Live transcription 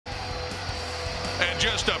And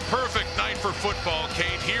just a perfect night for football,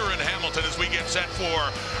 Kate, here in Hamilton as we get set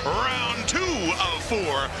for round 2 of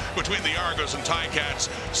 4 between the Argos and Ticats.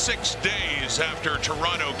 6 days after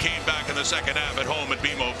Toronto came back in the second half at home at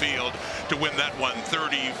BMO Field to win that one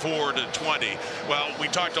 34-20. Well, we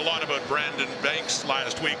talked a lot about Brandon Banks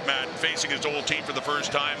last week, Matt, facing his old team for the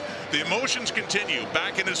first time. The emotions continue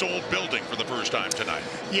back in his old building for the first time tonight.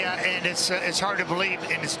 Yeah, and it's hard to believe,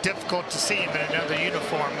 and it's difficult to see him in another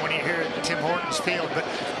uniform when you hear Tim Hortons field. But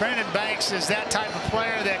Brandon Banks is that type of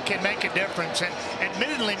player that can make a difference. And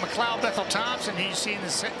admittedly, McLeod Bethel-Thompson, who you see in the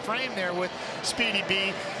frame there with Speedy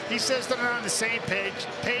B, he says they're not on the same page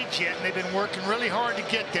yet, and they've been working really hard to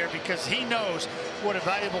get there because he knows what a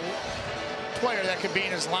valuable player that could be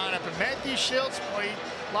in his lineup. And Matthew Schiltz, boy,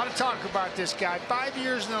 a lot of talk about this guy. 5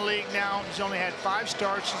 years in the league now. He's only had 5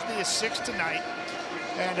 starts. He's the 6th tonight.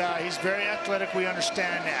 And he's very athletic. We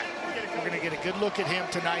understand that. We're going to get a good look at him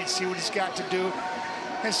tonight, see what he's got to do,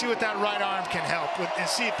 and see what that right arm can help with, and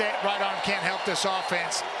see if that right arm can't help this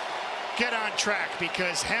offense get on track,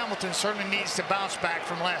 because Hamilton certainly needs to bounce back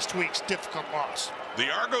from last week's difficult loss.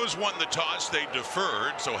 The Argos won the toss, they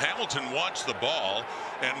deferred, so Hamilton wants the ball.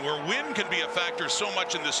 And where wind can be a factor so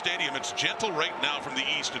much in the stadium, it's gentle right now from the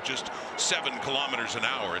east at just 7 kilometers an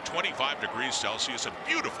hour at 25 degrees Celsius. A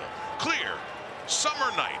beautiful, clear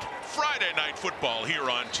summer night, Friday night football here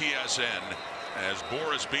on TSN as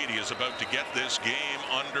Boris Beatty is about to get this game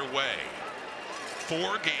underway.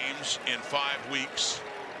 4 games in 5 weeks.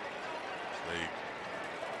 They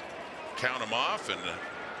count them off and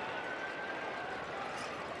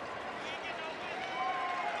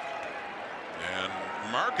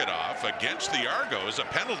mark it off against the Argos, a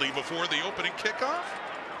penalty before the opening kickoff.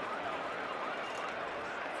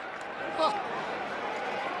 Oh.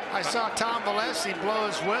 I saw Tom Valesi blow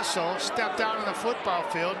his whistle, stepped out on the football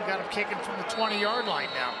field, and got him kicking from the 20-yard line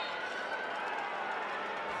now.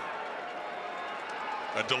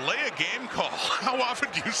 A delay a game call. How often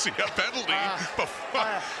do you see a penalty? I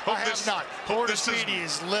have not. Boris Beatty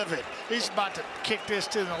is livid. He's about to kick this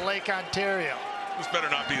to the Lake Ontario. This better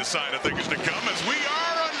not be a sign of things to come as we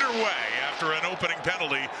are underway after an opening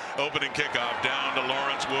penalty. Opening kickoff down to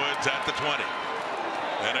Lawrence Woods at the 20.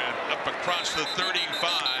 And up across the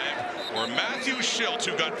 35, where Matthew Schiltz,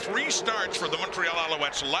 who got 3 starts for the Montreal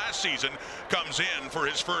Alouettes last season, comes in for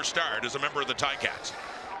his first start as a member of the Ticats.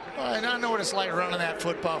 Well, and I know what it's like running that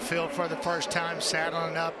football field for the first time,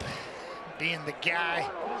 saddling up, being the guy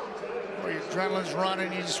where your adrenaline's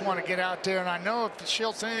running, you just want to get out there. And I know if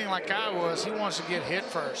Schiltz anything like I was, he wants to get hit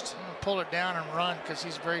first. Pull it down and run, because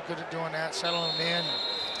he's very good at doing that, settling in,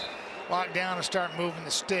 lock down and start moving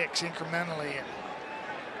the sticks incrementally. And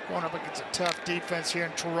going up against a tough defense here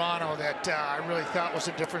in Toronto that I really thought was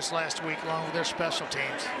a difference last week, along with their special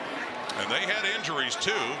teams. And they had injuries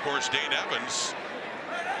too. Of course, Dane Evans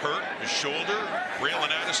hurt his shoulder. Braylon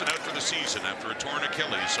Addison out for the season after a torn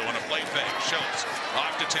Achilles. So on a play fake, Schiltz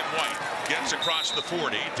off to Tim White, gets across the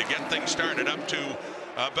 40 to get things started up to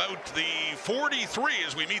about the 43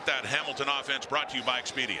 as we meet that Hamilton offense, brought to you by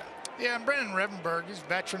Expedia. Yeah, and Brendan Revenberg, he's a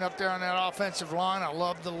veteran up there on that offensive line. I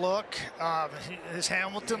love the look. His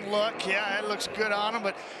Hamilton look, yeah, it looks good on him,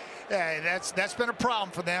 but yeah, that's been a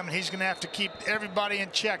problem for them, and he's going to have to keep everybody in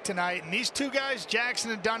check tonight. And these 2 guys,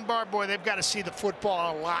 Jackson and Dunbar, boy, they've got to see the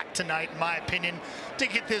football a lot tonight, in my opinion, to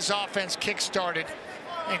get this offense kick-started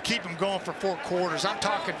and keep them going for 4 quarters. I'm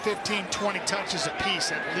talking 15, 20 touches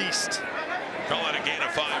apiece at least. Call it a gain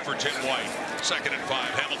of 5 for Tim White. 2nd and 5,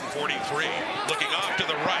 Hamilton 43. Looking off to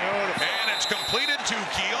the right, and it's completed to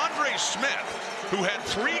Keandre Smith, who had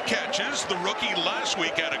 3 catches, the rookie last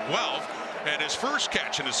week out of Guelph, and his first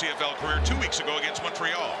catch in his CFL career 2 weeks ago against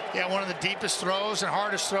Montreal. Yeah, one of the deepest throws and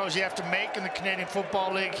hardest throws you have to make in the Canadian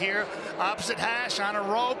Football League here. Opposite hash, on a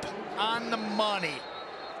rope, on the money.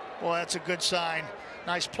 Well, that's a good sign.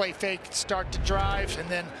 Nice play fake, start to drive, and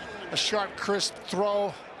then a sharp, crisp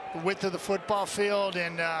throw, the width of the football field,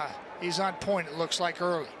 and he's on point, it looks like,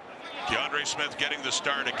 early. Keandre Smith getting the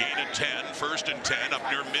start, a gain of 10, 1st and 10 up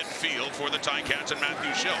near midfield for the Ticats and Matthew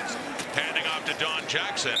Schiltz. Handing off to Don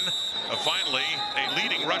Jackson. Finally, a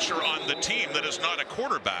leading rusher on the team that is not a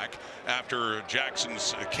quarterback after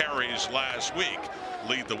Jackson's carries last week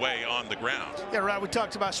lead the way on the ground. Yeah, right. We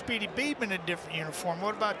talked about Speedy Beebe in a different uniform.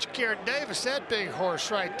 What about Jacarra Davis? That big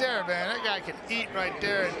horse right there, man. That guy can eat right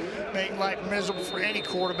there and make life miserable for any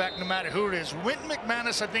quarterback, no matter who it is. Wynton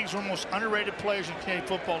McManus, I think, is one of the most underrated players in the Canadian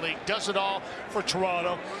Football League. Does it all for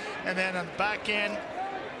Toronto. And then on the back end,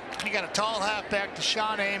 you got a tall halfback,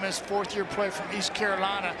 Deshaun Amos, 4th-year player from East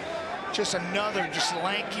Carolina. Just another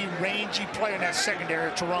lanky, rangy player in that secondary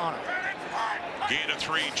of Toronto. Gain of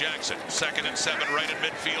 3, Jackson. 2nd and 7 right at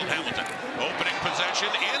midfield, Hamilton. Opening possession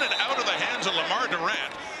in and out of the hands of Lamar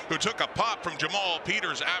Durant, who took a pop from Jamal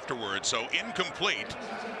Peters afterwards, so incomplete.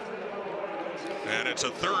 And it's a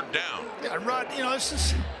 3rd down. Yeah, Rod, you know, this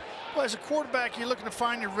is, well, as a quarterback, you're looking to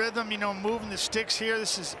find your rhythm, you know, moving the sticks here.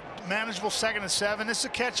 This is manageable 2nd and 7. This is a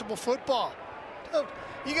catchable football. Dude,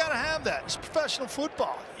 you got to have that. It's professional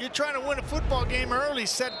football. You're trying to win a football game early,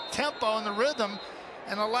 set tempo and the rhythm,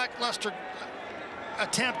 and a lackluster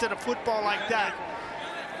attempt at a football like that.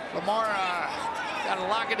 Lamar got to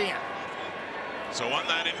lock it in. So on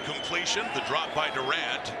that incompletion, the drop by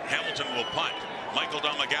Durant, Hamilton will punt. Michael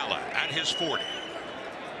Domagala at his 40.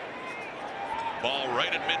 Ball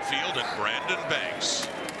right at midfield, and Brandon Banks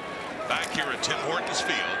back here at Tim Hortons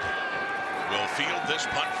Field will field this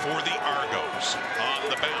punt for the Argos. On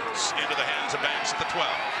the bounce into the hands of Banks at the 12.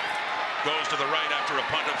 Goes to the right after a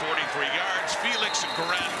punt of 43 yards. Felix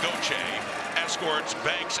Grand-Goche escorts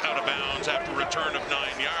Banks out of bounds after a return of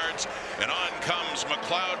 9 yards. And on comes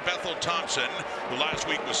McLeod Bethel-Thompson, who last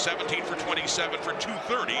week was 17 for 27 for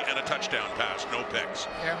 230 and a touchdown pass, no picks.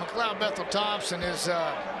 Yeah, McLeod Bethel-Thompson is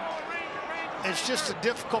it's just a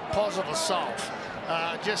difficult puzzle to solve.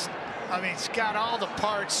 I mean, he's got all the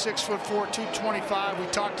parts, 6'4", 225. We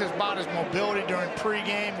talked about his mobility during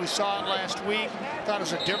pregame. We saw it last week. Thought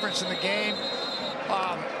it was a difference in the game.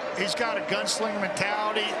 He's got a gunslinger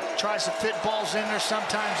mentality, tries to fit balls in there.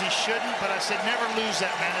 Sometimes he shouldn't, but I said never lose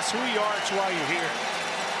that, man. It's who you are, it's why you're here.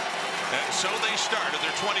 And so they start at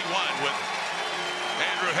their 21 with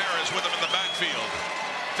Andrew Harris with him in the backfield.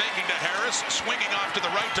 Faking to Harris, swinging off to the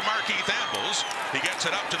right to Markeith Ambles. He gets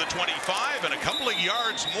it up to the 25 and a couple of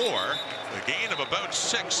yards more. A gain of about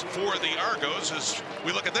 6 for the Argos as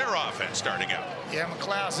we look at their offense starting out. Yeah,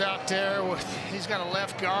 McLeod's out there. He's got a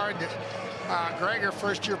left guard. Gregor,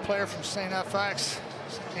 first-year player from St. FX,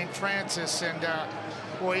 St. Francis. And,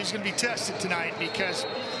 boy, he's going to be tested tonight because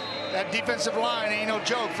that defensive line ain't no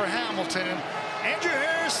joke for Hamilton. And Andrew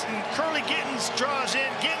Harris and Curly Gittens draws in.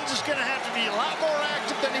 Gittens is going to have to be a lot more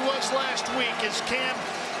active than he was last week as Cam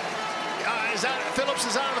Phillips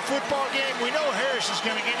is out of the football game. We know Harris is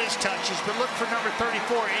going to get his touches, but look for number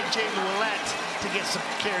 34, A.J. Ouellette, to get some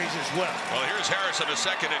carries as well. Well, here's Harris on a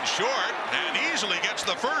 2nd and short, and easily gets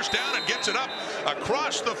the first down and gets it up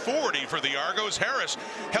across the 40 for the Argos. Harris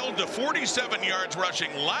held to 47 yards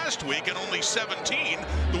rushing last week and only 17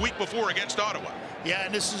 the week before against Ottawa. Yeah,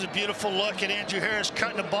 and this is a beautiful look at Andrew Harris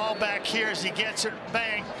cutting the ball back here as he gets it.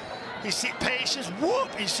 Bang. He sees patience, whoop,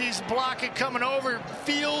 he sees blocking coming over,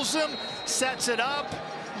 feels him, sets it up,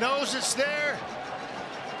 knows it's there.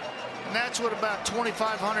 And that's what about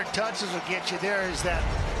 2,500 touches will get you there, is that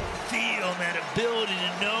feel and that ability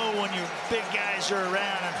to know when your big guys are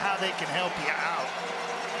around and how they can help you out.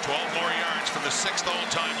 12 more yards from the 6th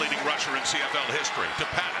all-time leading rusher in CFL history to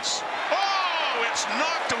pass. Oh, it's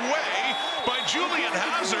knocked away by Julian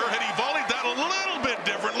Hauser. Had he volleyed that a little bit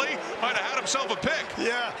differently, might have had himself a pick.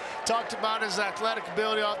 Yeah, talked about his athletic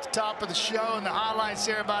ability off the top of the show and the highlights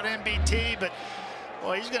there about MBT, but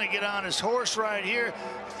well, he's going to get on his horse right here.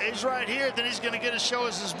 He's right here, then he's going to get to show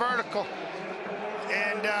us his vertical.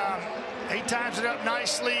 And he times it up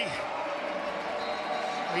nicely.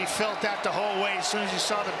 He felt that the whole way. As soon as he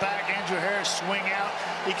saw the back, Andrew Harris swing out,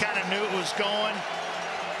 he kind of knew it was going.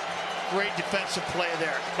 Great defensive play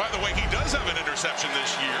there. By the way, he does have an interception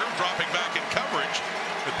this year, dropping back in coverage.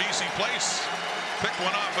 The BC Place picked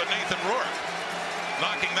one off of Nathan Rourke,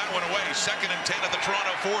 knocking that one away. 2nd and 10 at the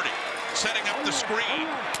Toronto 40. Setting up the screen.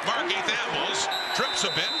 Markeith Ambles trips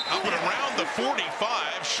a bit up and around the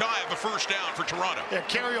 45, shy of a first down for Toronto. Yeah,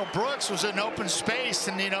 Carriel Brooks was in open space,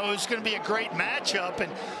 and you know it was going to be a great matchup.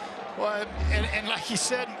 And well, and like you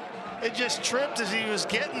said, it just tripped as he was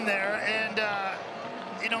getting there. And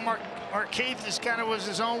you know, Markeith just kind of was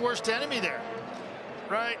his own worst enemy there.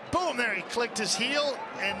 Right, boom, there he clicked his heel,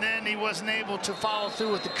 and then he wasn't able to follow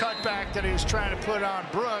through with the cutback that he was trying to put on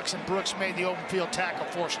Brooks, and Brooks made the open field tackle,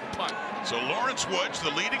 forcing the punt. So Lawrence Woods,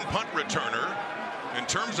 the leading punt returner in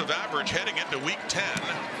terms of average heading into week 10,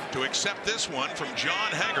 to accept this one from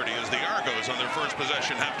John Haggerty as the Argos on their first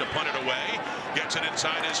possession have to punt it away. Gets it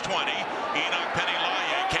inside his 20. Enoch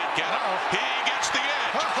Penny-Laye can't get it. He gets the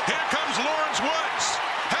edge. Here comes Lawrence Woods.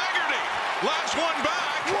 Haggerty, last one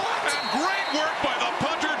back. And great work by the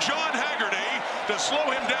punter, John Haggerty, to slow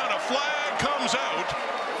him down. A flag comes out,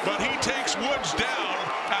 but he takes Woods down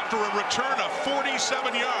after a return of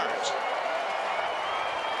 47 yards.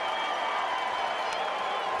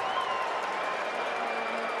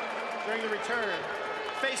 During the return,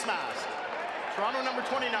 face mask. Toronto number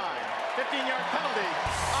 29, 15-yard penalty.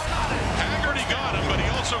 Automatic. Haggerty got him, but he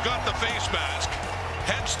also got the face mask.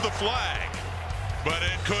 Hence the flag. But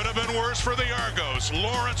it could have been worse for the Argos.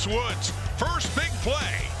 Lawrence Woods, first big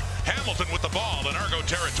play. Hamilton with the ball in Argo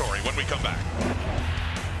territory when we come back.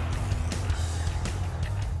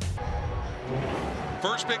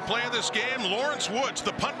 First big play of this game, Lawrence Woods,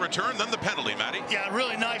 the punt return, then the penalty, Matty. Yeah,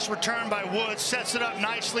 really nice return by Woods. Sets it up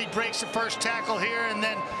nicely, breaks the first tackle here, and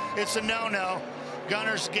then it's a no-no.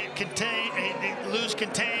 Gunners get contained, lose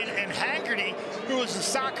contain, and Haggerty, who was a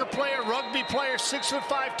soccer player, rugby player, 6'5",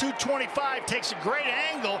 225, takes a great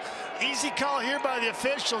angle. Easy call here by the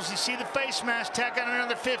officials. You see the face mask, tack on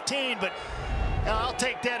another 15, but I'll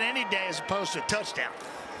take that any day as opposed to a touchdown.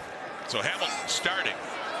 So Hamilton starting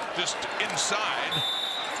just inside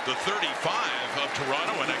the 35 of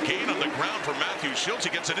Toronto, and a gain on the ground for Matthew Schiltz. He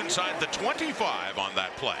gets it inside the 25 on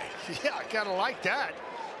that play. Yeah, I gotta like that.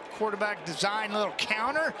 Quarterback design, little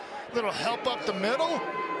counter, little help up the middle.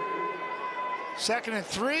 2nd and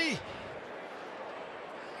 3.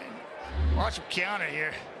 And watch him counter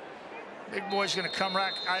here. Big boy's gonna come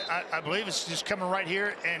right. I believe it's just coming right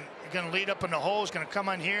here, and gonna lead up in the hole. He's gonna come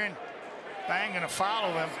on here and bang, gonna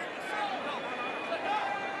follow him.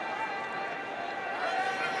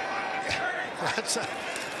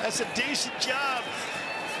 That's a decent job.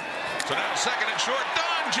 So now 2nd and short.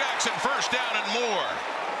 Don Jackson, first down and more.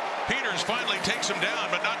 Peters finally takes him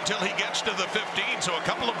down, but not until he gets to the 15. So a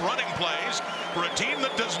couple of running plays for a team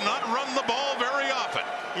that does not run the ball very often.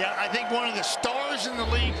 Yeah, I think one of the stars in the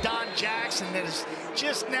league, Don Jackson, that is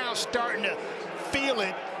just now starting to feel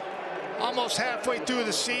it almost halfway through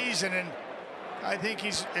the season. And I think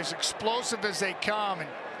he's as explosive as they come, and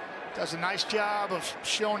does a nice job of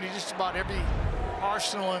showing you just about every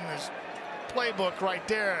arsenal in this playbook right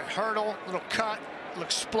there. Hurdle, little cut, little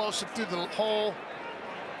explosive through the hole.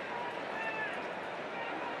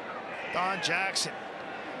 Don Jackson.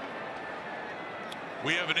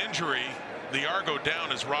 We have an injury. The Argo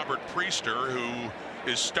down is Robert Priester, who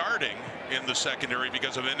is starting in the secondary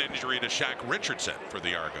because of an injury to Shaq Richardson for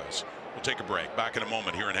the Argos. We'll take a break. Back in a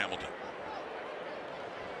moment here in Hamilton.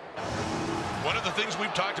 One of the things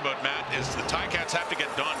we've talked about, Matt, is the Ticats have to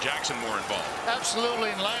get Don Jackson more involved.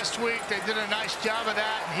 Absolutely, and last week they did a nice job of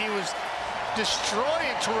that, and he was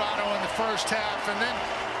destroying Toronto in the first half, and then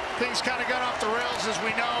things kind of got off the rails, as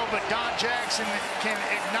we know, but Don Jackson can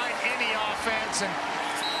ignite any offense, and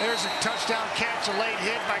there's a touchdown catch, a late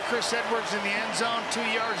hit by Chris Edwards in the end zone, 2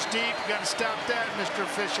 yards deep. You got to stop that, Mr.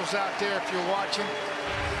 Officials out there, if you're watching.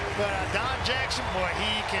 But Don Jackson, boy,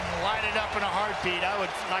 he can light it up in a heartbeat. I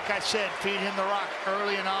would, like I said, feed him the rock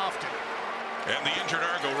early and often. And the injured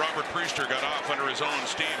Argo, Robert Priester, got off under his own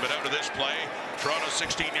steam, but out of this play, Toronto's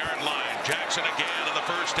 16-yard line. Jackson again on the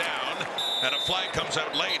first down, and a flag comes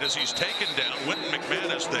out late as he's taken down. Wynton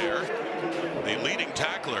McManus there, the leading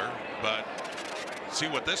tackler, but see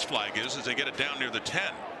what this flag is as they get it down near the 10.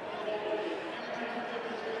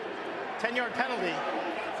 10-yard penalty.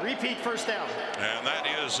 Repeat first down. And that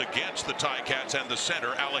is against the Ticats and the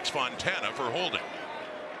center, Alex Fontana, for holding.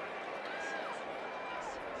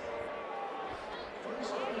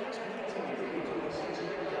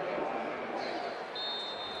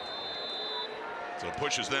 So it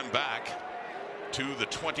pushes them back to the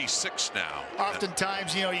 26 now.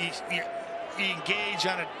 Oftentimes, you know, you engage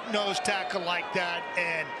on a nose tackle like that,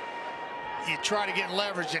 and you try to get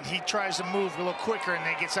leverage, and he tries to move a little quicker, and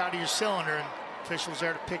then gets out of your cylinder, and officials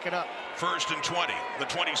there to pick it up. 1st and 20, the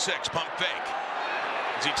 26, pump fake.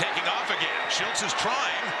 Is he taking off again? Schiltz is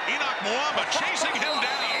trying. Enoch Mwamba chasing him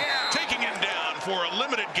down, taking him down for a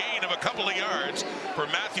limited gain of a couple of yards for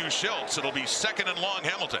Matthew Schiltz. It'll be 2nd and long,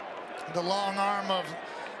 Hamilton. The long arm of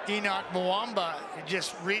Enoch Mwamba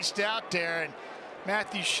just reached out there, and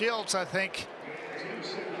Matthew Schiltz, I think,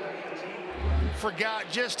 forgot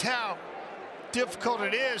just how difficult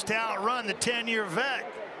it is to outrun the 10-year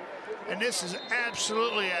vet. And this is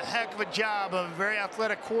absolutely a heck of a job of a very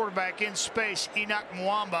athletic quarterback in space. Enoch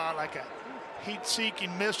Mwamba, like a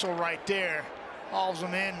heat-seeking missile right there, hauls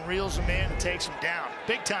him in, reels him in, and takes him down.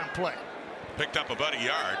 Big-time play. Picked up about a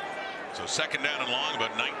yard. So 2nd down and long,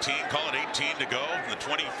 about 19, call it 18 to go. The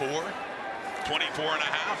 24, 24 and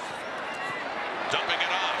a half. Dumping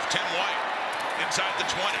it off, Tim White inside the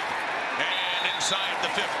 20 and inside the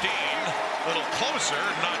 15. A little closer,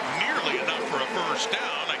 not nearly enough for a first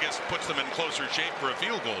down. I guess puts them in closer shape for a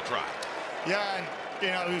field goal try. Yeah, and you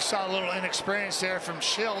know, we saw a little inexperience there from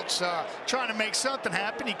Schiltz, trying to make something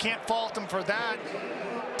happen. You can't fault him for that.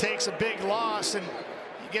 Takes a big loss, and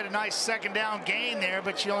you get a nice 2nd down gain there,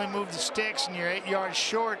 but you only move the sticks and you're 8 yards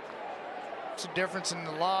short. It's a difference in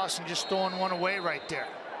the loss and just throwing one away right there.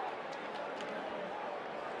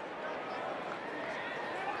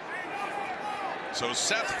 So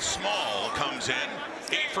Seth Small comes in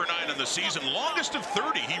 8 for 9 in the season, longest of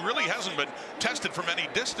 30. He really hasn't been tested from any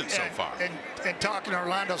distance so far. And talking to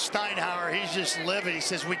Orlando Steinhauer, he's just livid. He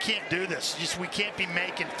says, we can't do this. We can't be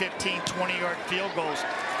making 15, 20-yard field goals.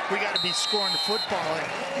 We got to be scoring the football.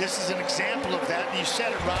 And this is an example of that. And you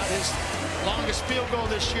said it, Rod. His longest field goal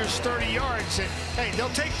this year is 30 yards. And, hey, they'll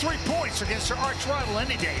take 3 points against their arch rival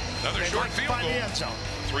any day. Another short field goal. The end zone.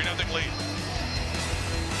 3-0 lead.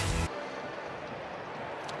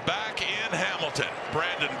 Back in Hamilton,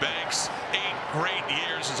 Brandon Banks, 8 great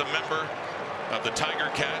years as a member of the Tiger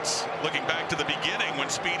Cats. Looking back to the beginning when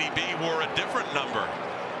Speedy B wore a different number.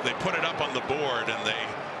 They put it up on the board and they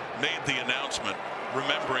made the announcement,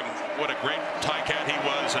 remembering what a great Ticat he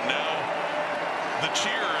was, and now the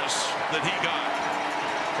cheers that he got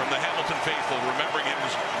from the Hamilton faithful, remembering him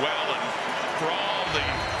as well, and for all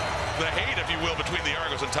the hate, if you will, between the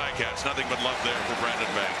Argos and Ticats, nothing but love there for Brandon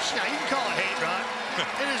Banks. Yeah, you can call it hate, Ron.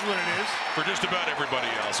 It is what it is. For just about everybody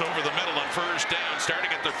else. Over the middle on first down, starting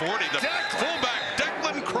at their 40, the fullback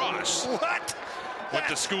Declan Cross. What? Went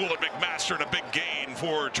to school at McMaster, and a big gain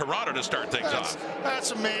for Toronto to start things off.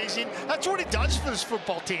 That's amazing. That's what he does for this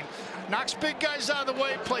football team. Knocks big guys out of the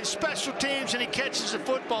way, plays special teams, and he catches the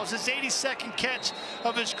football. It's his 82nd catch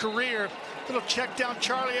of his career. Little check down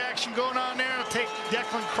Charlie action going on there. It'll take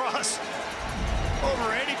Declan Cross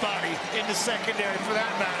over anybody in the secondary, for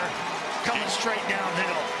that matter, coming straight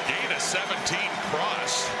downhill. Gain of 17,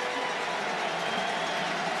 Cross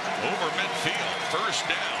over midfield. First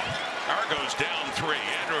down. Argos down 3.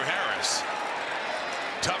 Andrew Harris.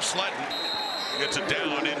 Tough sledding. Gets it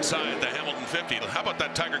down inside the Hamilton 50. How about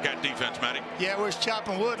that Tiger Cat defense, Matty? Yeah, we was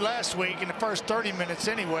chopping wood last week in the first 30 minutes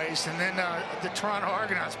anyways, and then the Toronto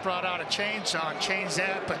Argonauts brought out a chainsaw and changed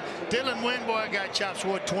that. But Dylan Winboy, guy chops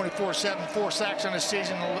wood 24/7, 4 sacks on the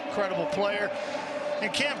season, an incredible player.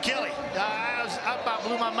 And Cam Kelly, I about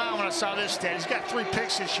blew my mind when I saw this stat. He's got 3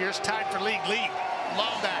 picks this year. It's tied for league lead.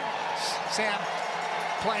 Love that. Sam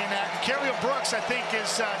playing that. And Carriel Brooks, I think,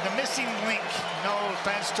 is the missing link. No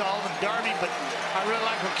offense to Alvin Darby, but I really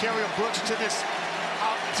like what Carriel Brooks to this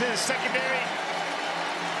secondary.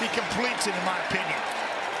 He completes it, in my opinion.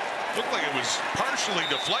 Looked like it was partially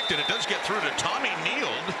deflected. It does get through to Tommy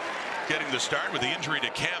Neild, getting the start with the injury to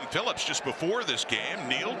Cam Phillips just before this game.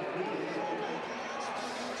 Neild.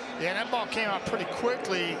 Yeah, that ball came out pretty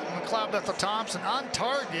quickly. McLeod Bethel-Thompson on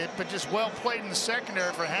target, but just well played in the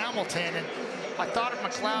secondary for Hamilton. And I thought if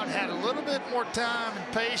McLeod had a little bit more time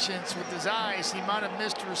and patience with his eyes, he might have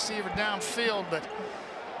missed a receiver downfield. But,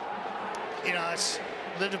 you know, it's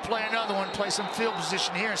live to play another one, play some field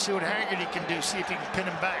position here and see what Haggerty can do, see if he can pin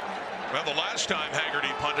him back. Well, the last time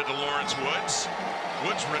Haggerty punted to Lawrence Woods,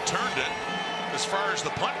 Woods returned it as far as the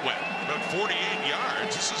punt went, about 48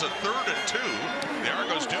 yards. This is a 3rd and 2. The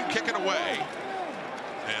Argos do kick it away,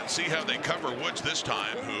 and see how they cover Woods this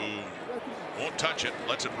time, who won't touch it,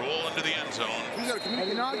 lets it roll into the end zone,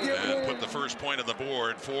 and put the first point on the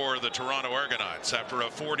board for the Toronto Argonauts after a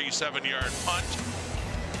 47-yard punt.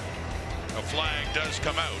 A flag does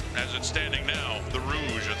come out as it's standing now. The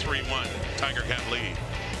Rouge, a 3-1 Tiger Cat lead.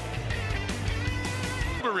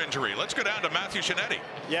 Injury. Let's go down to Matthew Shinetti.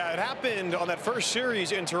 Yeah, it happened on that first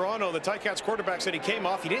series in Toronto. The Ticats quarterback said he came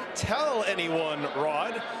off. He didn't tell anyone,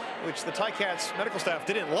 Rod, which the Ticats medical staff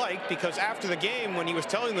didn't like, because after the game, when he was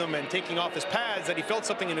telling them and taking off his pads that he felt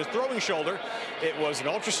something in his throwing shoulder, it was an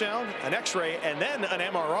ultrasound, an x-ray, and then an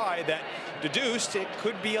MRI that deduced it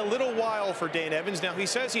could be a little while for Dane Evans. Now, he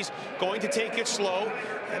says he's going to take it slow,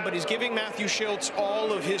 but he's giving Matthew Schultz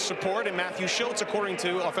all of his support. And Matthew Schultz, according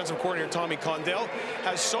to offensive coordinator Tommy Condell,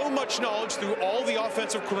 has so much knowledge through all the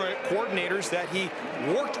offensive coordinators that he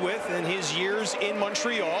worked with in his years in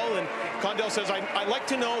Montreal. And Condell says, I like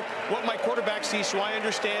to know what my quarterback sees, so I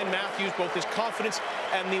understand Matthews, both his confidence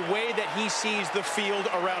and the way that he sees the field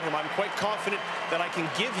around him. I'm quite confident that I can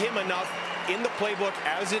give him enough in the playbook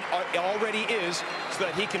as it already is, so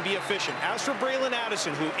that he can be efficient. As for Braylon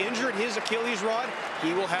Addison, who injured his Achilles rod,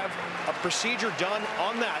 he will have a procedure done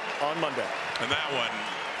on that on Monday. And that one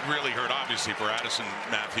really hurt, obviously, for Addison,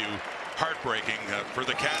 Matthew. Heartbreaking for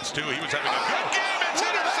the Cats, too. He was having a good game. It's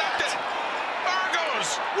intercepted.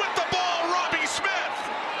 Argos with the ball, Robbie Smith.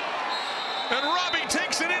 And Robbie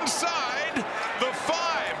takes it inside the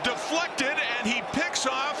 5, deflected, and he picks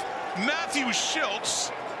off Matthew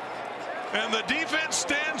Schultz. And the defense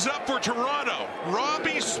stands up for Toronto.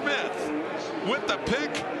 Robbie Smith with the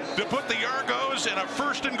pick to put the Argos in a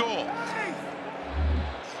 1st and goal.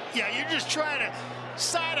 Yeah, you're just trying to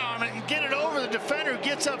sidearm it and get it over the defender who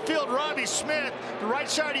gets upfield. Robbie Smith, the right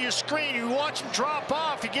side of your screen. You watch him drop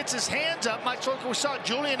off. He gets his hands up, much like we saw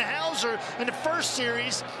Julian Hauser in the first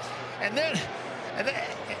series. And then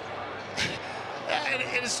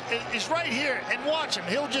and it's right here. And watch him.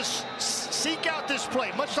 He'll just seek out this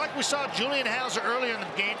play, much like we saw Julian Hauser earlier in the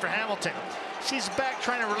game for Hamilton. Sees the back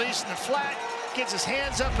trying to release in the flat, gets his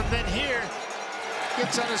hands up, and then here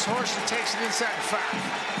gets on his horse and takes it inside the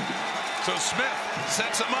 5. So Smith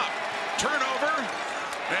sets him up. Turnover,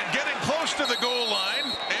 and getting close to the goal line.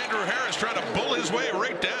 Andrew Harris trying to bull his way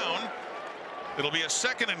right down. It'll be a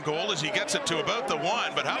 2nd and goal as he gets it to about the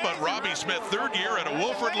 1. But how about Robbie Smith, 3rd year at a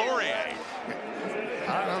Wilfrid Laurier?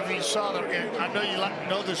 I don't know if you saw them. I know you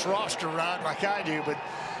know this roster, Rod, like I do, but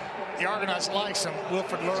the Argonauts like some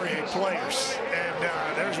Wilfrid Laurier players. And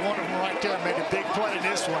there's one of them right there. Made a big play in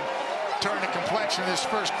this one. Turned the complexion of this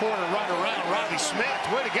first quarter right around. Robbie Smith,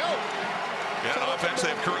 way to go. Yeah, an offense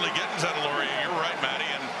they have currently getting out of Laurier. You're right, Matty.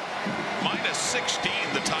 And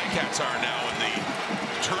 -16 the Ticats are now in the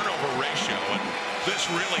turnover ratio. And this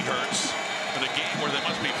really hurts in a game where they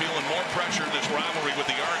must be feeling more pressure in this rivalry with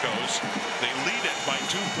the Argos. They lead it by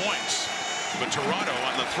 2 points. But Toronto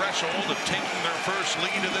on the threshold of taking their first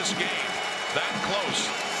lead of this game. That close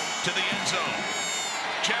to the end zone.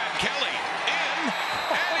 Chad Kelly in,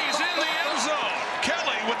 and he's in the end zone.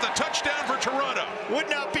 Kelly with the touchdown for Toronto. Would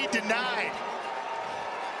not be denied.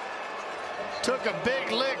 Took a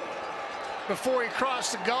big lick before he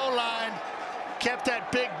crossed the goal line. Kept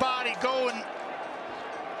that big body going.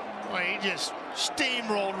 Well, he just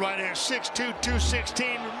steamrolled right there. 6'2",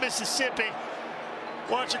 216 from Mississippi.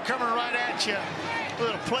 Watch it coming right at you.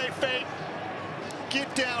 Little play fake.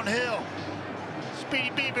 Get downhill.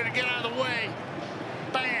 Speedy B better get out of the way.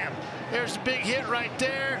 Bam. There's the big hit right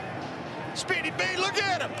there. Speedy B, look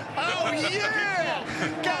at him. Oh, yeah.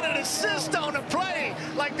 Got an assist on the play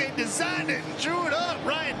like they designed it and drew it up.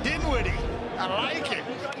 Ryan Dinwiddie. I like it.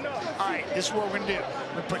 All right, this is what we're going to do.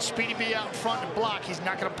 We're going to put Speedy B out in front to block. He's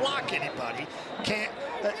not going to block anybody.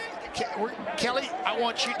 Kelly, I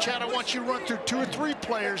want you, Chad, I want you to run through 2 or 3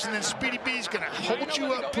 players, and then Speedy B's going to hold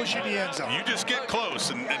you up, push you in the end zone. You just get close,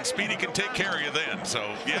 and Speedy can take care of you then.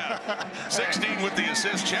 So, yeah, 16 with the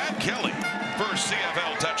assist. Chad Kelly, first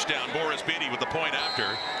CFL touchdown. Boris Beatty with the point after.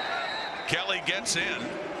 Kelly gets in.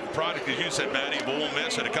 Product, as you said, Matty, of Ole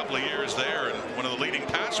Miss, had a couple of years there, and one of the leading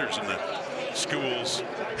passers in the school's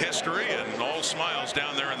history, and all smiles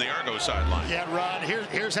down there in the Argo sideline. Yeah, Rod,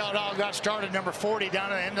 here's how it all got started. Number 40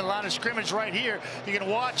 down at the end of the line of scrimmage right here. You're going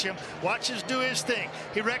to watch him. Watch him do his thing.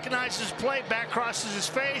 He recognizes his play, back crosses his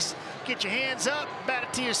face. Get your hands up, bat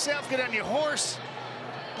it to yourself, get on your horse.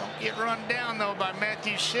 Don't get run down, though, by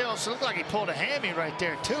Matthew Schiltz. It looked like he pulled a hammy right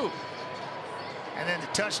there, too. And then the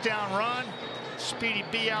touchdown run. Speedy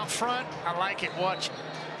B out front. I like it. Watch it.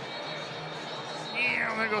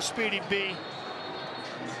 Yeah, there goes Speedy B.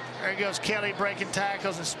 There goes Kelly breaking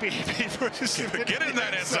tackles, and Speedy B pushes him. Get in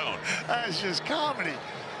that end zone. That's just comedy.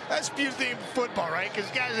 That's beauty of football, right? Because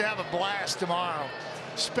guys will have a blast tomorrow,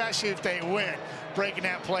 especially if they win. Breaking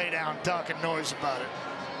that play down, talking noise about it.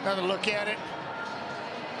 Another look at it.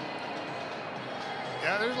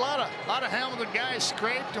 Yeah, there's a lot of Hamilton guys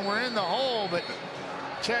scraped, and we're in the hole, but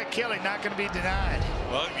Chad Kelly not going to be denied.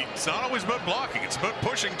 Well, it's not always about blocking. It's about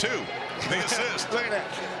pushing, too. The assist. Look at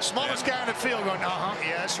that. Smallest guy in the field going,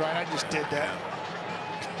 yeah, that's right. I just did that.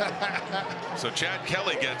 So Chad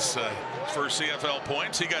Kelly gets first CFL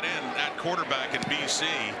points. He got in at quarterback in BC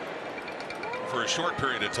for a short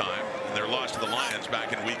period of time. And their loss to the Lions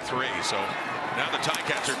back in week 3. So now the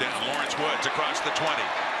Ticats are down. Lawrence Woods across the 20.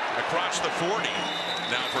 Across the 40.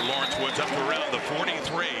 Now for Lawrence Woods up around the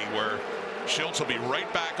 43, where Schiltz will be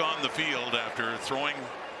right back on the field after throwing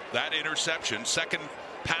that interception. Second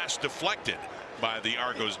pass deflected by the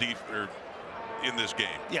Argos in this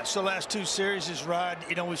game. Yeah, so last 2 series is Rod.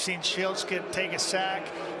 You know, we've seen Schiltz take a sack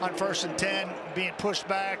on 1st and 10, being pushed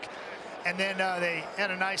back. And then they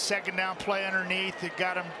had a nice second down play underneath. It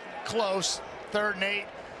got him close, 3rd and 8.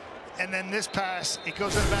 And then this pass, he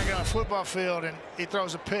goes in the back of the football field and he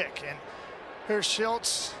throws a pick. And here's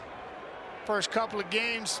Schiltz, first couple of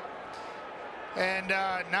games. And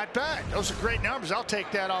not bad. Those are great numbers. I'll take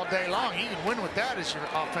that all day long. You can win with that as your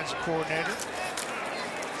offensive coordinator.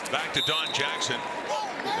 Back to Don Jackson.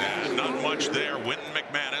 And not much there. Wynton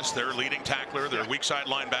McManus, their leading tackler, their weak side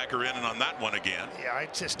linebacker in, and on that one again. Yeah, I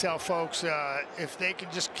just tell folks, if they can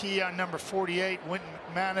just key on number 48, Wynton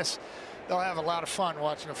McManus, they'll have a lot of fun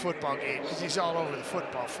watching a football game because he's all over the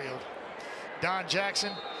football field. Don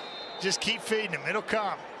Jackson, just keep feeding him. It'll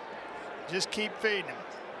come. Just keep feeding him.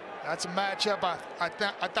 That's a matchup. I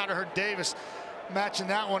thought I heard Davis matching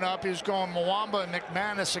that one up. He was going Mwamba and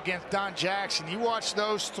McManus against Don Jackson. You watch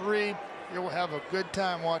those 3, you'll have a good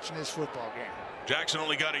time watching this football game. Jackson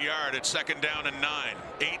only got a yard at 2nd down and 9.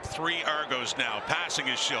 8-3 Argos now. Passing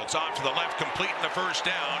is Schultz off to the left, completing the first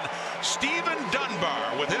down. Stephen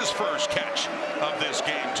Dunbar with his first catch of this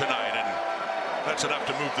game tonight, and that's enough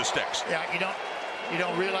to move the sticks. Yeah, you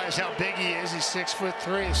don't realize how big he is. He's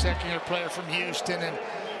 6'3", second-year player from Houston, and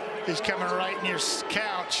he's coming right in your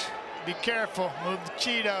couch. Be careful. Move the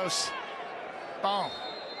Cheetos. Boom.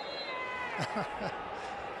 I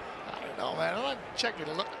don't know, man. I'll check it.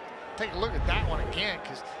 Take a look at that one again,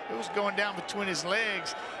 because it was going down between his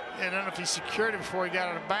legs. I don't know if he secured it before he got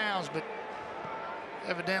out of bounds, but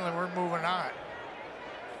evidently we're moving on.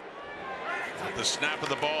 The snap of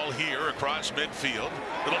the ball here across midfield.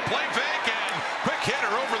 Little play fake and quick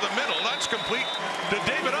hitter over the middle. That's complete to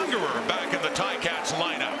David Ungerer back in the Ticats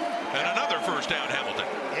lineup. And another first down, Hamilton.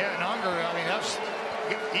 Yeah, and Ungerer, I mean,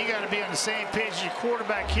 you got to be on the same page as your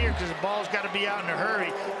quarterback here, because the ball's got to be out in a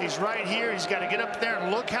hurry. He's right here. He's got to get up there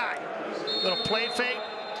and look high. Little play fake.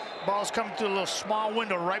 Ball's coming through a little small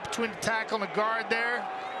window right between the tackle and the guard there.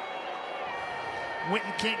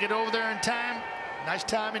 Winton can't get over there in time. Nice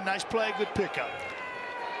timing, nice play, good pickup.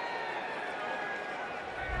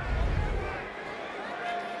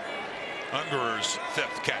 Ungerer's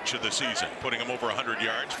 5th catch of the season, putting him over 100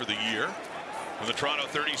 yards for the year. From the Toronto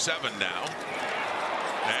 37 now.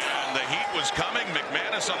 And the heat was coming.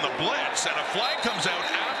 McManus on the blitz, and a flag comes out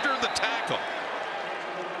after the tackle.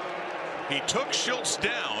 He took Schultz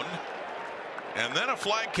down, and then a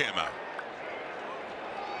flag came out.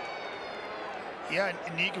 Yeah,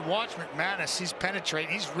 and you can watch McManus. He's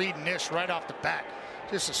penetrating. He's reading this right off the bat.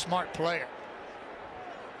 Just a smart player.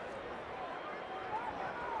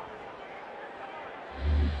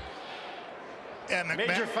 Yeah,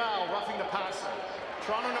 Major foul, roughing the passer.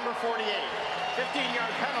 Toronto number 48.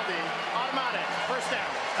 15-yard penalty, automatic, first down.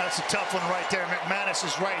 That's a tough one right there. McManus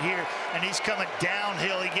is right here, and he's coming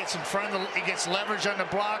downhill. He gets in front of he gets leverage on the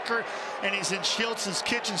blocker, and he's in Schultz's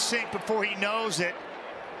kitchen sink before he knows it.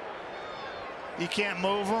 You can't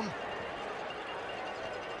move him.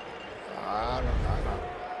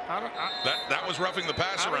 That was roughing the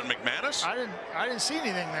passer on McManus? I didn't see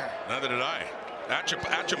anything there. Neither did I.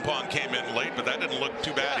 Achimpong came in late, but that didn't look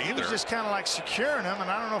too bad either. He was just kind of like securing him, and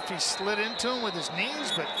I don't know if he slid into him with his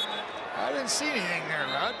knees, but I didn't see anything there,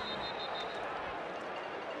 Rod.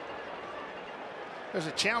 There's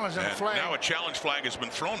a challenge on the flag. Now a challenge flag has been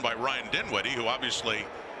thrown by Ryan Dinwiddie, who obviously,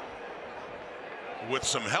 with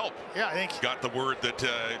some help, I think got the word that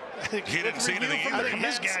he didn't see anything either. I think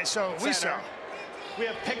this guy saw what we saw. We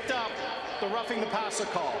have picked up the roughing the passer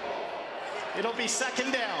call. It'll be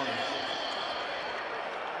 2nd down.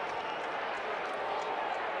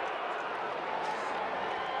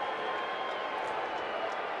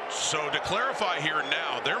 So to clarify here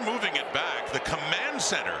now, they're moving it back. The command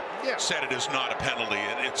center said it is not a penalty,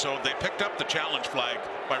 and so they picked up the challenge flag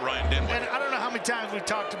by Ryan Dinwiddie. And I don't know how many times we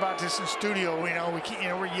talked about this in studio. We're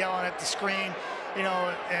yelling at the screen,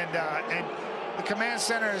 and the command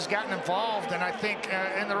center has gotten involved, and I think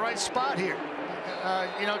in the right spot here.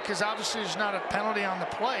 Because obviously there's not a penalty on the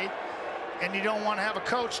play, and you don't want to have a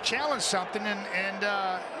coach challenge something and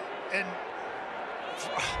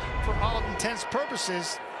for all intents and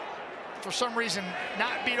purposes, for some reason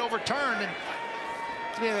not being overturned, and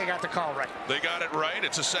to me they got the call right. They got it right.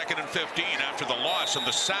 It's a 2nd and 15 after the loss and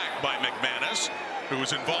the sack by McManus, who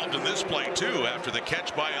was involved in this play too after the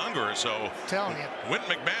catch by Ungerer. So I'm telling you, Wint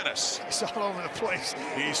McManus, he's all over the place.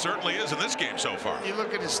 He certainly is in this game so far. You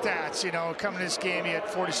look at his stats, coming to this game, he had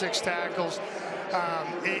 46 tackles.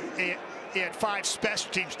 He had 5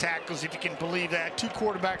 special teams tackles, if you can believe that. 2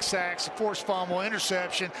 quarterback sacks, a forced fumble,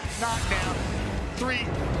 interception, knockdown, 3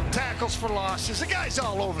 tackles for losses. The guy's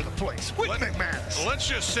all over the place. Wint McManus. Let's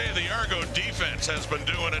just say the Argo defense has been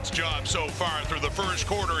doing its job so far through the first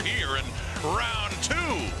quarter here in round 2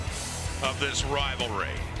 of this rivalry.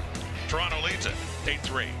 Toronto leads it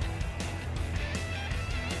 8-3.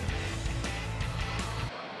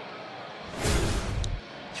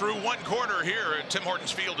 Through one quarter here at Tim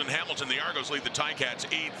Hortons Field in Hamilton, the Argos lead the Ticats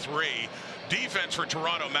 8-3. Defense for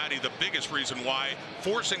Toronto, Matty, the biggest reason why,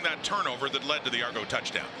 forcing that turnover that led to the Argo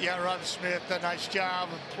touchdown. Yeah, Rob Smith, a nice job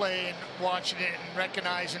of playing, watching it, and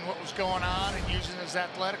recognizing what was going on and using his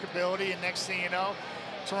athletic ability. And next thing you know,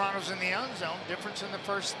 Toronto's in the end zone. Difference in the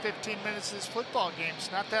first 15 minutes of this football game.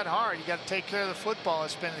 It's not that hard. You got to take care of the football.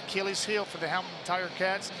 It's been an Achilles heel for the Hamilton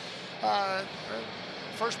Tiger-Cats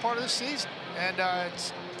first part of the season. And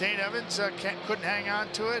Dane Evans couldn't hang on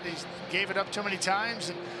to it. He gave it up too many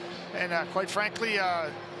times, and quite frankly,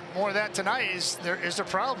 more of that tonight is a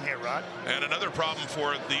problem here, Rod. And another problem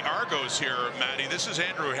for the Argos here, Matty. This is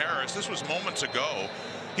Andrew Harris. This was moments ago.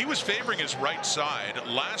 He was favoring his right side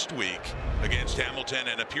last week against Hamilton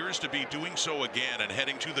and appears to be doing so again and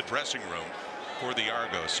heading to the dressing room for the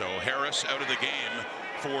Argos. So Harris out of the game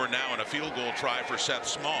for now, and a field goal try for Seth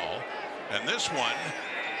Small. And this one,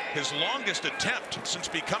 his longest attempt since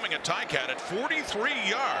becoming a Ticat at 43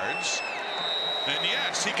 yards. And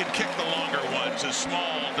yes, he can kick the longer ones as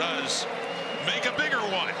Small does make a bigger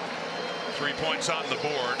one. 3 points on the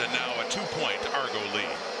board, and now a 2-point Argo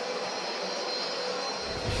lead.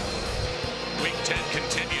 Week 10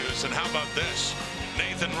 continues, and how about this?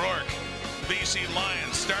 Nathan Rourke, BC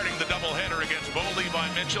Lions starting the doubleheader against Bo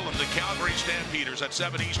Levi Mitchell and the Calgary Stampeders at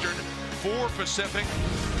 7 Eastern, 4 Pacific,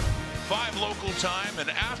 5 local time, and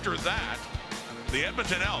after that, the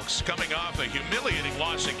Edmonton Elks coming off a humiliating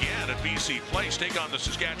loss again at BC Place take on the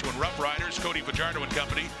Saskatchewan Roughriders. Cody Fajardo and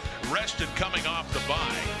company rested coming off the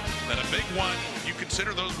bye. And a big one, you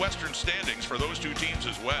consider those Western standings for those two teams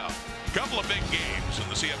as well. Couple of big games in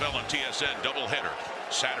the CFL and TSN doubleheader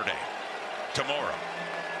Saturday, tomorrow,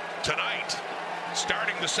 tonight.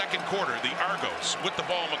 Starting the second quarter, the Argos with the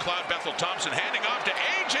ball. McLeod Bethel Thompson handing off to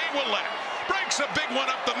A.J. Willett. Breaks a big one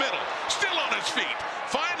up the middle. Still on his feet.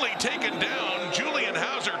 Finally taken down. Julian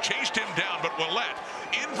Hauser chased him down, but Willett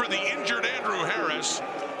in for the injured Andrew Harris.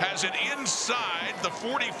 Has it inside the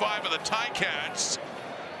 45 of the Ticats.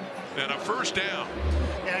 And a first down.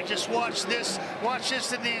 Yeah, just watch this. Watch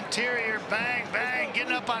this in the interior. Bang, bang.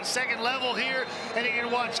 Getting up on second level here. And you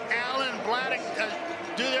can watch Allen, Bladdock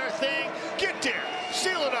do their thing. Get there.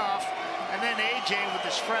 Seal it off. And then A.J. with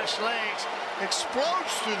his fresh legs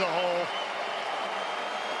explodes through the hole.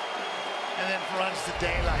 And then runs the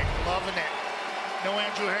daylight. Loving it. No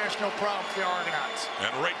Andrew Harris, no problem for the Argonauts.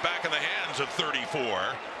 And right back in the hands of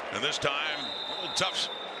 34. And this time, a little tough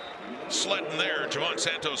sledding there. Javon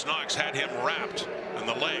Santos Knox had him wrapped in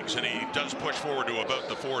the legs, and he does push forward to about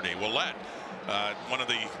the 40. Willett, one of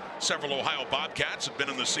the several Ohio Bobcats, have been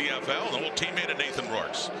in the CFL, an old teammate of Nathan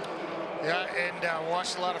Rourke's. Yeah, and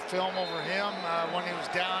watched a lot of film over him when he was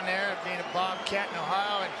down there, being a Bobcat in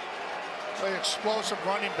Ohio, and an explosive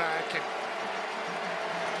running back. And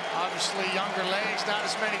obviously younger legs, not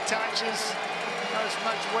as many touches, not as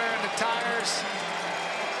much wear in the tires.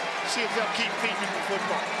 See if they'll keep feeding him the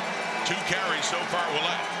football. 2 carries so far,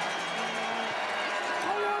 Willett.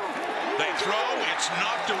 They throw, it's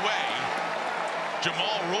knocked away.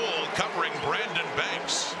 Jamal Rule covering Brandon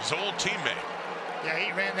Banks, his old teammate. Yeah,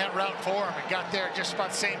 he ran that route for him and got there just about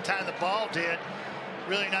the same time the ball did.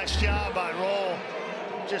 Really nice job by Rule.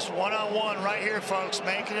 Just one-on-one right here, folks,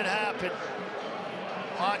 making it happen.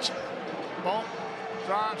 Watch it. Boom.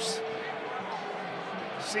 Drops.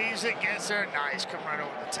 Sees it, gets there. Nice. Come right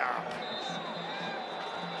over the top.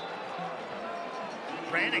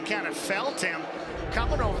 Brandon kind of felt him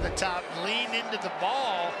coming over the top, leaned into the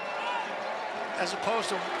ball as opposed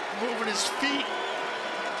to moving his feet.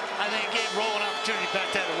 I think it gave Roll an opportunity to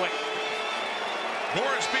back that away.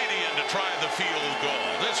 Boris Beatty in to try the field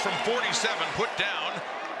goal. This from 47 put down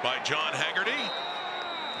by John Haggerty.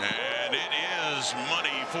 And it is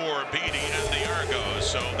money for Beatty and the Argos.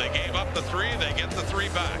 So they gave up the 3, they get the 3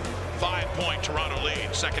 back. 5-point Toronto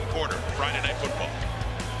lead, second quarter, Friday Night Football.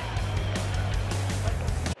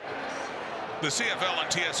 The CFL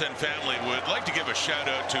and TSN family would like to give a shout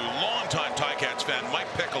out to longtime Ticats fan Mike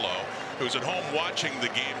Piccolo, who's at home watching the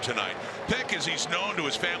game tonight. Pick, as he's known to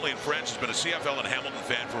his family and friends, has been a CFL and Hamilton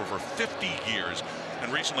fan for over 50 years.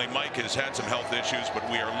 And recently Mike has had some health issues, but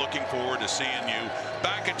we are looking forward to seeing you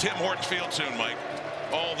back at Tim Hortons Field soon, Mike.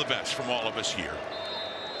 All the best from all of us here.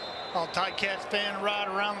 All Ticats fan right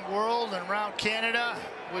around the world and around Canada,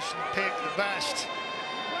 wishing Pick the best.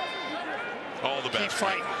 All the best. Keep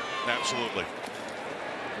fighting. Absolutely.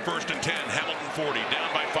 1st and 10, Hamilton 40,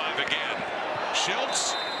 down by 5 again.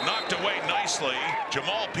 Schultz knocked away nicely.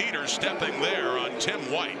 Jamal Peters stepping there on Tim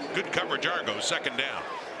White. Good coverage, Argos, second down.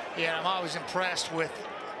 Yeah, I'm always impressed with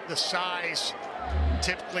the size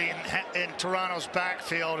typically in Toronto's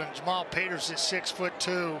backfield, and Jamal Peters is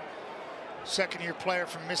 6'2", second-year player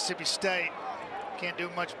from Mississippi State. Can't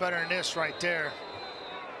do much better than this right there.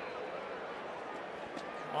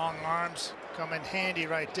 Long arms come in handy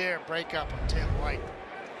right there. Break up on Tim White.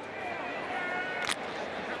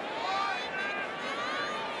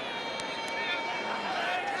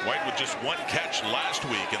 White with just 1 catch last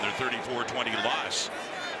week in their 34-20 loss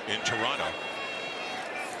in Toronto.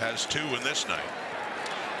 Has 2 in this night.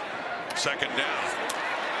 Second down.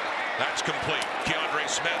 That's complete. Keandre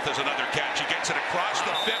Smith has another catch. He gets it across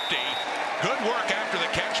the 50. Good work after the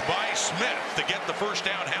catch by Smith to get the first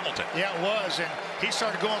down, Hamilton. Yeah, it was, and he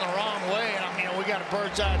started going the wrong way. And I mean, we got a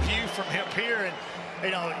bird's eye view from him here, and you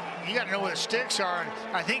know, you got to know where the sticks are. And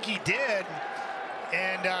I think he did.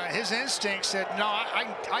 And his instinct said, no,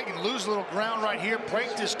 I can lose a little ground right here,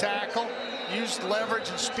 break this tackle, use leverage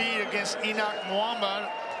and speed against Enoch Mwamba.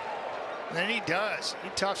 And then he does. He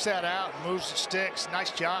toughs that out and moves the sticks.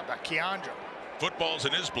 Nice job by Keandre. Football's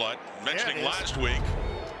in his blood. Mentioning last week,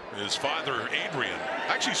 his father, Adrian,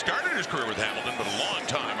 actually started his career with Hamilton, but a long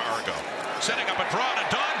time Argo. Setting up a draw to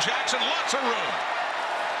Don Jackson, lots of room.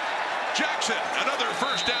 Jackson, another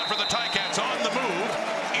first down for the Ticats on the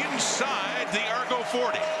move inside the Argo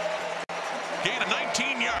 40. Gain of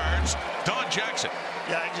 19 yards, Don Jackson.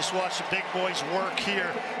 Yeah, I just watched the big boys work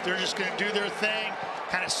here. They're just going to do their thing,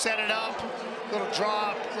 kind of set it up, little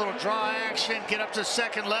draw action, get up to the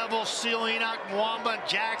second level, seal Enoch Mwamba, and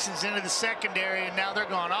Jackson's into the secondary, and now they're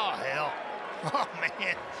going, oh, hell. Oh,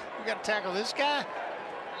 man, we got to tackle this guy?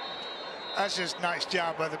 That's just a nice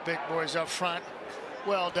job by the big boys up front.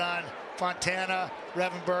 Well done. Fontana,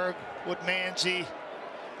 Revenberg, Woodmansey.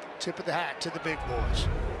 Tip of the hat to the big boys.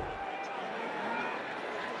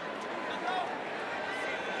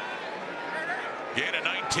 Gain of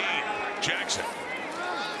 19, Jackson.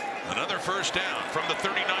 Another first down from the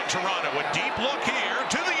 39 Toronto. A deep look here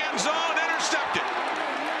to the end zone, intercepted.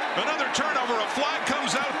 Another turnover, a flag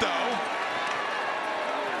comes out though.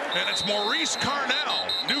 And it's Maurice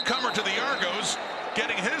Carnell, newcomer to the Argos,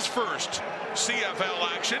 getting his first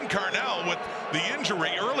CFL action. Carnell with the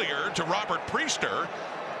injury earlier to Robert Priester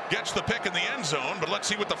gets the pick in the end zone, but let's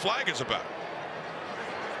see what the flag is about.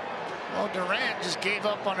 Well, Durant just gave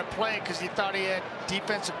up on a play because he thought he had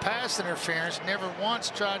defensive pass interference. Never once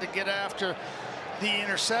tried to get after the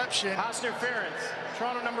interception. Pass interference.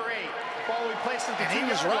 Toronto number 8. Ball we placed into and he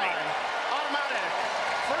was right. Line. Automatic.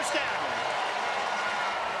 First down.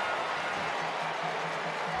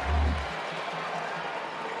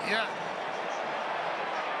 Yeah.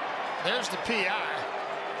 There's the PI.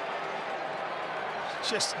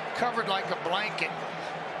 Just covered like a blanket.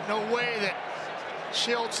 No way that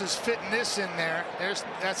Schultz is fitting this in there.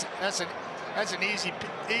 That's an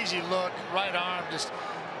easy look. Right arm, just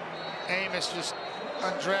Amos just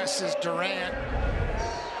undresses Durant.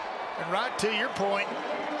 And right to your point,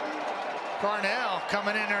 Carnell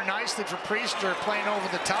coming in there nicely for Priester, playing over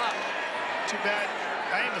the top. Too bad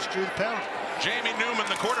Amos drew the penalty. Jamie Newman,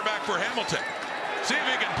 the quarterback for Hamilton. See if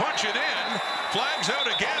he can punch it in. Flags out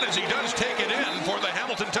again as he does take it in for the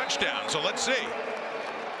Hamilton touchdown. So let's see.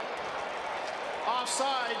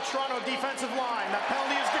 Offside, Toronto defensive line. That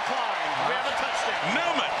penalty is declined. We have a touchdown.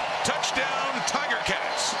 Newman, touchdown, Tiger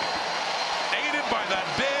Cats. Aided by that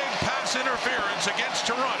big pass interference against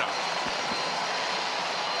Toronto.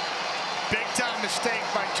 Big time mistake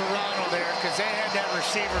by Toronto there because they had that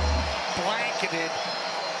receiver blanketed.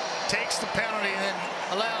 Takes the penalty and then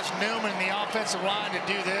allows Newman and the offensive line to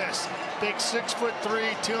do this. Big 6'3",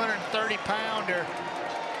 230-pounder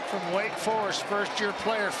from Wake Forest, first-year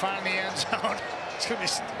player, finding the end zone. It's going to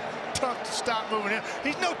be tough to stop moving him.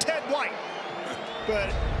 He's no Ted White,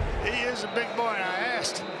 but he is a big boy. And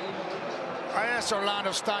I asked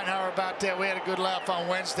Orlando Steinhauer about that. We had a good laugh on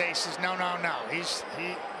Wednesday. He says, no. He's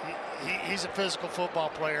a physical football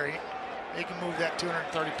player. He can move that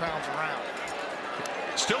 230 pounds around.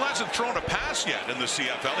 Still hasn't thrown a pass yet in the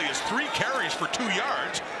CFL. He has 3 carries for 2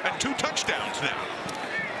 yards and 2 touchdowns now.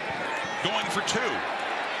 Going for 2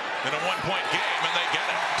 in a 1-point game, and they get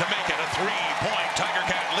it to make it a 3-point Tiger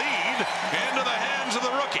Cat lead into the hands of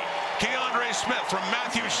the rookie, Keandre Smith from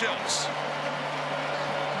Matthew Schultz.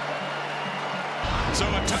 So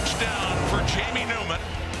a touchdown for Jamie Newman.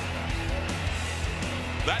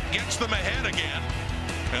 That gets them ahead again,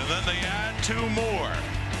 and then they add 2 more.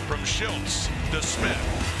 From Schultz to Smith.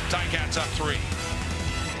 Ticats up 3.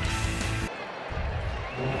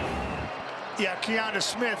 Yeah, Keandre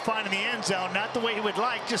Smith finding the end zone, not the way he would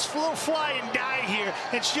like. Just a little fly and die here.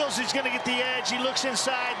 And Schultz is going to get the edge. He looks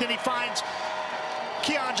inside, then he finds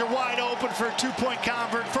Keandre wide open for a 2-point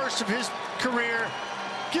convert. First of his career.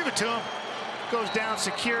 Give it to him. Goes down,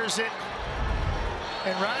 secures it.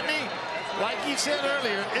 And Rodney, like you said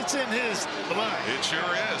earlier, it's in his blood. It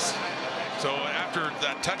sure is. So after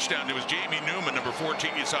that touchdown, it was Jamie Newman, number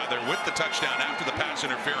 14, you saw there with the touchdown after the pass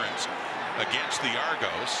interference against the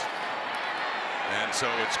Argos. And so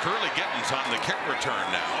it's Curly Gittens on the kick return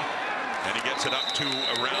now. And he gets it up to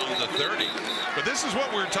around the 30. But this is what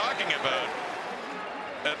we're talking about.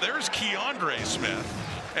 There's Keandre Smith.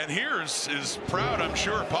 And here's his proud, I'm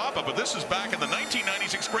sure, Papa, but this is back in the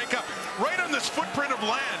 1996 Grey Cup. Right on this footprint of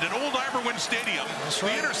land at Old Iberwin Stadium. That's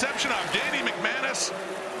right. The interception of Danny McManus.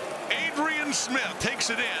 Adrian Smith takes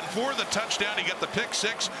it in for the touchdown. He got the pick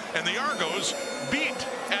 6, and the Argos beat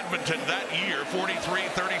Edmonton that year,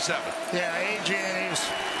 43-37. Yeah, Adrian,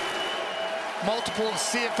 multiple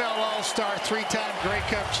CFL All-Star, 3-time Grey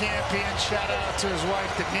Cup champion. Shout out to his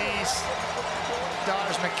wife Denise,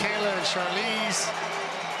 daughters Michaela and Charlize.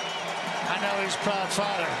 I know he's a proud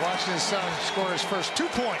father watching his son score his first 2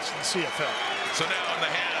 points in the CFL. So now in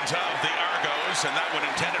the hands of the Argos, and that one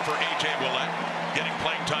intended for A.J. Willett. Getting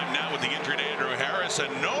playing time now with the injured Andrew Harris,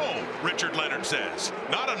 and no, Richard Leonard says,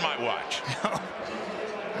 not on my watch.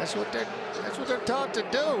 That's what they're taught to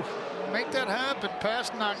do. Make that happen. Pass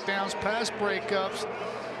knockdowns, pass breakups.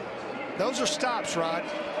 Those are stops, Rod.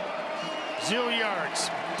 0 yards.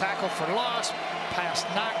 Tackle for loss, pass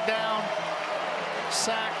knockdown,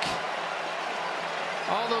 sack.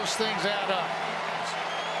 All those things add up.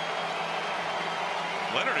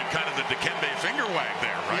 Leonard had kind of the Dikembe finger wag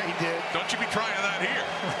there, right? Yeah, he did. Don't you be trying that here.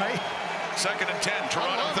 Right. 2nd and 10,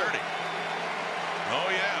 Toronto 30.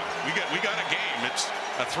 Oh yeah, we got a game. It's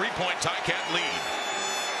a 3-point Ticat lead.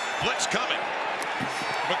 Blitz coming.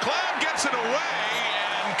 McLeod gets it away,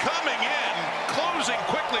 and coming in, closing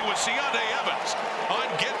quickly with Deontay Evans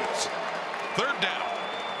on Giddens. 3rd down.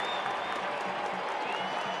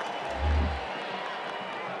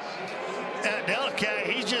 Delicat,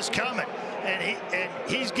 he's just coming, and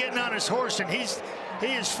he's getting on his horse, and he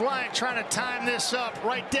is flying, trying to time this up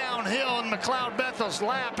right downhill in McLeod Bethel's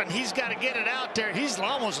lap, and he's got to get it out there. He's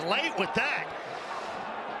almost late with that.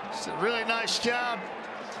 It's a really nice job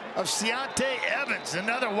of Deontay Evans,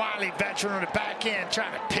 another wily veteran on the back end,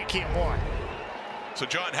 trying to pick him one. So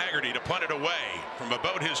John Haggerty to punt it away from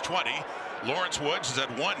about his 20. Lawrence Woods has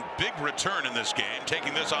had one big return in this game,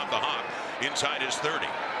 taking this off the hop inside his 30.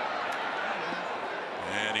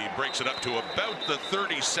 And he breaks it up to about the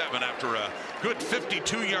 37 after a good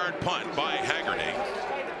 52-yard punt by Haggerty.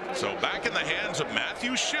 So back in the hands of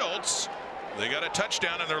Matthew Schultz. They got a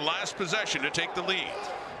touchdown in their last possession to take the lead.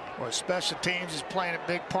 Well, special teams is playing a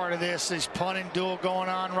big part of this. This punting duel going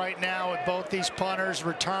on right now with both these punters,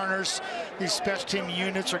 returners. These special team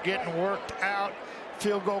units are getting worked out.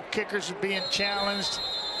 Field goal kickers are being challenged.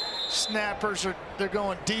 Snappers they're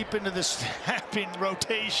going deep into the snapping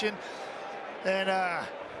rotation. And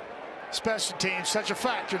special teams, such a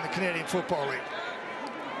factor in the Canadian Football League.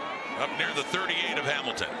 Up near the 38 of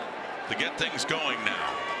Hamilton to get things going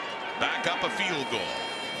now. Back up a field goal.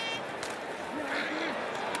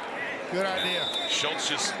 Good idea. Schultz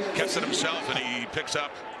just gets it himself, and he picks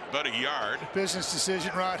up about a yard. Business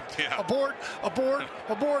decision, Rod. Yeah. Abort, abort,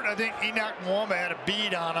 abort. I think Enoch Mwamba had a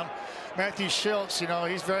bead on him. Matthew Schultz, you know,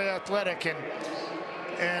 he's very athletic, and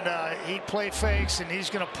he'd play fakes, and he's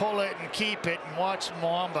going to pull it and keep it, and watch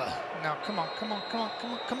Mwamba. Now, come on, come on, come on,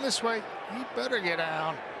 come on, come this way. He better get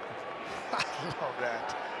down. I love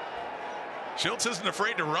that. Schultz isn't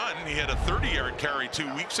afraid to run. He had a 30-yard carry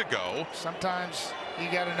 2 weeks ago. Sometimes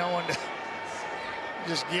you got to know when to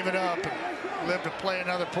just give it up and live to play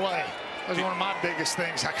another play. That was one of my biggest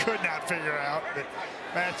things I could not figure out, but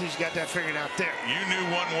Matthews got that figured out there. You knew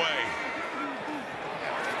one way.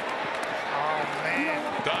 Oh,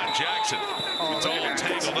 man. Don Jackson. It's all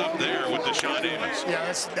tangled up there with Deshaun Amos.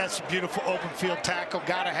 Yeah, that's a beautiful open field tackle.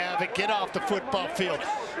 Got to have it. Get off the football field.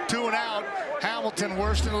 2 and out. Hamilton,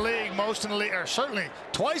 worst in the league, most in the league, or certainly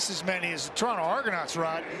twice as many as the Toronto Argonauts,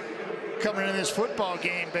 Rod, coming into this football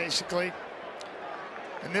game, basically.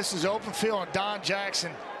 And this is open field, and Don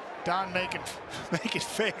Jackson, making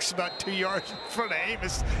fakes about 2 yards in front of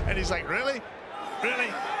Amos, and he's like, really?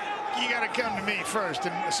 Really? You got to come to me first.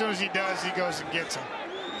 And as soon as he does, he goes and gets him.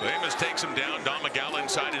 So Amos takes him down. Don McGowan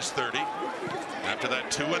inside his 30. After that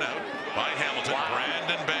 2 and out by Hamilton. Wow.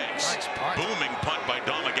 Brandon Banks. Nice punt. Booming punt by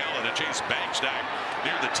Don McGowan to chase Banks down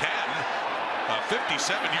near the 10. A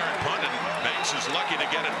 57-yard punt, and Banks is lucky to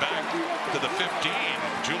get it back to the 15.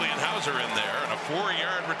 Julian Hauser in there, and a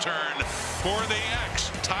 4-yard return for the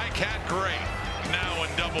Ticat great. Now in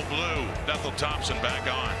double blue. Bethel Thompson back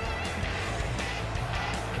on.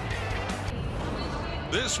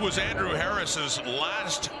 This was Andrew Harris's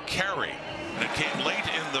last carry, and it came late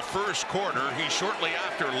in the first quarter. He shortly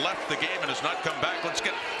after left the game and has not come back. Let's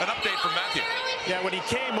get an update from Matthew. Yeah, when he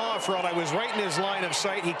came off, Rod, I was right in his line of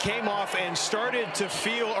sight. He came off and started to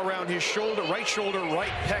feel around his shoulder, right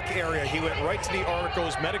pec area. He went right to the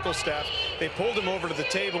Argos medical staff. They pulled him over to the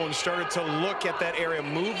table and started to look at that area,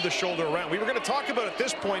 move the shoulder around. We were going to talk about at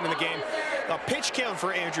this point in the game a pitch count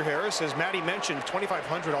for Andrew Harris. As Matty mentioned,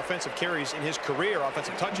 2,500 offensive carries in his career,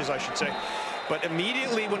 offensive touches, I should say. But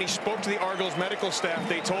immediately when he spoke to the Argos medical staff,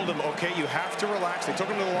 they told him, okay, you have to relax. They took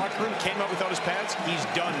him to the locker room, came out without his pads. He's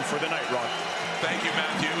done for the night, Rod. Thank you,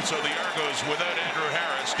 Matthew. So the Argos without Andrew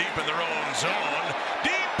Harris, deep in their own zone.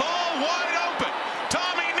 Deep ball wide open.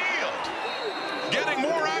 Tommy Neal getting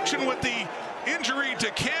more action with the injury to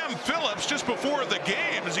Cam Phillips just before the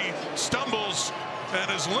game as he stumbles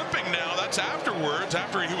and is limping now. That's afterwards,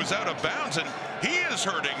 after he was out of bounds, and he is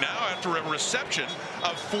hurting now after a reception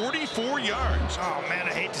of 44 yards. Oh, man,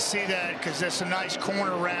 I hate to see that because that's a nice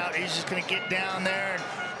corner route. He's just going to get down there and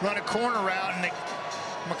run a corner route, and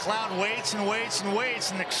McLeod waits and waits and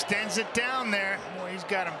waits and extends it down there. Boy, he's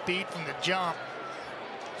got him beat from the jump.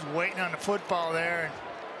 He's waiting on the football there, and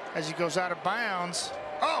as he goes out of bounds.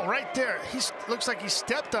 Oh, right there. He looks like he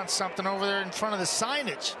stepped on something over there in front of the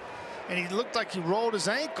signage. And he looked like he rolled his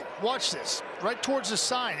ankle. Watch this. Right towards the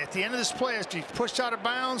sign. At the end of this play, after he's pushed out of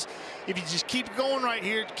bounds, if you just keep it going right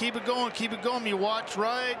here, keep it going, you watch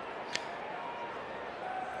right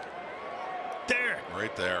there.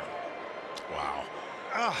 Right there. Wow.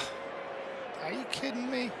 Are you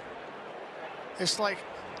kidding me? It's like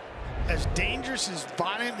as dangerous, as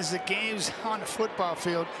violent as the game's on the football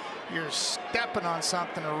field, you're stepping on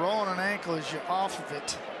something or rolling an ankle as you're off of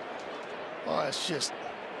it. Oh, it's just,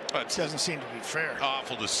 it doesn't seem to be fair.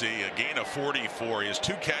 Awful to see. A gain of 44. He has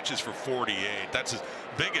 2 catches for 48. That's his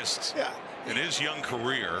biggest in his young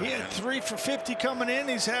career. He had 3 for 50 coming in.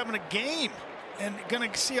 He's having a game and going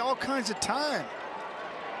to see all kinds of time.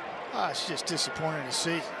 It's just disappointing to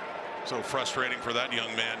see. So frustrating for that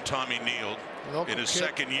young man, Tommy Neal. In his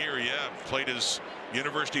second year, played his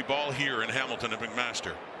university ball here in Hamilton at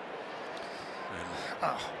McMaster.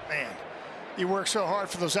 Oh, man. You work so hard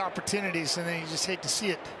for those opportunities, and then you just hate to see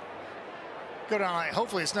it go down.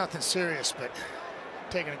 Hopefully it's nothing serious, but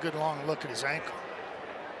taking a good long look at his ankle.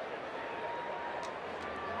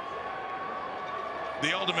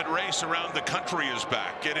 The ultimate race around the country is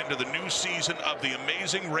back. Get into the new season of the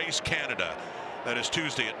Amazing Race Canada. That is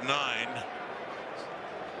Tuesday at 9,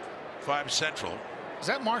 5 Central. Is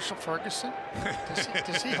that Marshall Ferguson?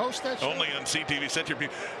 Does he host that show? Only on CTV Central.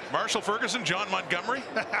 Marshall Ferguson, John Montgomery.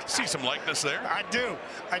 See some likeness there. I do.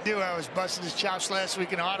 I was busting his chops last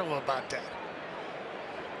week in Ottawa about that.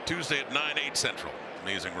 Tuesday at 9, 8 Central.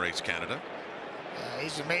 Amazing Race Canada.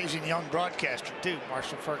 He's an amazing young broadcaster too,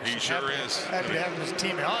 Marshall Ferguson. He sure is. Happy to have him as a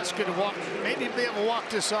teammate. Oh, it's good to walk. Maybe he'll be able to walk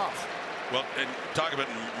this off. Well, and talk about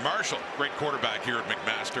Marshall, great quarterback here at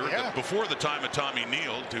McMaster. Yeah. Before the time of Tommy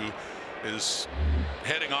Neal, who is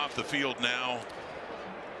heading off the field now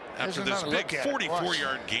after this big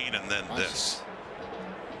 44-yard gain, and then this.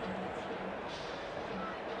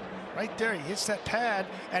 Right there, he hits that pad,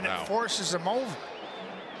 and it forces him over.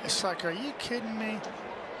 It's like, are you kidding me?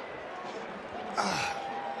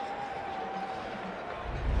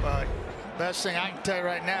 But best thing I can tell you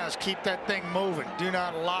right now is keep that thing moving. Do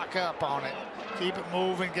not lock up on it. Keep it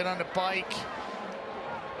moving. Get on the bike.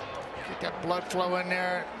 Get that blood flow in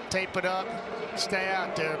there. Tape it up. Stay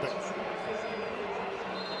out there, but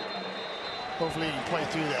hopefully you can play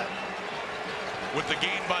through that. With the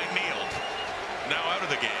gain by Neal, now out of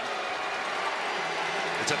the game.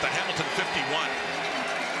 It's at the Hamilton 51.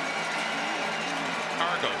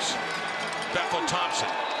 Argos. Bethel Thompson,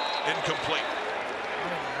 incomplete.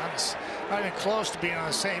 Not even close to being on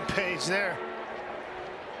the same page there.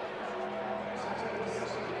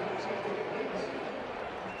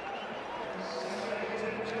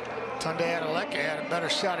 Tunde Adeleke had a better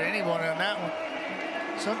shot at anyone on that one.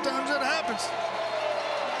 Sometimes it happens.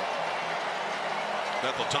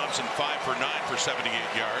 Bethel Thompson 5 for 9 for 78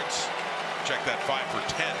 yards. Check that 5 for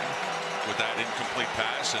 10 with that incomplete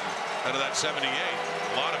pass, and out of that 78,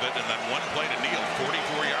 a lot of it, and then one play to Neal,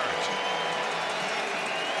 44 yards.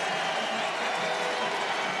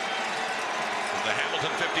 The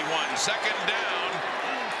Hamilton 51, second down.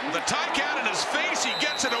 The Ticat in his face, he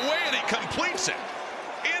gets it away and he completes it.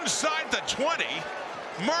 Inside the 20,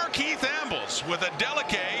 Markeith Ambles with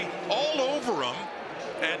Adeleke all over him,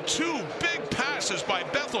 and 2 big passes by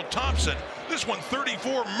Bethel Thompson. This one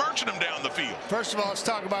 34, marching him down the field. First of all, let's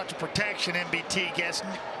talk about the protection MBT gets.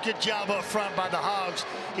 Good job up front by the Hogs.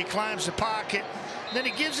 He climbs the pocket. Then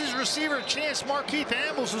he gives his receiver a chance. Markeith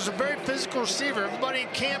Ambles was a very physical receiver. Everybody in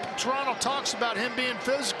camp in Toronto talks about him being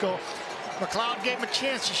physical. McLeod gave him a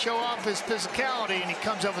chance to show off his physicality, and he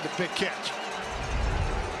comes up with a big catch.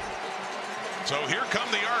 So here come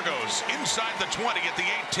the Argos inside the 20 at the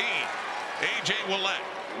 18. A.J. Willett.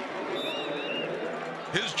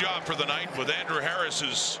 His job for the night with Andrew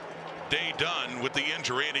Harris's day done with the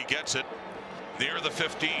injury, and he gets it near the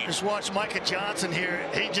 15. Just watch Micah Johnson here.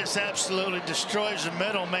 He just absolutely destroys the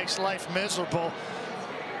middle, makes life miserable.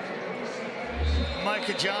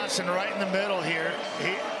 Micah Johnson right in the middle here.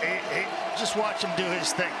 He just watch him do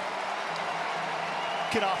his thing.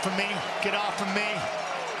 Get off of me. Get off of me.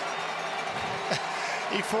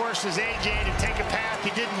 He forces A.J. to take a path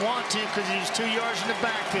he didn't want to because he was 2 yards in the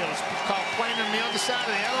backfield. It's called playing on the other side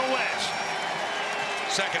of the yellow wedge.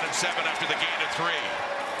 2nd and 7 after the gain of 3.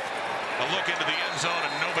 A look into the end zone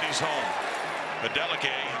and nobody's home.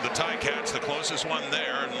 Adeleke, the Ticats, the closest one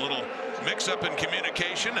there, and a little mix-up in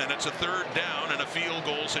communication, and it's a third down and a field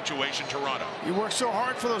goal situation, Toronto. You work so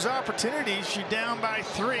hard for those opportunities. You're down by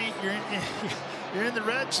 3. You're in the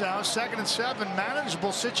red zone, 2nd and 7,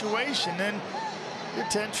 manageable situation. Then you're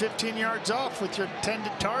 10, 15 yards off with your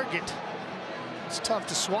intended target. It's tough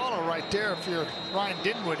to swallow right there if you're Ryan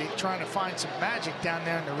Dinwiddie trying to find some magic down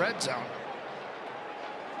there in the red zone.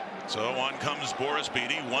 So on comes Boris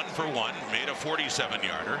Beatty, 1 for 1, made a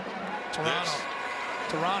 47-yarder.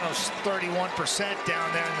 Toronto's 31%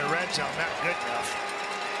 down there in the red zone. Not good enough.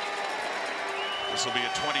 This will be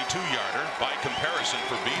a 22-yarder by comparison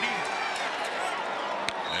for Beatty.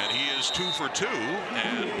 And he is 2 for 2.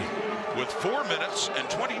 And with 4 minutes and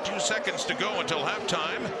 22 seconds to go until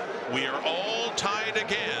halftime, we are all tied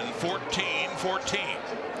again, 14-14.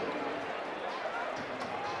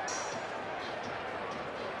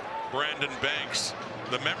 Brandon Banks,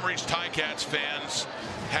 the memories Ticats fans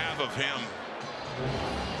have of him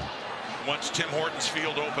once Tim Hortons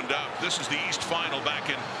Field opened up. This is the East Final back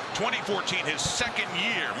in 2014, his 2nd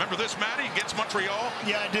year. Remember this, Matty, against Montreal?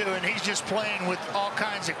 Yeah, I do, and he's just playing with all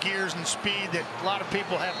kinds of gears and speed that a lot of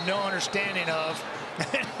people have no understanding of.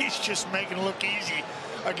 And he's just making it look easy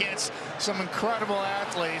against some incredible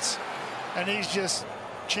athletes. And he's just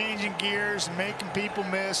changing gears and making people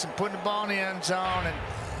miss and putting the ball in the end zone. And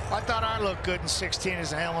I thought I looked good in 16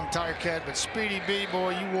 as a Hamilton Ticat, but Speedy B,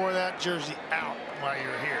 boy, you wore that jersey out while you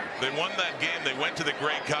were here. They won that game. They went to the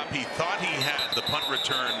Grey Cup. He thought he had the punt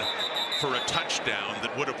return for a touchdown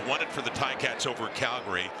that would have won it for the Ticats over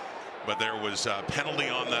Calgary, but there was a penalty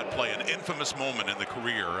on that play, an infamous moment in the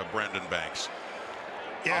career of Brandon Banks.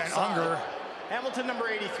 Yeah, and Unger. Hamilton, number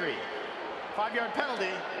 83. 5-yard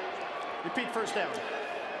penalty. Repeat first down.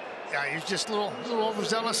 Yeah, he's just a little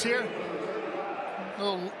overzealous here. A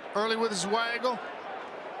little early with his waggle.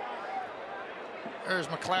 There's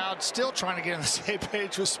McLeod still trying to get on the same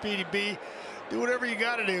page with Speedy B. Do whatever you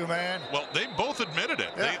got to do, man. Well, they both admitted it.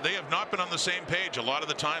 Yeah. They have not been on the same page a lot of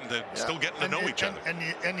the time. They're still getting to know each other. And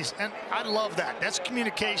I love that. That's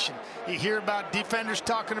communication. You hear about defenders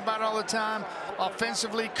talking about it all the time.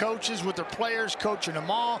 Offensively, coaches with their players, coaching them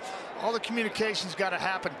all. All the communication's got to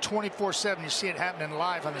happen 24/7. You see it happening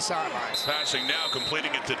live on the sidelines. Passing now,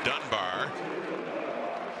 completing it to Dunbar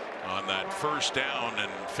on that first down and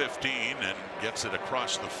 15, and gets it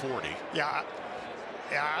across the 40. Yeah,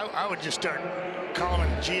 I would just start calling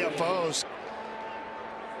GFOs.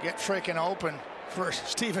 Get freaking open for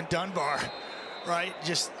Stephen Dunbar, right?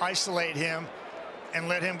 Just isolate him and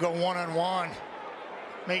let him go one-on-one.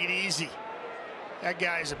 Make it easy. That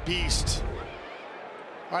guy's a beast.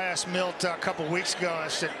 I asked Milt a couple weeks ago, I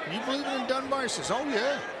said, you believe in Dunbar? He says, oh,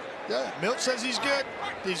 yeah. Yeah, Milt says he's good.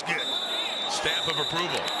 He's good. Stamp of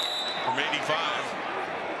approval from 85.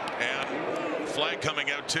 And flag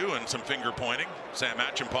coming out too, and some finger pointing. Sam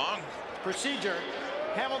Achimpong. Procedure.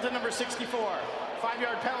 Hamilton, number 64.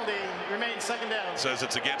 5-yard penalty. Remains 2nd down. Says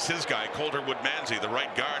it's against his guy, Coulter Woodmansey, the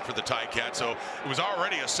right guard for the Ticats. So it was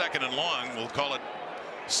already a 2nd and long. We'll call it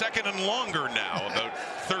 2nd and longer now. About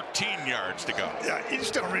 13 yards to go. Yeah, you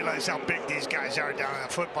just don't realize how big these guys are down on the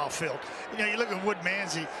football field. You know, you look at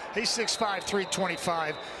Woodmansey. He's 6'5",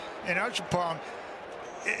 325, and Achimpong.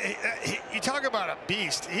 You talk about a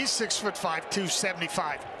beast. He's 6'5",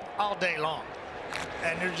 275 all day long,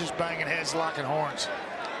 and they're just banging heads, locking horns.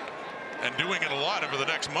 And doing it a lot over the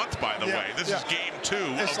next month, by the way. This is game 2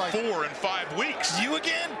 of 4 in 5 weeks. You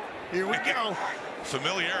again? Here we go.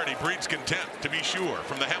 Familiarity breeds contempt, to be sure.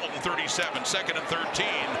 From the Hamilton 37, 2nd and 13.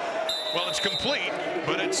 Well, it's complete,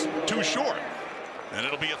 but it's too short. And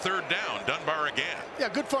it'll be a 3rd down. Dunbar again. Yeah,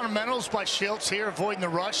 good fundamentals by Schiltz here, avoiding the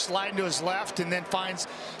rush, sliding to his left, and then finds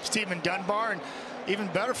Stephen Dunbar. And even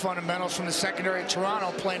better fundamentals from the secondary of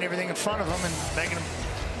Toronto, playing everything in front of him and making him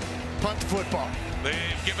punt the football.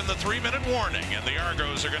 They've given the 3-minute warning, and the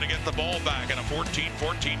Argos are going to get the ball back in a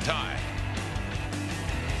 14-14 tie.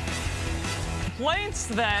 Complaints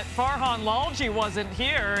that Farhan Lalji wasn't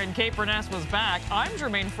here and Kate Burness was back. I'm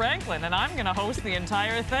Jermaine Franklin, and I'm going to host the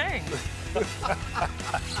entire thing.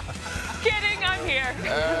 Kidding, I'm here.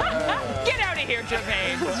 Get out of here,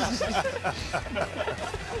 Jermaine.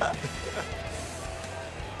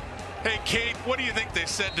 Hey, Kate, what do you think they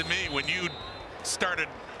said to me when you started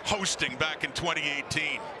hosting back in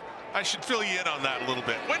 2018? I should fill you in on that a little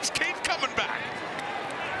bit. When's Kate coming back?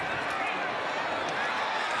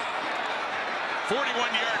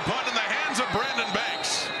 41-yard punt in the hands of Brandon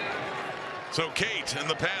Banks. So Kate and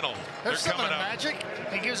the panel, they're coming up. Magic.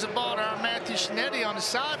 He gives the ball to our Matthew Schnetti on the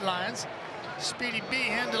sidelines. Speedy B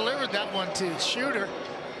hand delivered that one to Shooter.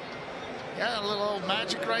 Yeah, a little old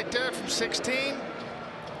magic right there from 16.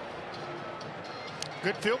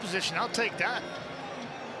 Good field position. I'll take that.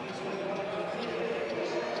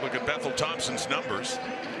 Look at Bethel Thompson's numbers.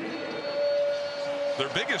 Their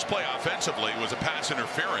biggest play offensively was a pass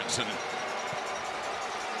interference, or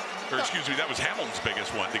excuse me, that was Hamilton's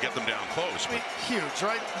biggest one to get them down close. I mean, huge,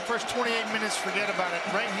 right? First 28 minutes, forget about it.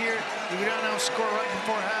 Right here, you go down and score right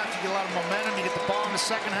before half. You get a lot of momentum. You get the ball in the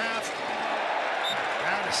second half.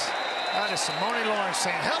 That is Simone Lawrence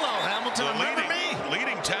saying, "Hello, Hamilton. Remember me?"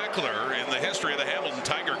 Leading tackler in the history of the Hamilton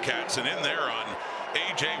Tiger Cats, and in there on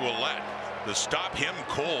A.J. Willett to stop him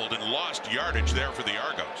cold and lost yardage there for the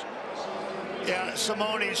Argos. Yeah,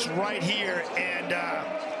 Simone's right here, and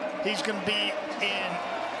he's going to be in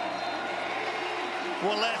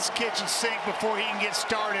Willett's kitchen sink before he can get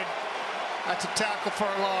started. That's a tackle for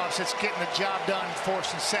a loss. It's getting the job done,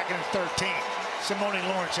 forcing 2nd and 13. Simone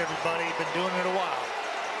Lawrence, everybody, been doing it a while.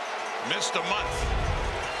 Missed a month,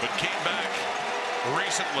 but came back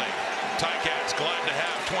recently. Ticats glad to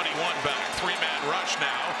have 21 back. 3-man rush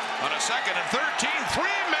now on a 2nd and 13.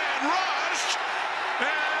 3-man rush,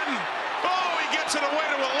 and he gets it away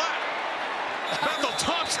to Willett. Bethel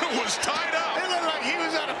Thompson was tied up. It looked like he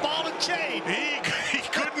was on a ball and chain. He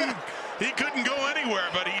couldn't go anywhere,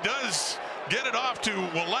 but he does get it off to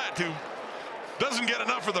Willett, who doesn't get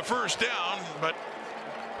enough for the first down, but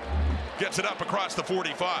gets it up across the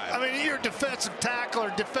 45. I mean, you're a defensive tackle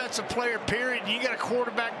or defensive player, period. You got a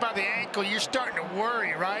quarterback by the ankle. You're starting to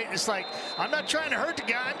worry, right? It's like, I'm not trying to hurt the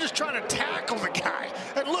guy. I'm just trying to tackle the guy.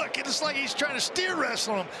 And look, it's like he's trying to steer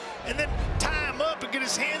wrestle him and then tie him up and get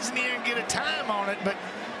his hands in the air and get a time on it. But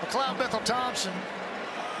McLeod Bethel Thompson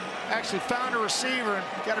actually found a receiver and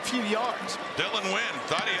got a few yards. Dylan Wynn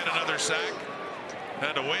thought he had another sack.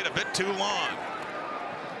 Had to wait a bit too long.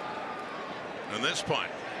 And this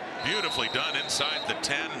punt, beautifully done inside the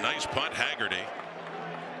 10. Nice punt, Haggerty.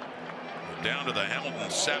 Down to the Hamilton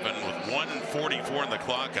 7 with 1:44 in the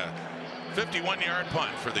clock. A 51-yard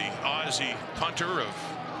punt for the Aussie punter of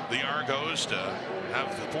the Argos to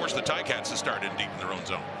have forced the Ticats to start in deep in their own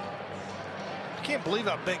zone. I can't believe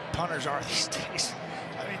how big punters are these days.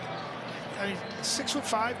 I mean,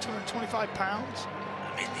 6'5", 225 pounds.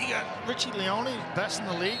 I mean, you got Richie Leone, best in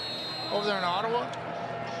the league, over there in Ottawa.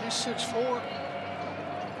 He's 6'4".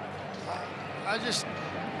 I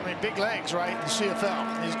mean, big legs, right? The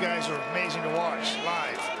CFL. These guys are amazing to watch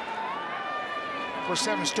live. We're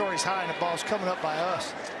 7 stories high, and the ball's coming up by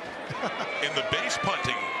us. In the base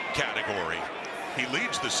punting category, he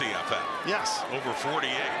leads the CFL. Yes. Over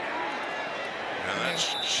 48. And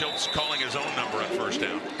that's Schultz calling his own number on first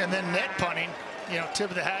down. And then net punting, tip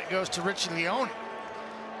of the hat goes to Richie Leone.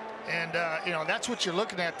 And, that's what you're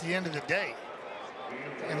looking at the end of the day.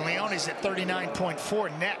 And Leone's at 39.4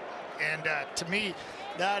 net. And to me,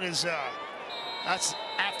 that's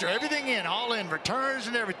after everything in, all in, returns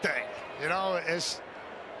and everything.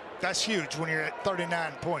 That's huge when you're at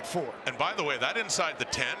 39.4. And by the way, that inside the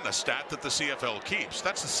 10, a stat that the CFL keeps.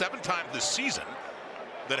 That's the 7th time this season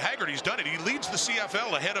that Haggerty's done it. He leads the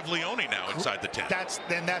CFL ahead of Leone now inside the 10.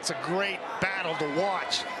 That's a great battle to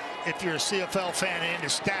watch if you're a CFL fan into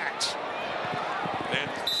stats. And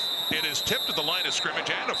it is tipped at the line of scrimmage,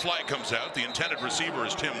 and a flag comes out. The intended receiver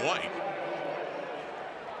is Tim White.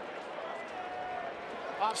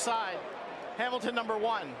 Offside. Hamilton number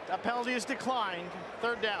 1. That penalty is declined.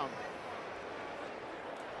 3rd down.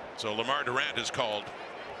 So Lamar Durant is called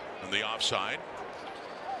in the offside.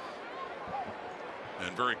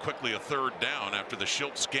 And very quickly a 3rd down after the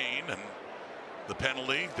Schultz gain, and the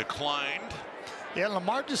penalty declined. Yeah,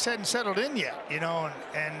 Lamar just hadn't settled in yet,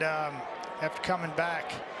 and after coming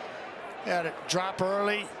back, he had a drop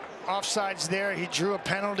early. Offsides there. He drew a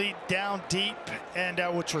penalty down deep, and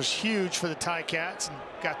which was huge for the Ticats and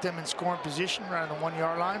got them in scoring position right on the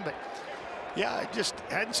 1-yard line. But yeah, it just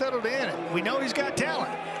hadn't settled in. We know he's got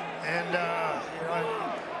talent, and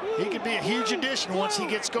he could be a huge addition once he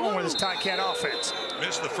gets going with his Ticat offense.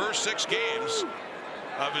 Missed the first 6 games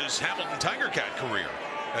of his Hamilton Tiger Cat career.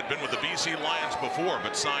 Had been with the BC Lions before,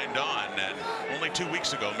 but signed on, and only 2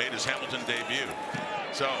 weeks ago made his Hamilton debut.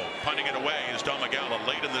 So punting it away is Domagala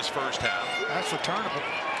late in this first half. That's returnable.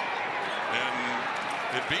 And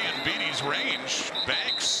it being Beatty's range,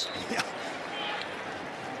 Banks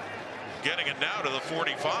getting it now to the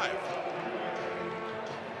 45.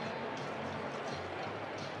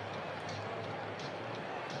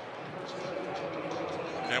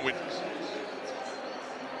 And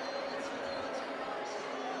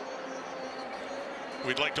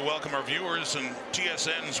we'd like to welcome our viewers and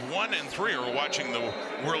TSN's 1 and 3 are watching the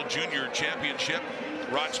World Junior Championship.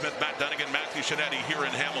 Rod Smith, Matt Dunnigan, Matthew Shinetti here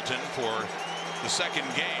in Hamilton for the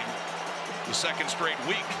 2nd game the second straight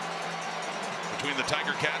week between the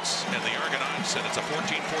Tiger Cats and the Argonauts, and it's a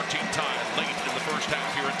 14-14 tie late in the first half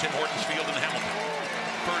here at Tim Hortons Field in Hamilton.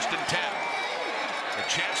 1st and 10. A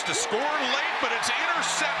chance to score late, but it's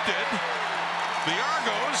intercepted. The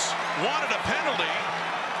Argos wanted a penalty,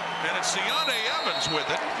 and it's Deontay Evans with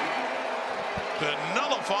it to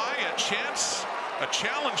nullify a chance. A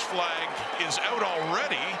challenge flag is out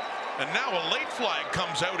already, and now a late flag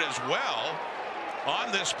comes out as well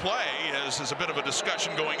on this play, as there's a bit of a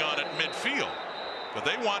discussion going on at midfield. But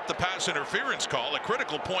they want the pass interference call, a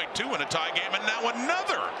critical point too in a tie game, and now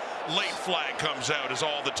another late flag comes out as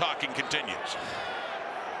all the talking continues.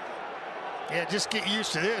 Yeah, just get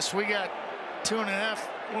used to this. We got 2.5.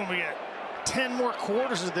 When we got 10 more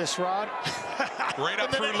quarters of this, Rod. Right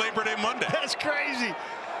up through Labor Day Monday. That's crazy.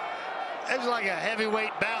 It's like a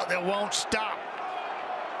heavyweight bout that won't stop.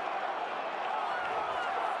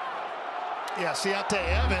 Yeah,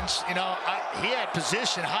 Deontay Evans, you know, he had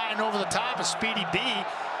position high and over the top of Speedy B.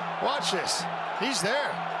 Watch this. He's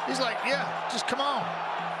there. He's like, yeah, just come on.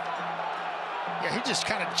 Yeah, he just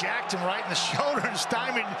kind of jacked him right in the shoulder and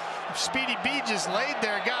stymied. Speedy B just laid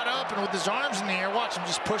there, got up, and with his arms in the air, watch him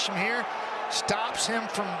just push him here. Stops him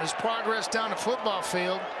from his progress down the football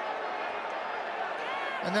field.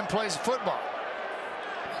 And then plays the football.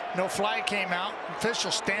 No flag came out.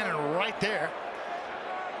 Official standing right there.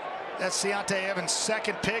 That's Deontay Evans'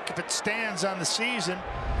 second pick if it stands on the season.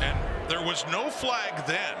 And there was no flag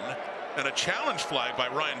then, and a challenge flag by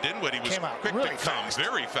Ryan Dinwiddie was quick really to come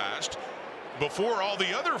very fast. Before all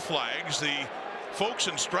the other flags, the folks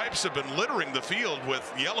in stripes have been littering the field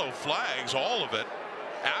with yellow flags, all of it,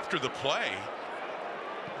 after the play.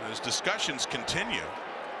 As discussions continue.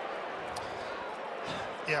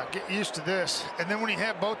 Yeah, get used to this. And then when you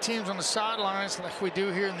have both teams on the sidelines like we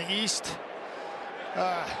do here in the East,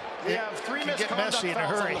 we have 3 misconduct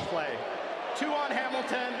fouls on the play. 2 on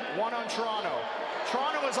Hamilton, 1 on Toronto.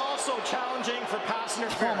 Toronto is also challenging for pass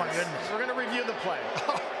interference. Oh my goodness. We're going to review the play.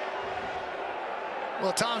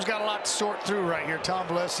 Well, Tom's got a lot to sort through right here. Tom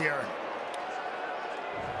Blessy, our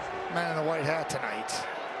man in the white hat tonight.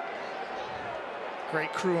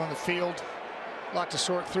 Great crew on the field. A lot to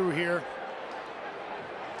sort through here.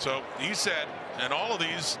 So he said, and all of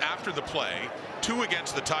these after the play, 2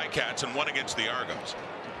 against the Ticats and 1 against the Argos.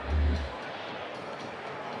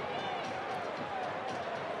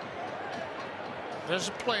 There's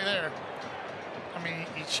a play there. I mean,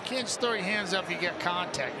 you can't just throw your hands up if you get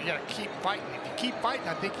contact. You got to keep fighting. If you keep fighting,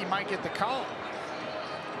 I think you might get the call.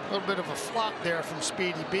 A little bit of a flop there from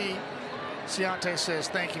Speedy B. Deontay says,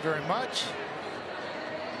 thank you very much.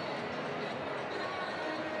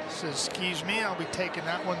 Says, excuse me, I'll be taking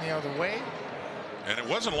that one the other way. And it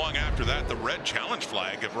wasn't long after that the red challenge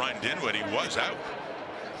flag of Ryan Dinwiddie was out.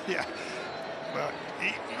 Yeah, well,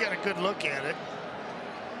 you got a good look at it.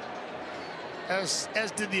 As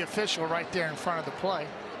did the official right there in front of the play.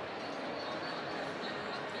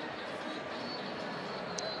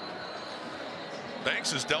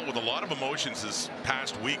 Banks has dealt with a lot of emotions this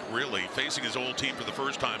past week, really, facing his old team for the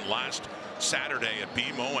first time last Saturday at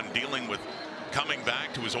BMO and dealing with coming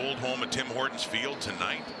back to his old home at Tim Hortons Field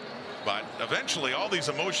tonight. But eventually all these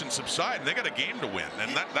emotions subside and they got a game to win,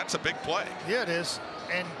 and that's a big play. Yeah, it is.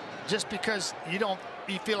 And just because you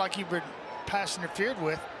feel like you've been pass interfered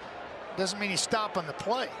with doesn't mean you stop on the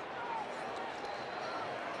play.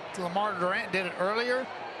 Lamar Durant did it earlier.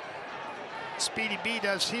 Speedy B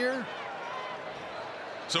does here.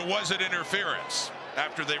 So was it interference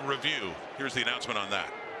after they review? Here's the announcement on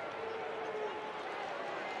that.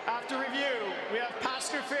 After review, we have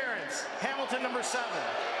pass interference. Hamilton, number 7.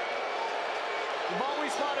 The ball we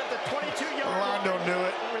spot at the 22-yard line. Orlando knew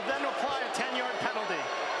it. We then apply a 10-yard penalty.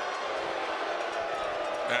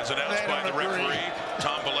 As announced by the referee,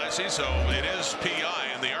 Tom Blessy. So it is PI,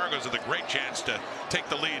 and the Argos have a great chance to take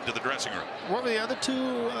the lead to the dressing room. What were the other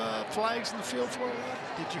 2 flags in the field for?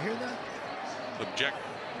 Did you hear that?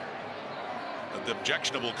 The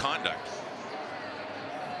objectionable conduct.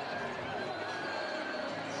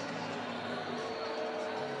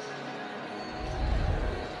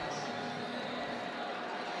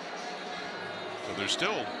 So they're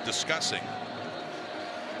still discussing.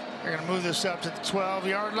 They're going to move this up to the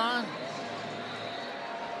 12-yard line.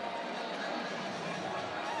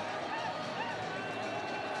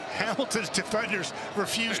 Hamilton's defenders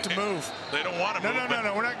refuse to move. They don't want to move.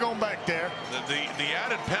 No, we're not going back there. The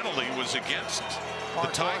added penalty was against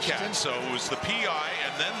the Ticats, so it was the PI,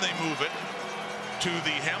 and then they move it to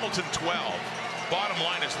the Hamilton 12. Bottom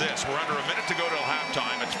line is this: we're under a minute to go till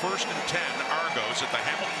halftime. It's 1st and 10 Argos at the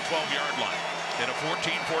Hamilton 12-yard line in a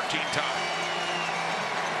 14-14 tie.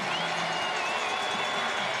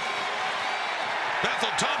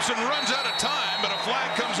 Bethel Thompson runs out of time, but a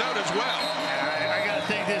flag comes out as well. I got to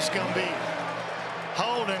think this is going to be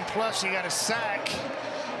holding, plus you got a sack.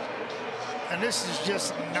 And this is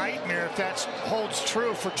just a nightmare if that holds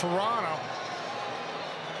true for Toronto.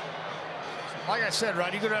 Like I said,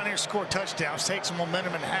 Rod, you go down here, score touchdowns, take some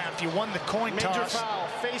momentum in half. You won the coin toss. Major foul,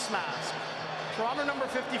 face mask. Toronto number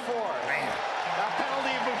 54. Man. That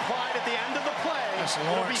penalty applied at the end of the play. That's It'll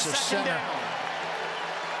be Lawrence, the second center. down.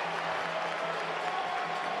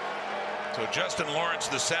 So Justin Lawrence,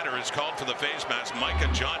 the center, is called for the face mask. Micah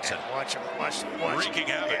Johnson. Watch him. Wreaking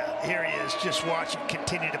havoc. Yeah, here he is. Just watch him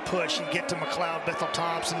continue to push and get to McLeod. Bethel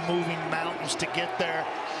Thompson moving mountains to get there.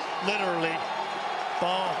 Literally.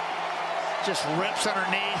 Boom. Just rips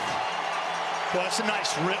underneath. Well, that's a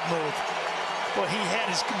nice rip move. Well, he had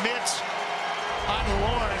his mitts on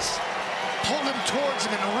Lawrence, pulled him towards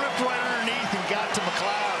him and ripped right underneath and got to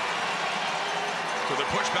McLeod. So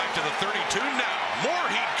they're pushed back to the 32 now. More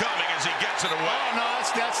heat coming as he gets it away. Oh, no,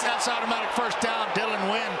 that's automatic first down. Dylan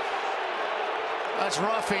Wynn. That's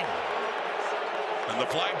roughing. And the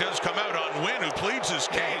flag does come out on Wynn, who pleads his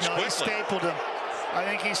case No, quickly. he stapled him. I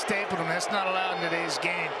think he stapled him. That's not allowed in today's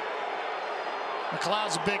game.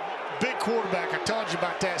 McLeod's a big quarterback. I told you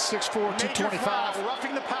about that. 6'4", 225.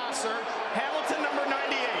 Roughing the passer. Hamilton number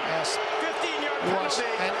 98. Yes. 15-yard penalty.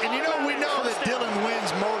 And you know, we know that Dylan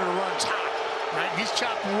Wynn's motor runs hot. Right? He's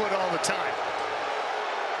chopping wood all the time.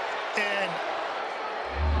 And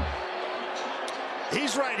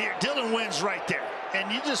he's right here. Dylan Wynn's right there. And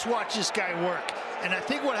you just watch this guy work. And I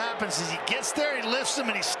think what happens is he gets there, he lifts him,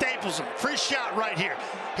 and he staples him. Free shot right here.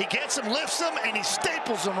 He gets him, lifts him, and he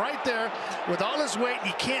staples him right there with all his weight, and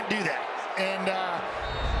he can't do that. And,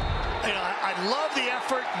 you know, I love the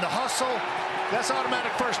effort and the hustle. That's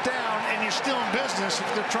automatic first down, and you're still in business if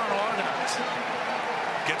they're Toronto Argonauts.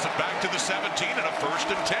 Gets it back to the 17 and a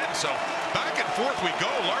 1st and 10. So back and forth we go,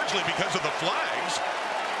 largely because of the flags.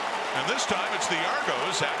 And this time it's the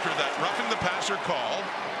Argos after that roughing the passer call.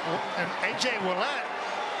 And A.J. Willett.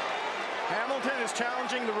 Hamilton is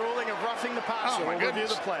challenging the ruling of roughing the passer. Oh, my We'll review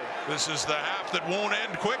goodness. the play. This is the half that won't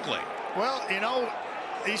end quickly. Well, you know,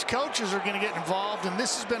 these coaches are going to get involved, and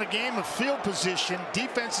this has been a game of field position.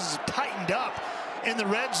 Defenses have tightened up in the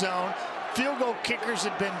red zone. Field goal kickers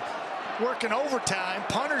have been working overtime.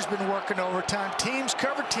 Punters been working overtime.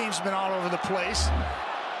 Cover teams been all over the place.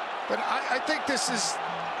 But I think this is,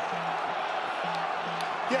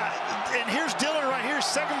 yeah, and here's Dylan right here,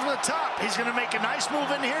 second from the top. He's going to make a nice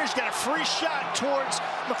move in here. He's got a free shot towards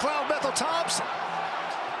McLeod Bethel Thompson.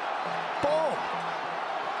 Boom.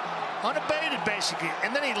 Unabated, basically.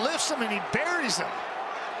 And then he lifts him and he buries him.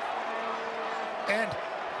 And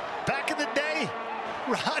back in the day,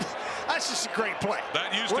 Rod, that's just a great play.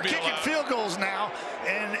 That used We're to be kicking allowed. field goals now,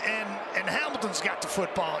 and Hamilton's got the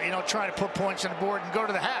football, you know, trying to put points on the board and go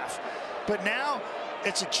to the half. But now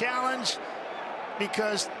it's a challenge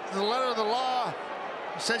because the letter of the law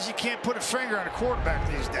says you can't put a finger on a quarterback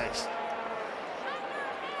these days.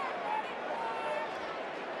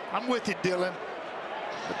 I'm with you, Dylan,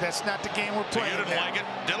 but that's not the game we're So playing. you didn't now. like it.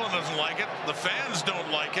 Dylan doesn't like it. The fans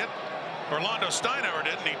don't like it. Orlando Steinauer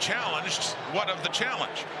did, and he challenged. What of the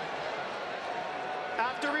challenge?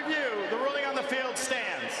 After review, the ruling on the field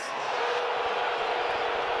stands.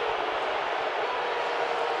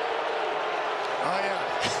 Oh, yeah.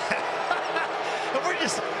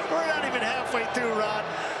 We're not even halfway through, Rod,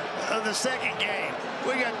 of the second game.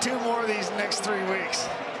 We got 2 more of these next 3 weeks.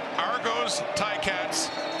 Argos, Ticats,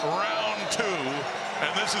 round 2,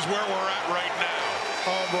 and this is where we're at right now.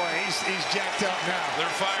 Oh, boy, he's jacked up now.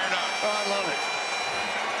 They're fired up. Oh, I love it.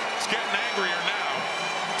 It's getting angrier now.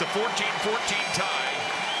 It's a 14-14 tie.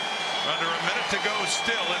 Under a minute to go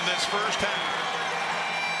still in this first half.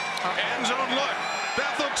 End zone look.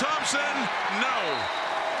 Bethel Thompson, no.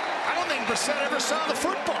 I don't think Brissett ever saw the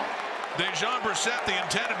football. Dejon Brissett, the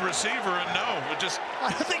intended receiver, and no, it just I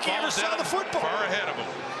don't think he ever falls saw down the football. far ahead of him.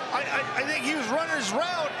 I think he was running his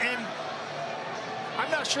route, and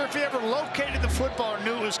I'm not sure if he ever located the football or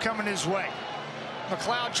knew it was coming his way.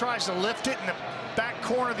 McLeod tries to lift it in the back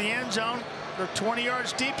corner of the end zone. They're 20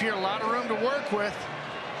 yards deep here, a lot of room to work with.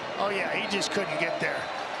 Oh, yeah, he just couldn't get there.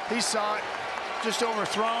 He saw it, just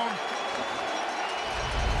overthrown.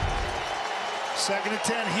 2nd and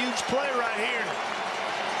 10, huge play right here.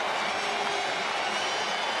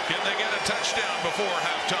 Can they get a touchdown before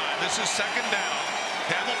halftime? This is 2nd down.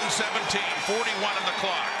 Hamilton 17, 41 on the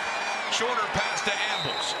clock. Shorter pass to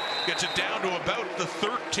Ambles. Gets it down to about the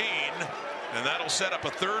 13, and that'll set up a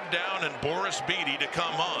 3rd down and Boris Beatty to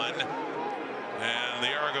come on. And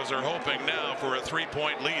the Argos are hoping now for a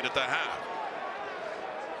 3-point lead at the half.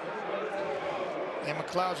 And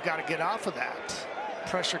McLeod's got to get off of that.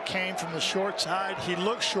 Pressure came from the short side. He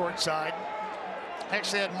looked short side.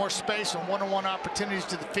 Actually had more space and one-on-one opportunities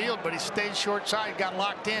to the field, but he stayed short side, got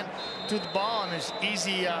locked in to the ball, and his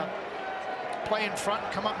easy play in front,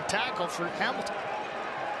 come up and tackle for Hamilton.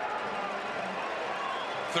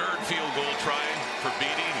 Third field goal try for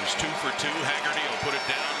Beatty, who's 2 for 2. Haggerty will put it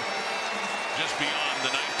down just beyond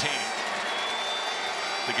the 19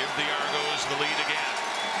 to give the Argos the lead again.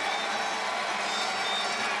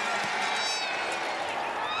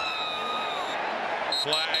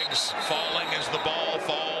 Flags falling as the ball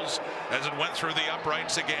falls as it went through the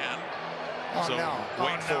uprights again. Oh, so no.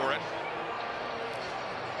 wait for it.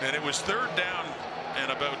 And it was third down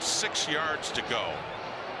and about 6 yards to go.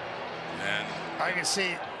 And I can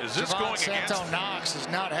see is this going Santo against? Knox is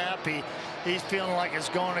not happy. He's feeling like it's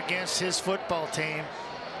going against his football team.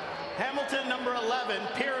 Hamilton, number 11,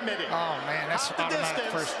 pyramiding. Oh, man, that's automatic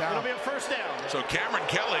first down. It'll be a first down. So Cameron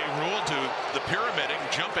Kelly ruled to the pyramiding,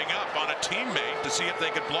 jumping up on a teammate to see if they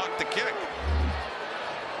could block the kick.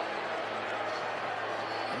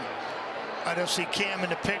 I don't see Cam in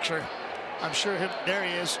the picture. I'm sure there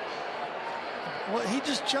he is. Well, he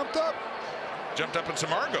just jumped up. Jumped up in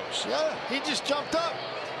some Argos. Yeah, he just jumped up.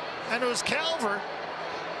 And it was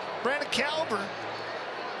Brandon Calver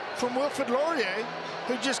from Wilfrid Laurier,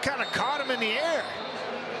 who just kind of caught him in the air.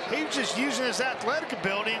 He was just using his athletic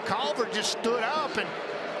ability, and Calver just stood up, and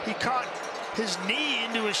he caught his knee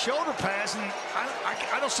into his shoulder pads, and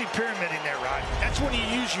I don't see pyramiding there, Rod. That's when you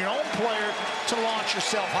use your own player to launch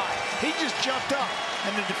yourself high. He just jumped up,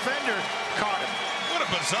 and the defender caught him. What a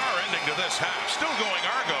bizarre ending to this half. Still going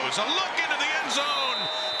Argos. A look into the end zone.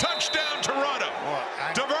 Touchdown Toronto.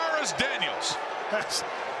 Tavares Daniels.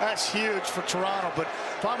 That's huge for Toronto, but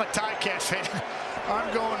if I'm a Ticats fan,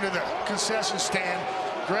 I'm going to the concession stand,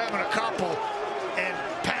 grabbing a couple and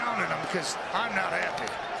pounding them because I'm not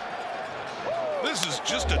happy. This is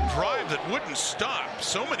just a drive that wouldn't stop.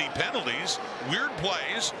 So many penalties, weird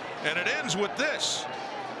plays, and it ends with this.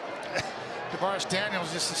 Tavares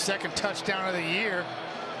Daniels, just the second touchdown of the year.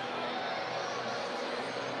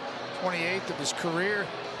 28th of his career.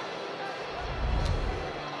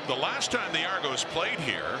 The last time the Argos played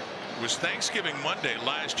here was Thanksgiving Monday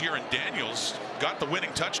last year, and Daniels got the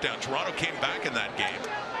winning touchdown. Toronto came back in that game,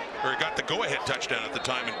 or got the go-ahead touchdown at the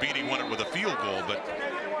time, and Beatty won it with a field goal. But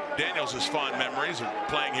Daniels has fond memories of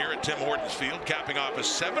playing here at Tim Hortons Field, capping off a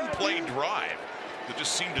 7-play drive that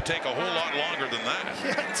just seemed to take a whole lot longer than that.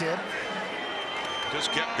 Yeah, it did.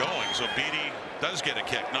 Just kept going. So Beatty does get a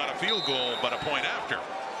kick, not a field goal, but a point after.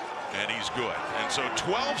 And he's good. And so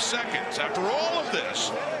 12 seconds after all of this,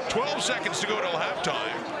 12 seconds to go till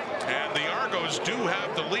halftime. And the Argos do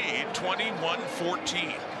have the lead,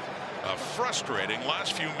 21-14. A frustrating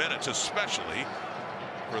last few minutes, especially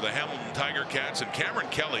for the Hamilton Tiger Cats. And Cameron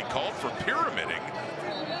Kelly called for pyramiding,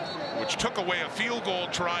 which took away a field goal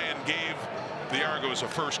try and gave the Argos a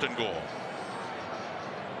 1st and goal.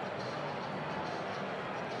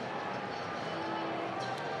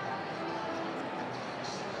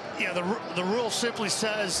 Yeah, the rule simply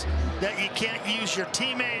says that you can't use your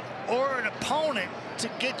teammate or an opponent to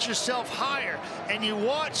get yourself higher. And you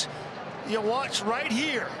watch right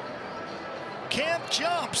here. Cam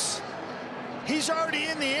jumps. He's already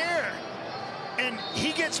in the air, and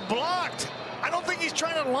he gets blocked. I don't think he's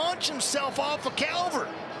trying to launch himself off of Calver.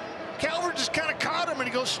 Calver just kind of caught him, and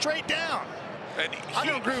he goes straight down. And I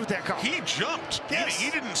don't agree with that call. He jumped. Yes.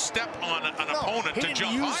 He didn't step on an opponent to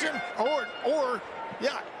jump higher.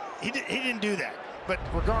 Yeah, he didn't do that. But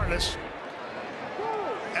regardless,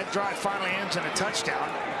 that drive finally ends in a touchdown.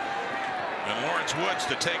 And Lawrence Woods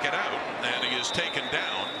to take it out, and he is taken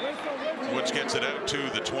down. Woods gets it out to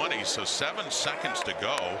the 20, so 7 seconds to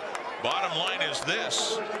go. Bottom line is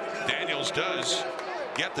this: Daniels does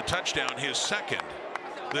get the touchdown, his 2nd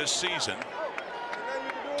this season,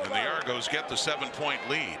 and the Argos get the 7-point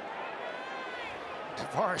lead.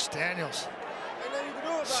 Tavares Daniels,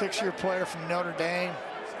 6-year player from Notre Dame.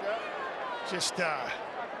 Just, I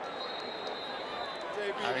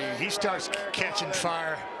mean, he starts catching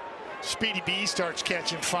fire. Speedy B starts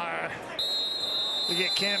catching fire. We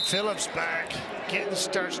get Cam Phillips back. Getting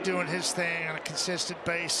starts doing his thing on a consistent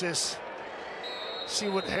basis. See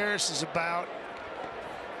what Harris is about.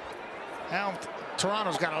 Now,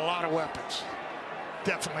 Toronto's got a lot of weapons.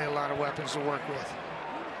 Definitely a lot of weapons to work with.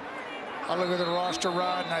 I look at the roster,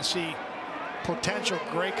 Rod, and I see potential,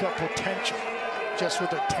 Grey Cup potential, just with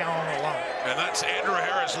their talent alone. And that's Andrew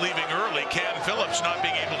Harris leaving early, Cam Phillips not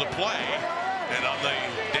being able to play. And on the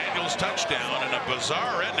Daniels touchdown and a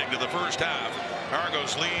bizarre ending to the first half,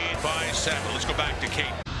 Argos lead by 7. Let's go back to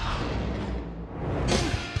Kate.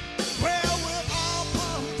 Well, we're all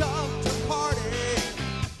pumped up to party.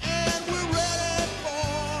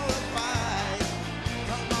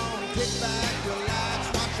 back, relax,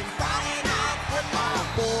 watching Friday Night Football.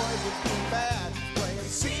 Boys, it's been bad playing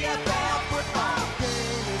CFL football.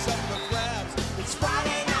 Game is up for grabs. It's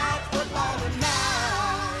Friday Night Football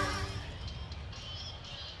tonight.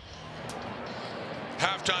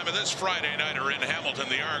 Halftime of this Friday nighter in Hamilton,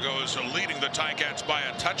 the Argos leading the Ticats by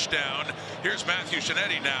a touchdown. Here's Matthew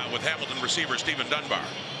Shinetti now with Hamilton receiver Stephen Dunbar.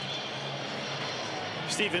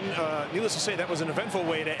 Stephen, needless to say, that was an eventful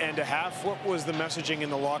way to end a half. What was the messaging in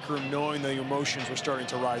the locker room, knowing the emotions were starting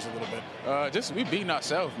to rise a little bit? Just we beating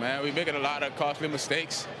ourselves, man. We making a lot of costly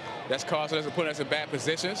mistakes. That's costing us and putting us in bad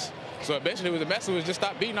positions. So eventually, the message was just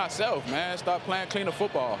stop beating ourselves, man. Stop playing cleaner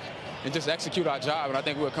football and just execute our job. And I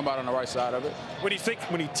think we'll come out on the right side of it. What do you think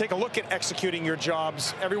when you take a look at executing your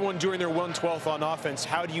jobs, everyone doing their 1/12 on offense,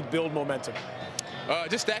 how do you build momentum?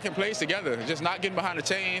 Just stacking plays together, just not getting behind the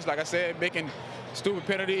chains. Like I said, making stupid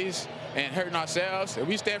penalties and hurting ourselves. If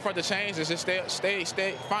we stay in front of the chains, it's just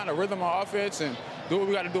stay, find a rhythm on offense and do what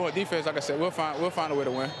we got to do on defense. Like I said, we'll find a way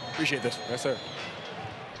to win. Appreciate this. Yes, sir.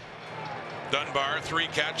 Dunbar, 3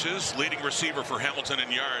 catches, leading receiver for Hamilton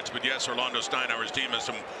in yards. But yes, Orlando Steinauer's team has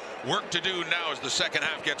some work to do now as the second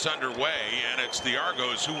half gets underway, and it's the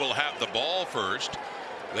Argos who will have the ball first.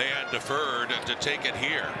 They had deferred to take it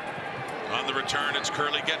here. On the return, it's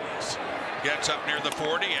Curly Gittins. Gets up near the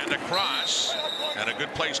 40 and across, and a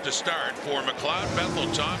good place to start for McLeod, Bethel,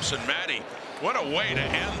 Thompson, Maddie. What a way to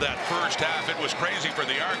end that first half. It was crazy for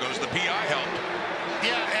the Argos. The PI helped.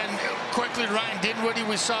 Yeah, and quickly Ryan Dinwiddie,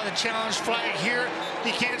 we saw the challenge flag here.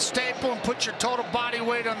 You can't staple and put your total body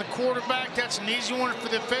weight on the quarterback. That's an easy one for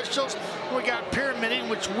the officials. We got pyramiding,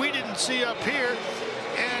 which we didn't see up here.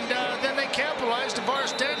 And then they capitalized.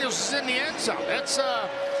 DeVaris Daniels is in the end zone. That's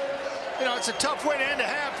you know, it's a tough way to end a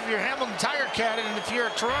half if you're Hamilton Tiger Cat, and if you're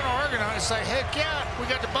a Toronto Argonaut, it's like, heck yeah, we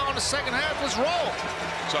got the ball in the second half, let's roll.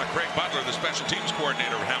 Saw Craig Butler, the special teams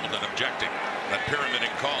coordinator of Hamilton, objecting that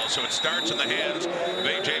pyramiding call. So it starts in the hands of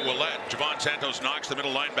A.J. Willett. Javon Santos knocks the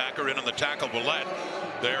middle linebacker in on the tackle. Willett,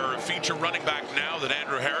 their feature running back now, that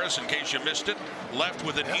Andrew Harris, in case you missed it, left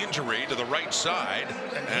with an injury to the right side.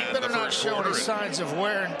 And he better not show any signs of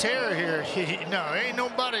wear and tear here. No, ain't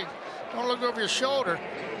nobody, don't look over your shoulder.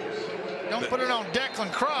 Don't put it on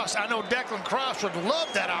Declan Cross. I know Declan Cross would love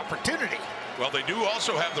that opportunity. Well, they do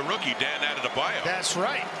also have the rookie, Dan Adebayo. That's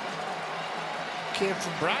right. Kid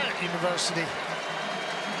from Bryant University.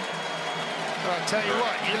 Well, I'll tell you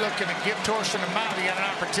what, you're looking to give Torsten a mile. You got an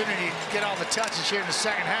opportunity to get all the touches here in the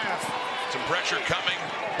second half. Some pressure coming.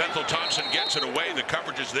 Bethel Thompson gets it away. The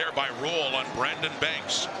coverage is there by Roll on Brandon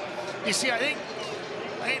Banks. You see, I think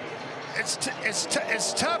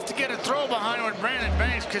it's tough to get a throw behind with Brandon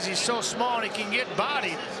Banks because he's so small and he can get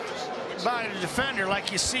bodied by the defender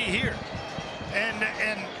like you see here.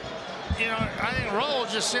 And you know, I think Roll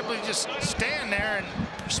just simply just stand there,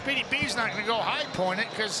 and Speedy B's not going to go high point it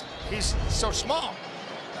because he's so small.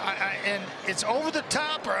 And it's over the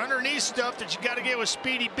top or underneath stuff that you got to get with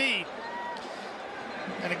Speedy B.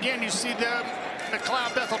 And again, you see the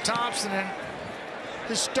McLeod, Bethel Thompson, and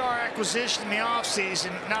his star acquisition in the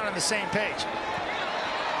offseason not on the same page.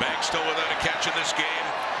 Banks still without a catch in this game.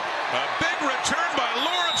 A big return by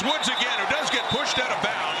Lawrence Woods again, who does get pushed out of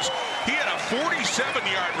bounds. He had a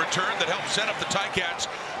 47-yard return that helped set up the Ticats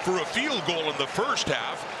for a field goal in the first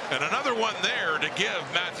half, and another one there to give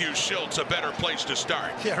Matthew Schultz a better place to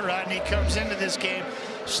start. Yeah, Rodney comes into this game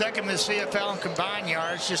second in the CFL in combined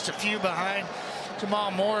yards, just a few behind Jamal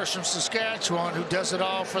Morris from Saskatchewan, who does it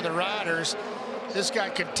all for the Riders. This guy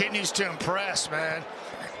continues to impress, man.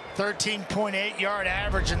 13.8-yard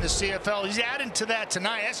average in the CFL. He's adding to that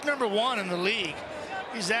tonight. That's #1 in the league.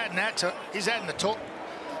 He's adding that to, he's adding the total.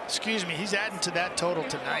 Excuse me, he's adding to that total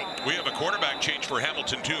tonight. We have a quarterback change for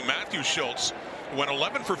Hamilton too. Matthew Schultz went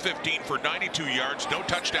 11 for 15 for 92 yards, no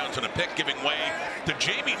touchdowns and a pick, giving way to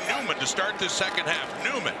Jamie Newman to start this second half.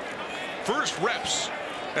 Newman, first reps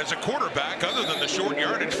as a quarterback other than the short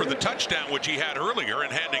yardage for the touchdown which he had earlier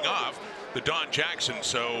and handing off to Don Jackson.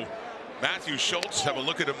 So Matthew Schultz, have a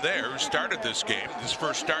look at him there, who started this game, his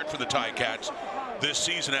first start for the Ticats this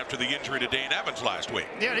season after the injury to Dane Evans last week.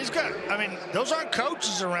 Yeah, he's got, I mean, those aren't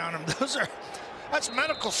coaches around him. That's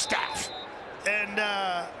medical staff. And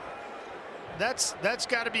that's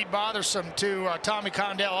got to be bothersome to Tommy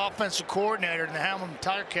Condell, offensive coordinator, and the Hamilton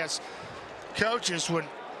Ticats coaches, when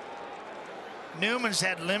Newman's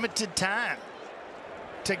had limited time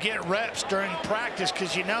to get reps during practice,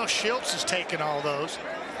 because you know Schultz is taking all those.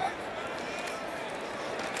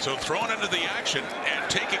 So thrown into the action and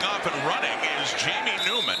taking off and running is Jamie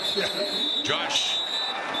Newman. Yeah. Josh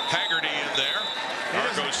Haggerty in there.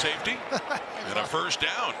 Argo safety. And a first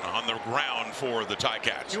down on the ground for the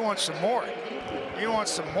Ticats. You want some more. You want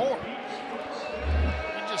some more.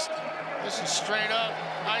 Listen, straight up,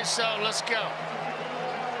 ISO, let's go.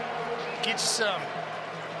 Get you some.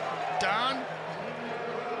 Don.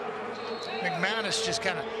 McManus just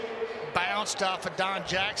kind of bounced off of Don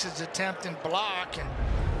Jackson's attempt and block, and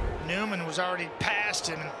Newman was already past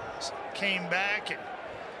him and came back, and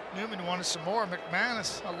Newman wanted some more.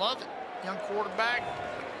 McManus, I love it. Young quarterback.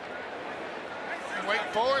 And Wake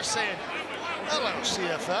Forest saying, hello,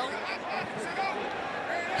 CFL.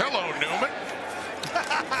 Hello, Newman.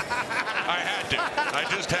 I had to. I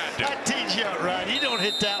just had to. I teach you out right. You don't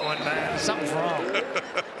hit that one, man. Something's wrong.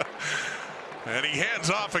 And he hands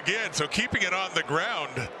off again, so keeping it on the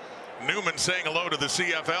ground. Newman saying hello to the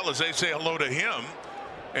CFL as they say hello to him.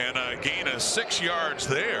 And a gain of 6 yards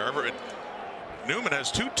there. Newman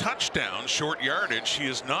has 2 touchdowns, short yardage. He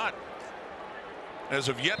has not, as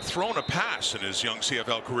of yet, thrown a pass in his young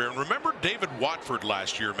CFL career. And remember David Watford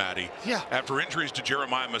last year, Matty? Yeah. After injuries to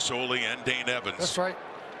Jeremiah Masoli and Dane Evans. That's right.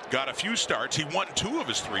 Got a few starts. He won 2 of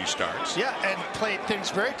his 3 starts. Yeah, and played things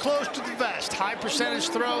very close to the vest. High percentage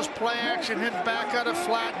throws, play action, hit back out of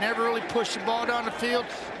flat, never really pushed the ball down the field.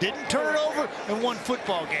 Didn't turn it over, and won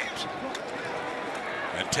football games.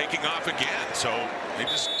 And taking off again, so they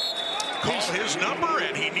just call his number,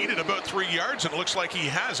 and he needed about 3 yards, and it looks like he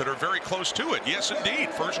has it, or very close to it. Yes, indeed.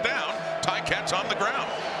 First down. Ticats on the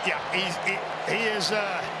ground. Yeah, he is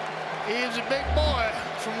a big boy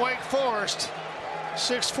from Wake Forest.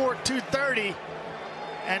 6'4", 230,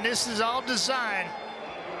 and this is all designed.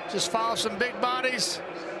 Just follow some big bodies.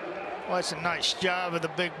 Well, it's a nice job of the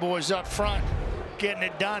big boys up front, getting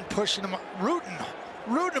it done, pushing them, rooting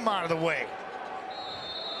them out of the way.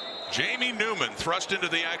 Jamie Newman thrust into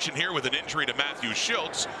the action here with an injury to Matthew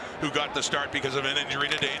Schultz, who got the start because of an injury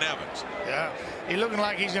to Dane Evans. Yeah, he's looking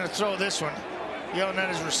like he's going to throw this one. Yelling at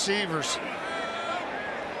his receivers.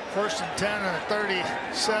 1st and 10 and a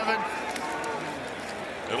 37.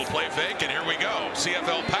 Little play fake, and here we go.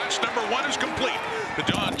 CFL pass number 1 is complete.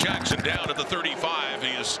 To Don Jackson down at the 35.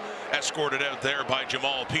 He is escorted out there by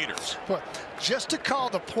Jamal Peters. But just to call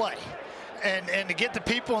the play and to get the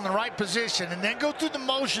people in the right position and then go through the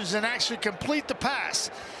motions and actually complete the pass.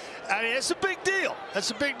 I mean, it's a big deal.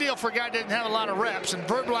 That's a big deal for a guy that didn't have a lot of reps, and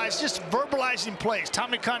just verbalizing plays.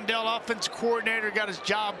 Tommy Condell, offensive coordinator, got his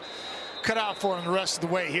job cut out for him the rest of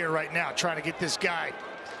the way here right now, trying to get this guy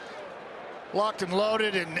locked and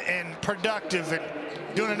loaded and productive, and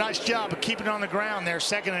doing a nice job of keeping it on the ground there.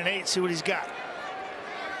 2nd and 8, see what he's got.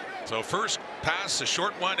 So first pass, a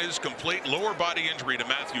short one, is complete. Lower body injury to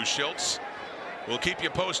Matthew Schultz. We'll keep you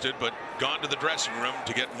posted, but gone to the dressing room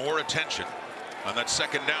to get more attention on that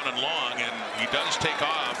 2nd down and long, and he does take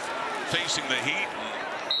off facing the heat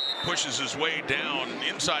and pushes his way down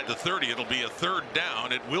inside the 30. It'll be a 3rd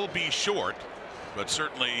down. It will be short, but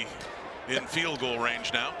certainly in field goal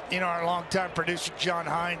range now. You know, our longtime producer John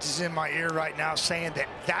Hines is in my ear right now saying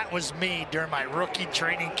that was me during my rookie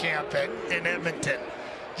training camp in Edmonton.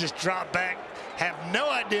 Just drop back, have no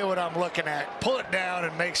idea what I'm looking at, pull it down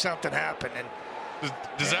and make something happen. And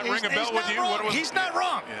does that ring a bell with you? He's not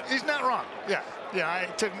wrong. Yeah. He's not wrong. Yeah.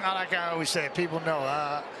 Like I always say, people know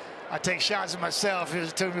I take shots at myself.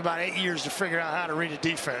 It took me about 8 years to figure out how to read a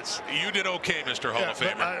defense. You did okay, Mr. Hall of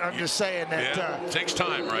Famer. I'm just saying that it takes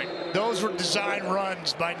time, right? Those were design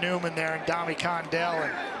runs by Newman there and Tommy Condell,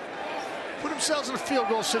 and put themselves in a field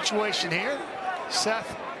goal situation here.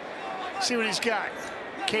 Seth, see what he's got.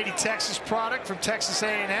 Katy, Texas product from Texas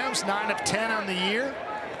A&M's, 9 of 10 on the year.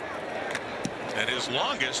 And his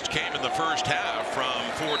longest came in the first half from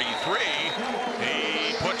 43.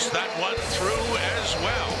 He puts that one through as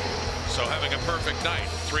well. So having a perfect night,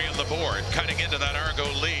 3 on the board, cutting into that Argo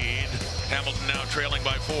lead. Hamilton now trailing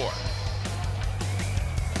by 4.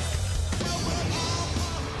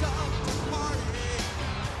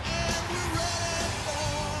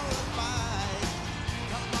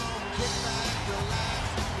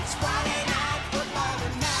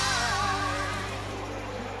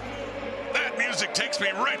 Music takes me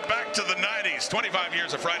right back to the 90s. 25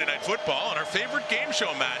 years of Friday Night Football, and our favorite game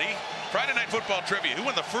show, Matty. Friday Night Football Trivia. Who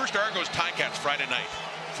won the first Argos Ticats Friday night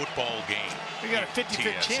football game? You got a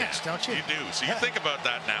 50-50 chance, don't you? You do. So you think about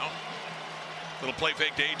that now. Little play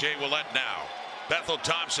fake to A.J. Willett now. Bethel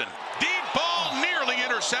Thompson. Deep ball nearly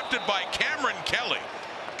intercepted by Cameron Kelly.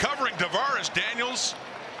 Covering Tavares Daniels.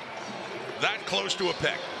 That close to a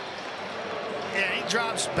pick. Yeah, he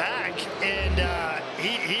drops back, and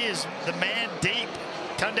he is the man deep.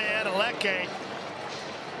 Tunde Adeleke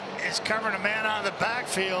is covering a man out of the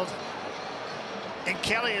backfield, and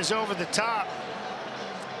Kelly is over the top,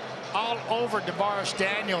 all over Tavares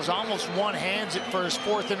Daniels. Almost one-hands it for his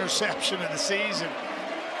 4th interception of the season.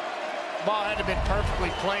 ball had to have been perfectly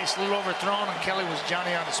placed, a little overthrown, and Kelly was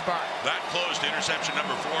Johnny on the spot. That closed to interception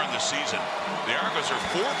number 4 in the season. The Argos are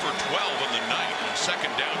 4 for 12 on the night in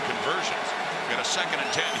second down conversions. Got a 2nd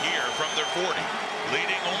and 10 here from their 40.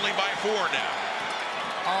 Leading only by 4 now.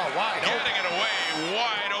 Oh, wide open. Getting it away,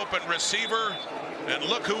 wide open receiver. And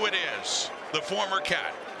look who it is, the former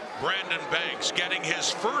Cat, Brandon Banks, getting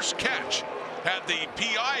his first catch. Had the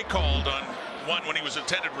PI called on one when he was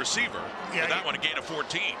intended receiver. Yeah, that one a gain of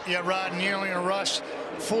 14. Yeah, Rod, nearly a rush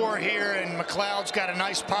 4 here, and McLeod's got a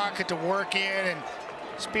nice pocket to work in, and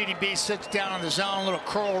Speedy B sits down on the zone, a little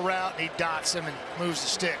curl route, and he dots him and moves the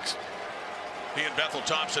sticks. He and Bethel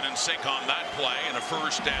Thompson in sync on that play, and a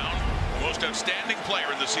first down. The most outstanding player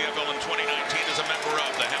in the CFL in 2019 is a member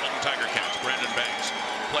of the Hamilton Tiger Cats, Brandon Banks.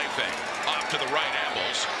 Play fake, off to the right,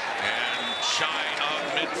 Ambles, and shy of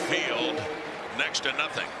midfield. Next to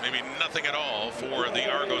nothing, maybe nothing at all for the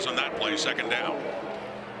Argos on that play, 2nd down.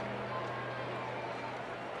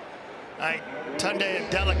 Tunde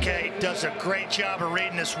Adeleke does a great job of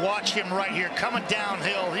reading this. Watch him right here coming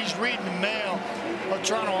downhill. He's reading the mail of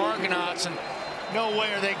Toronto Argonauts, and no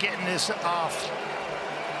way are they getting this off.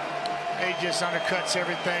 He just undercuts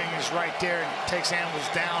everything, is right there and takes Ambles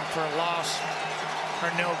down for a loss or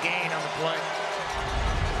no gain on the play.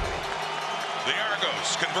 The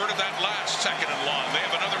Argos converted that last 2nd and long. They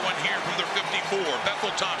have another one here from their 54.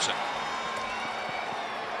 Bethel Thompson.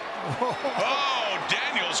 Oh,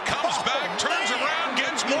 Daniels comes back, turns around,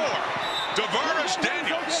 gets more. Tavares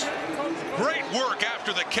Daniels. Great work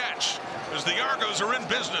after the catch as the Argos are in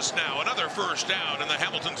business now. Another first down in the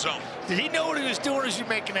Hamilton zone. Did he know what he was doing, or is he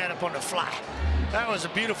making that up on the fly? That was a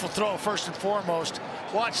beautiful throw, first and foremost.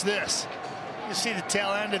 Watch this. You see the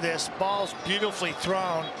tail end of this. Ball's beautifully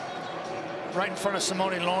thrown. Right in front of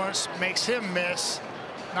Simone Lawrence, makes him miss.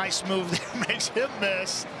 Nice move there, makes him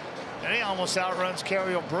miss. And he almost outruns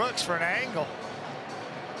Carriel Brooks for an angle.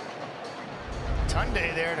 Tunde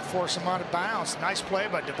there to force him out of bounds. Nice play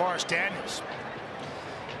by Tavares Daniels.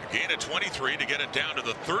 A gain of 23 to get it down to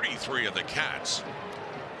the 33 of the Cats.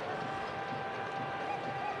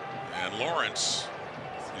 And Lawrence,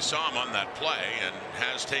 you saw him on that play and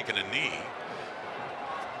has taken a knee.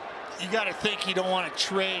 You got to think you don't want to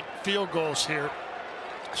trade field goals here.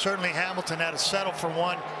 Certainly Hamilton had to settle for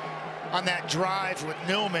one on that drive with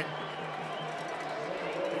Newman.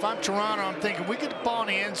 If I'm Toronto, I'm thinking we get the ball in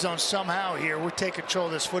the end zone somehow here. We'll take control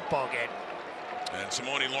of this football game. And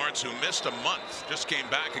Simone Lawrence, who missed a month, just came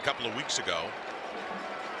back a couple of weeks ago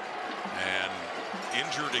and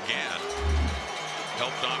injured again,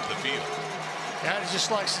 helped off the field. Yeah, it just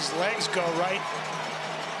likes his legs go right.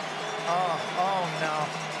 Oh no.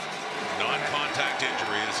 Non-contact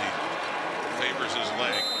injury as he favors his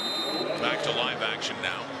leg. Back to live action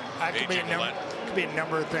now. That could be a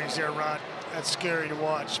number of things there, Rod. That's scary to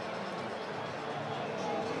watch.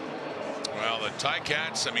 Well, the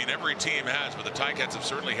Ticats, I mean, every team has, but the Ticats have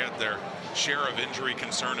certainly had their share of injury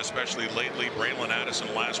concern, especially lately. Braylon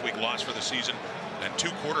Addison last week lost for the season, and 2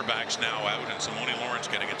 quarterbacks now out, and Simone Lawrence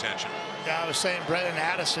getting attention. Yeah, I was saying Braylon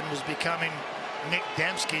Addison was becoming Nick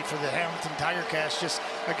Dembski for the Hamilton Tiger Cats, just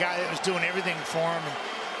a guy that was doing everything for him. And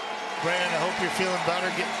Brandon, I hope you're feeling better.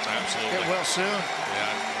 Get well soon. Yeah,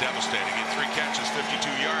 devastating. He had 3 catches, 52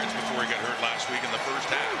 yards before he got hurt last week in the first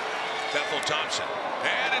half. Bethel Thompson.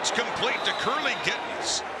 And it's complete to Curly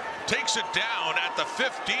Gittens. Takes it down at the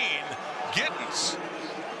 15. Gittens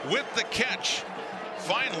with the catch.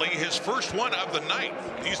 Finally, his first one of the night.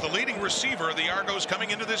 He's the leading receiver of the Argos coming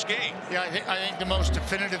into this game. Yeah, I think the most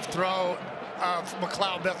definitive throw of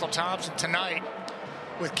McLeod Bethel Thompson tonight,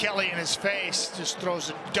 with Kelly in his face, just throws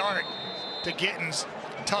a dart to Gittens.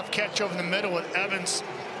 Tough catch over the middle with Evans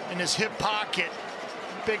in his hip pocket.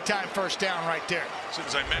 Big time first down right there.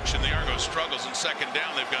 Since I mentioned the Argos struggles in second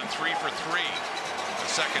down, they've gone 3 for 3. The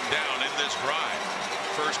second down in this drive.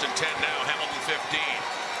 1st and 10 now, Hamilton 15.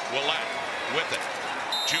 Willett with it.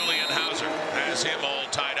 Julian Hauser has him all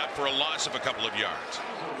tied up for a loss of a couple of yards.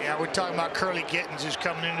 Yeah, we're talking about Curly Gittens, who's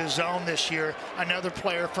coming into the zone this year. Another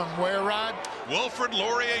player from where, Rod? Wilfrid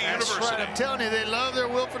Laurier University. That's right. I'm telling you, they love their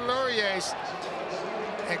Wilfrid Lauriers.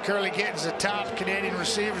 And Curly Gittens, the top Canadian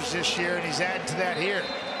receivers this year, and he's adding to that here.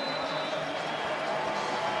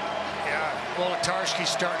 Yeah, Wolotarski's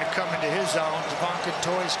starting to come into his zone. Javonka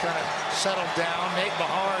Toy's kind of settled down. Nate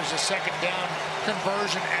Bahar is a second down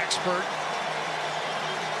conversion expert.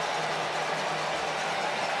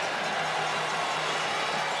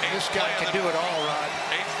 This guy can do it all, Rod.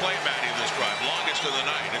 8th play, Matty, of this drive. Longest of the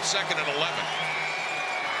night. It's 2nd and 11.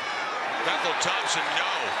 Bethel Thompson,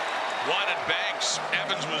 no. Wanted Banks.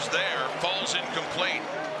 Evans was there. Falls incomplete.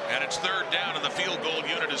 And it's 3rd down, and the field goal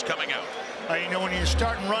unit is coming out. You know, when you're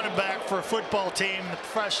starting running back for a football team at the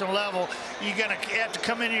professional level, you have to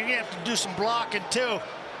come in here, you have to do some blocking too.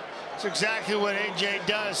 That's exactly what AJ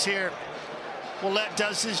does here. Willett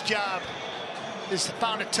does his job. He's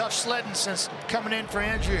found it tough sledding since coming in for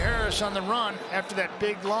Andrew Harris on the run after that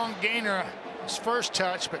big long gainer, his first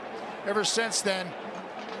touch, but ever since then,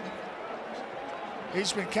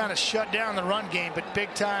 he's been kind of shut down the run game, but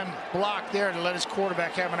big time block there to let his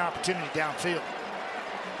quarterback have an opportunity downfield.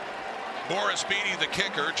 Boris Beatty, the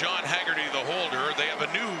kicker, John Haggerty, the holder. They have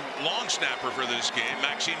a new long snapper for this game,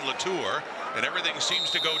 Maxime Latour, and everything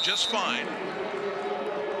seems to go just fine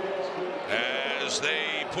as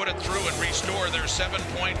they put it through and restore their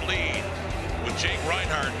 7-point lead with Jake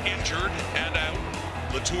Reinhardt injured and out.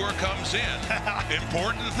 Latour comes in.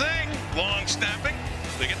 Important thing, long snapping.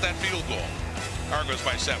 They get that field goal. Argos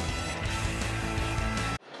by 7.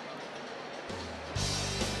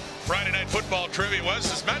 Friday Night Football trivia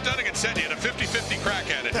was, as Matt Dunnigan said, you had a 50-50 crack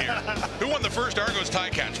at it here. Who won the first Argos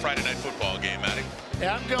Ticats Friday Night Football game, Matty?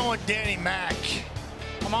 Yeah, I'm going with Danny Mack.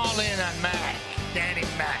 I'm all in on Mack. Danny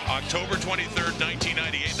Mack. October 23rd,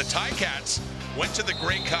 1998. The Ticats went to the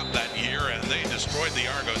Grey Cup that year, and they destroyed the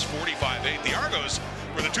Argos 45-8. The Argos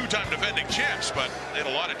were the 2-time defending champs, but they had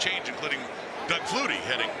a lot of change, including Doug Flutie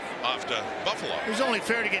heading off to Buffalo. It was only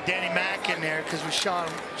fair to get Danny Mack in there because we saw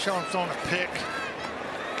him throwing a pick.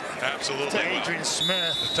 Absolutely. To Adrian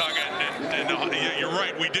Smith. And you're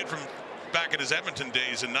right. We did from back in his Edmonton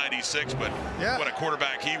days in '96, but what a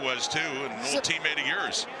quarterback he was too, and an old teammate of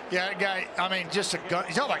yours. Yeah, that guy. I mean, just a gun.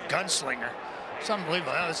 He's all like gunslinger. It's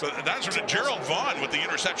unbelievable. That's from Gerald Vaughn with the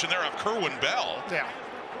interception there of Kerwin Bell. Yeah.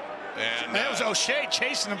 And that was O'Shea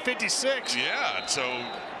chasing him 56. Yeah. So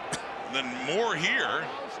then more here.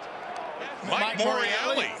 Mike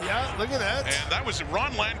Morreale. Yeah, look at that. And that was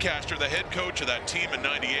Ron Lancaster, the head coach of that team in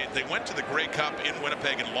 '98. They went to the Grey Cup in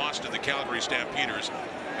Winnipeg and lost to the Calgary Stampeders.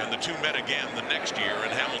 And the two met again the next year, and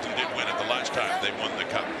Hamilton did win it the last time they won the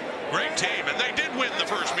Cup. Great team, and they did win the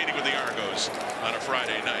first meeting with the Argos on a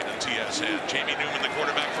Friday night in TSN. Jamie Newman, the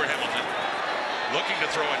quarterback for Hamilton, looking to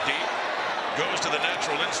throw it deep. Goes to the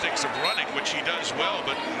natural instincts of running, which he does well,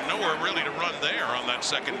 but nowhere really to run there on that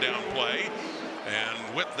 2nd down play.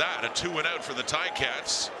 And with that, a 2-and-out for the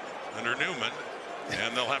Ticats under Newman,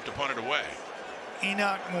 and they'll have to punt it away.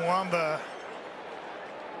 Enoch Mwamba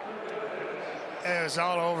is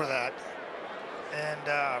all over that, and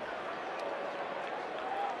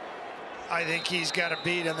I think he's got a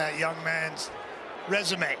beat on that young man's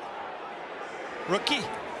resume. Rookie,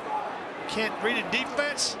 can't read a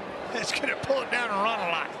defense. It's going to pull it down and run a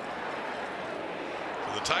lot.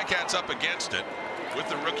 So the Ticats up against it with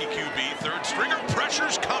the rookie QB. 3rd stringer,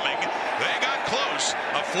 pressure's coming. They got close.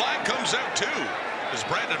 A flag comes out too, as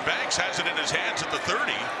Brandon Banks has it in his hands at the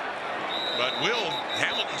 30. But will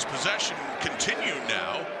Hamilton's possession continue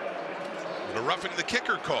now? With a roughing the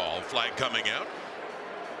kicker call, flag coming out.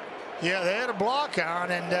 Yeah, they had a block on,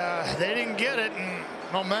 and they didn't get it, and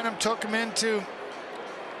momentum took them into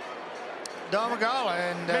Domagala.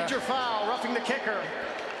 And major foul, roughing the kicker.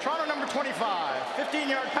 Toronto number 25,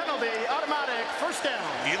 15-yard penalty, automatic, 1st down.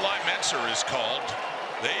 Eli Menser is called.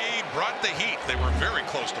 They brought the heat. They were very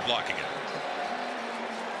close to blocking it.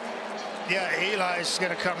 Yeah, Eli's going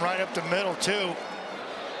to come right up the middle too.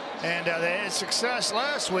 And they had success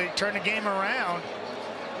last week, turned the game around.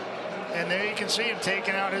 And there you can see him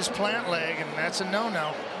taking out his plant leg, and that's a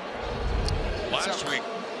no-no. Last week,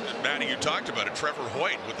 Matty, you talked about it. Trevor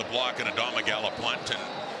Hoyt with the block and a Domagala punt, and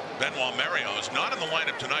Benoit Marion is not in the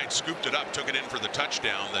lineup tonight. Scooped it up, took it in for the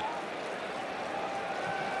touchdown that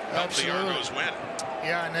helped the Argos win.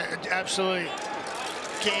 Yeah, and absolutely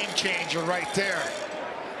game changer right there.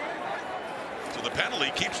 So the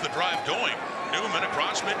penalty keeps the drive going. Newman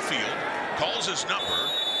across midfield, calls his number.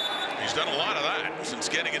 He's done a lot of that since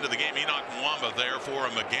getting into the game. Enoch Mwamba there for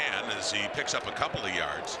him again as he picks up a couple of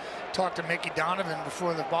yards. Talked to Mickey Donovan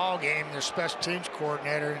before the ball game, their special teams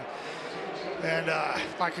coordinator, and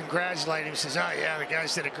I congratulate him. He says, "Oh yeah, the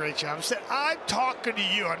guys did a great job." I said, "I'm talking to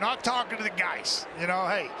you. I'm not talking to the guys. You know,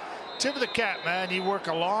 hey, tip of the cap, man. You work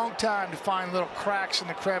a long time to find little cracks in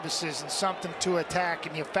the crevices and something to attack,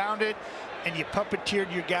 and you found it, and you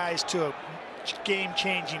puppeteered your guys to a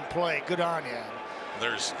game-changing play. Good on you."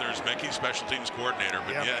 There's Mickey, special teams coordinator,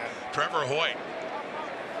 but yet Trevor Hoyt,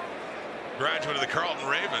 graduate of the Carleton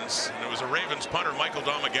Ravens, and it was a Ravens punter, Michael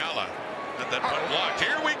Domagala, at that punt blocked.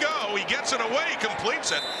 Here we go. He gets it away,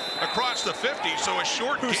 completes it across the 50, so a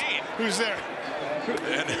short gain. Who's there?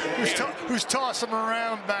 Who's tossing him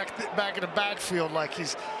around back in the backfield like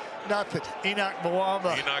he's nothing? Enoch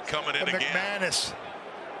Mwamba. Enoch coming in again. McManus.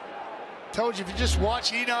 Told you, if you just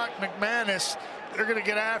watch Enoch McManus, they're going to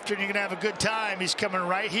get after it and you're going to have a good time. He's coming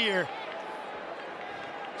right here.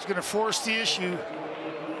 He's going to force the issue.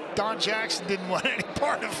 Don Jackson didn't want any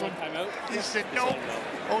part of him. He said, nope.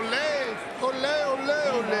 Ole, ole, ole,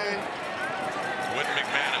 ole. With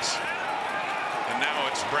McManus. And now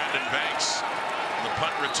it's Brandon Banks. The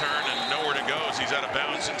punt return and nowhere to go as he's out of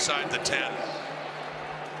bounds inside the 10.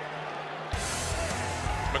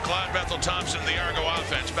 McLeod, Bethel Thompson, the Argo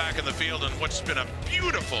offense back in the field in what's been a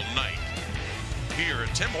beautiful night here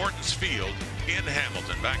at Tim Hortons Field in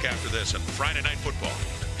Hamilton. Back after this on Friday Night Football.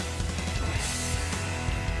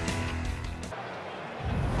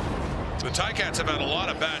 The Ticats have had a lot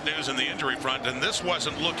of bad news in the injury front, and this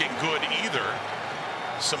wasn't looking good either.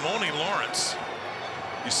 Simone Lawrence,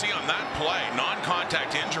 you see on that play,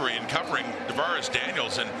 non-contact injury and covering DeVaris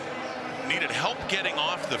Daniels, and needed help getting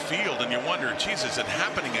off the field, and you wonder, geez, is it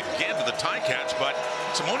happening again to the Ticats? But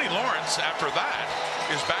Simone Lawrence, after that,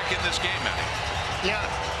 is back in this game, Matty. Yeah,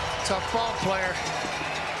 tough ball player.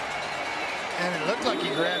 And it looked like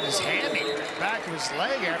he grabbed his hammy, back of his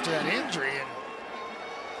leg after that injury. And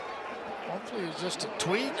hopefully it was just a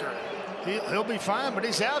tweak, or he'll be fine, but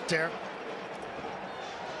he's out there.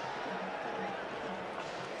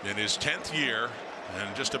 In his 10th year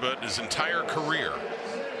and just about his entire career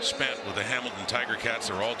spent with the Hamilton Tiger Cats,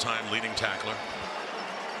 their all-time leading tackler.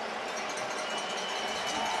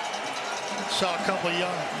 Saw a couple of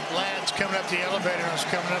young lads coming up the elevator. I was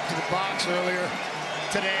coming up to the box earlier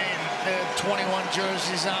today, and they had 21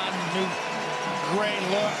 jerseys on, new gray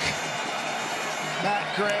look.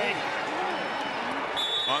 Matt Gray.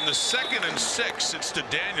 On the 2nd and 6, it's to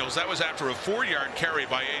Daniels. That was after a 4-yard carry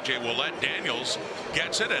by A.J. Willett. Daniels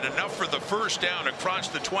gets it, and enough for the first down across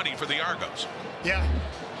the 20 for the Argos. Yeah,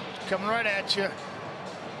 coming right at you.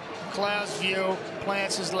 Cloud's view,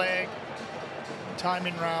 plants his leg,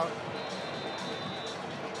 timing route.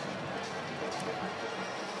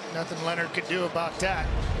 Nothing Leonard could do about that.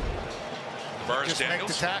 DeVaris Just Daniels. make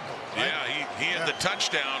the tackle. Right? Yeah, he had the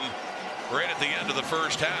touchdown right at the end of the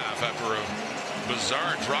first half after a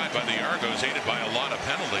bizarre drive by the Argos, aided by a lot of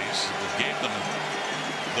penalties that gave them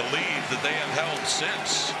the lead that they have held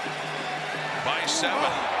since. By 7.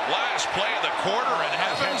 Last play of the quarter, and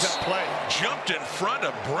Evans jumped in front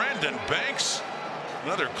of Brandon Banks.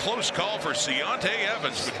 Another close call for Seontae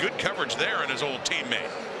Evans, but good coverage there and his old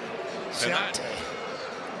teammate.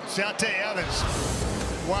 Seontae Evans,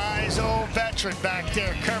 wise old veteran back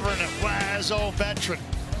there covering it. Wise old veteran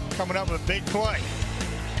coming up with a big play.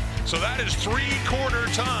 So that is 3-quarter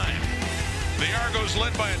time. The Argos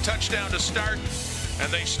led by a touchdown to start,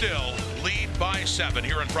 and they still lead by 7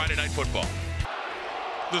 here on Friday Night Football.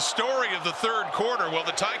 The story of the third quarter, well,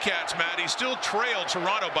 the Ticats, Matty, still trailed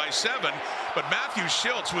Toronto by 7, but Matthew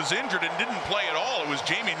Schiltz was injured and didn't play at all. It was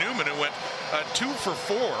Jamie Newman who went 2 for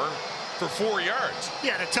 4 for 4 yards.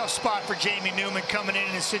 Yeah, a tough spot for Jamie Newman coming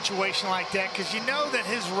in a situation like that, because you know that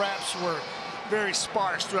his reps were very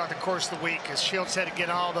sparse throughout the course of the week, as Schiltz had to get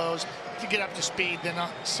all those to get up to speed. Then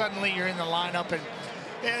suddenly you're in the lineup,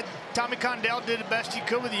 and Tommy Condell did the best he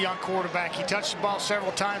could with a young quarterback. He touched the ball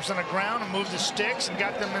several times on the ground and moved the sticks and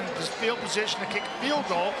got them in the field position to kick a field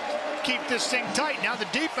goal, keep this thing tight. Now the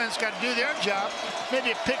defense got to do their job.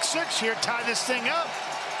 Maybe a pick 6 here, tie this thing up.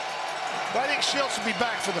 But I think Schiltz will be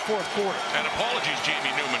back for the fourth quarter. And apologies,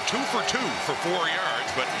 Jamie Newman, 2 for 2 for 4 yards,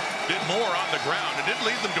 but did more on the ground. It did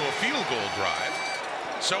lead them to a field goal drive.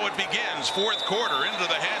 So it begins, fourth quarter, into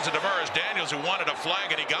the hands of DeVaris Daniels, who wanted a flag,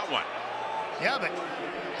 and he got one. Yeah, but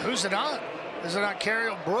who's it on? Is it on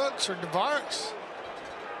Carriel Brooks or DeVaris?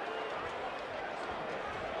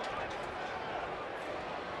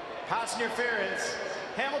 Pass interference.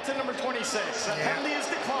 Hamilton, number 26. The penalty is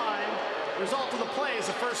declined. Result of the play is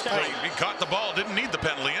a first down. He caught the ball, didn't need the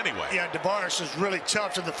penalty anyway. Yeah, DeVaris is really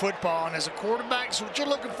tough to the football, and as a quarterback, it's what you're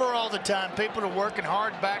looking for all the time. People are working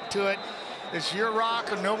hard back to it. It's your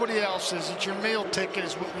rock or nobody else's. It's your meal ticket,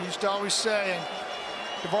 is what we used to always say. And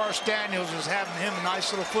DeVaris Daniels is having him a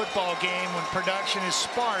nice little football game when production is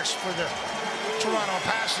sparse for the Toronto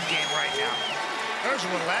passing game right now. There's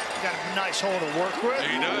Willett, got a nice hole to work with.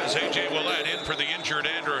 He does. A.J. Willett in for the injured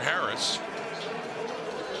Andrew Harris.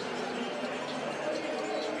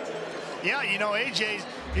 Yeah, you know, A.J.,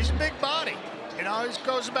 he's a big body. You know, he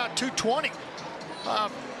goes about 220.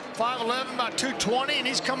 5'11", about 220, and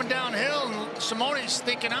he's coming downhill, and Simone's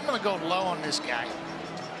thinking, I'm going to go low on this guy.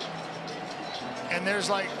 And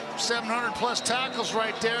there's like 700-plus tackles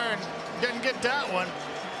right there, and didn't get that one.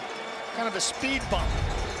 Kind of a speed bump.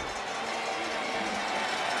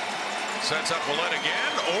 Sets up Willett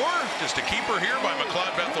again, or just a keeper here by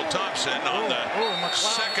McLeod Bethel Thompson on the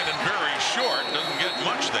second and very short. Doesn't get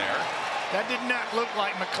much there. That did not look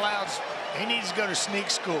like McLeod's. He needs to go to sneak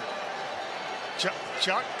school.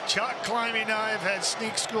 Chuck climbing. I've had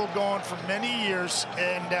sneak school going for many years,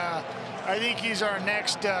 and I think he's our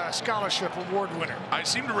next scholarship award winner. I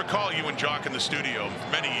seem to recall you and Jock in the studio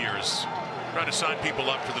many years trying to sign people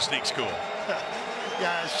up for the sneak school.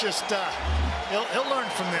 Yeah, it's just he'll learn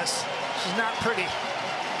from this. She's not pretty.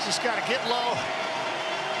 Just got to get low.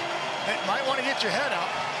 Might want to get your head up.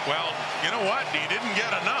 Well, you know what? He didn't get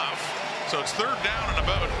enough. So it's third down and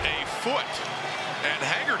about a foot. And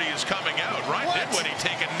Haggerty is coming out. Ryan Dinwiddie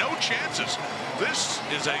taking no chances. This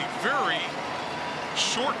is a very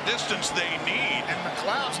short distance they need. And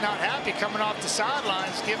McLeod's not happy coming off the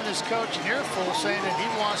sidelines, giving his coach an earful, saying that he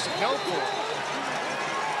wants to go for it.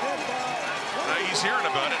 He's hearing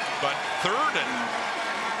about it, but third and,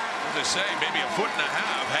 as I say, maybe a foot and a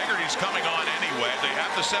half. Haggerty's coming on anyway. They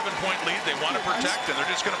have the 7-point lead they want to protect, and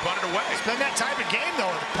they're just going to punt it away. It's been that type of game,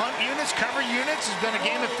 though. The punt units, cover units. It's been a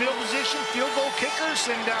game of field position, field goal kickers,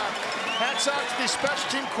 and hats off to the special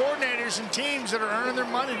team coordinators and teams that are earning their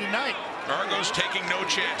money tonight. Argos taking no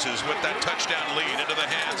chances with that touchdown lead into the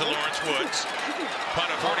hands of Lawrence Woods.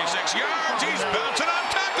 Punt at 46 yards. He's bouncing on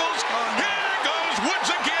tackles. Here goes Woods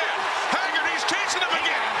again. Haggerty's chasing him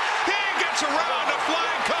again. He gets around. A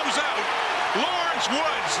flag comes out. Lawrence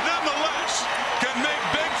Woods, nonetheless, can make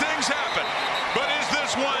big things happen. But is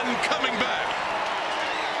this one coming back?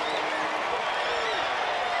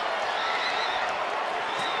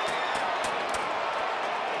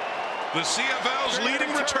 The CFL's leading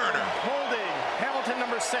returner. Holding, Hamilton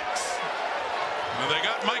number 6. And they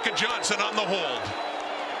got Micah Johnson on the hold.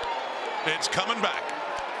 It's coming back.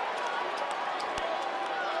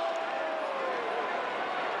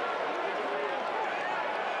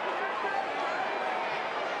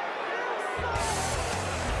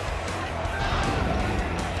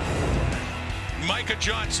 Micah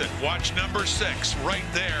Johnson, watch number 6, right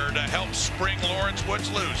there to help spring Lawrence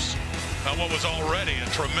Woods loose on what was already a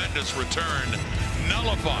tremendous return.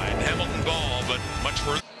 Nullified Hamilton ball, but much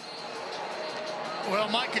further. Well,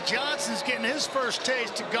 Micah Johnson's getting his first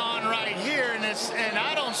taste of gone right here, and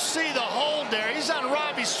I don't see the hold there. He's on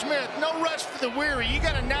Robbie Smith. No rest for the weary. You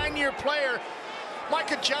got a 9-year player,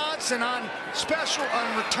 Micah Johnson, on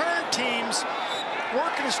return teams,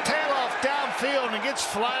 working his tail off downfield, and gets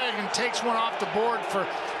flagged and takes one off the board for.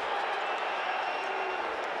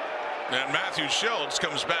 And Matthew Schultz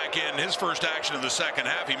comes back in his first action of the second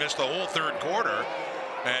half. He missed the whole third quarter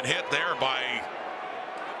and hit there by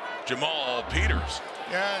Jamal Peters.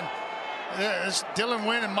 Yeah, it's Dylan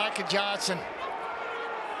Wynn and Micah Johnson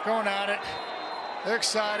going at it. They're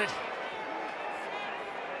excited.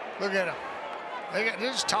 Look at them. They're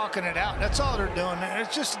just talking it out. That's all they're doing.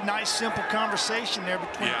 It's just a nice, simple conversation there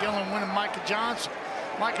between Dylan Wynn and Micah Johnson.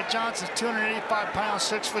 Micah Johnson's 285 pounds,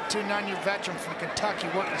 6'2", 9-year veteran from Kentucky,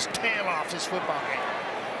 working his tail off this football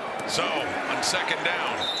game. So, on second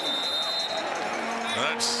down,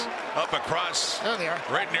 that's up across. There they are.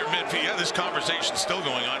 Right near midfield. Yeah, this conversation's still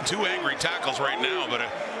going on. 2 angry tackles right now, but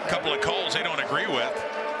a couple of calls they don't agree with.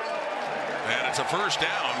 And it's a first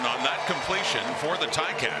down on that completion for the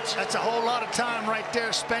Ticats. That's a whole lot of time right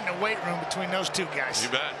there spent in the weight room between those two guys. You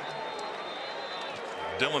bet.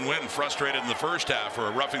 Dylan Wynn frustrated in the first half for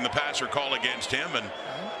a roughing the passer call against him, and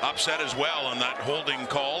upset as well on that holding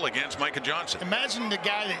call against Micah Johnson. Imagine the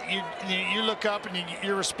guy that you look up and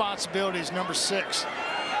your responsibility is number 6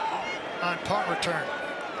 on punt return.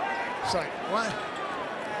 It's like, what?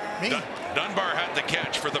 Me? Dunbar had the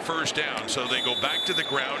catch for the first down, so they go back to the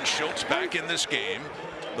ground. Schultz back in this game.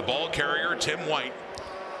 The ball carrier, Tim White.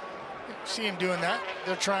 See him doing that.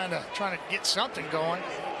 They're trying to get something going.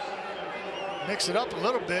 Mix it up a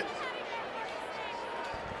little bit.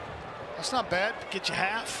 That's not bad. Get you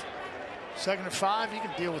half. 2nd and 5, you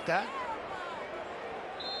can deal with that.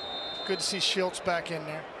 Good to see Schultz back in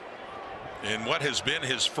there. In what has been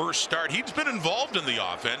his first start, he's been involved in the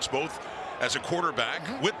offense, both as a quarterback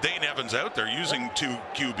with Dane Evans out there using 2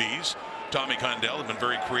 QBs. Tommy Condell has been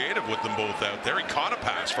very creative with them both out there. He caught a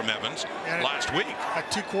pass from Evans last week. A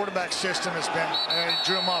 2-quarterback system has been,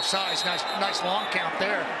 drew him off sides. Nice long count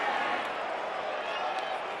there.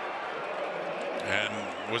 And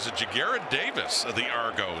was it Jagarrett Davis of the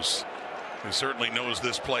Argos, who certainly knows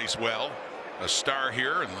this place well, a star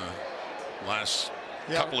here in the last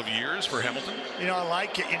couple of years for Hamilton. You know, I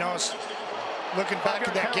like it. You know, looking back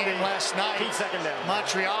at that game last night,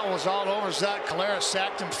 Montreal was all over Zach Calera,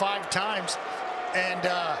 sacked him 5 times, and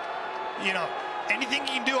you know, anything you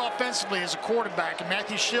can do offensively as a quarterback. And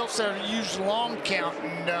Matthew Schiltz used long count,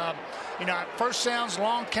 and you know, first downs,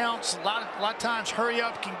 long counts, a lot of times hurry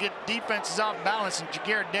up can get defenses off balance, and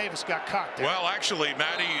Jaguar Davis got caught there. Well, actually,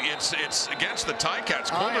 Matty, it's against the Ticats.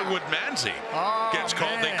 Calderwood Manzi gets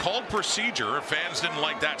called. Man. They called procedure. Fans didn't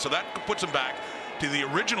like that, so that puts them back to the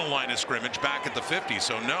original line of scrimmage back at the 50.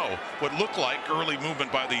 So no, what looked like early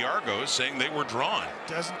movement by the Argos, saying they were drawn.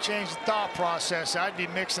 Doesn't change the thought process. I'd be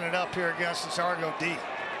mixing it up here against this Argo D.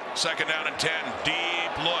 2nd down and 10.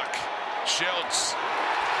 Deep look. Schiltz.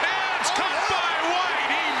 And it's caught by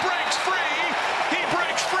White. He breaks free. He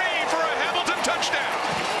breaks free for a Hamilton touchdown.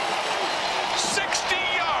 60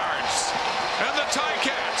 yards. And the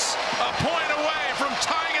Ticats a point away from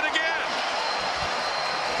tying it again.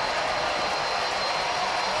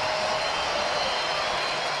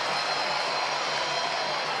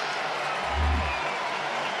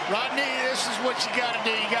 Rodney, this is what you got to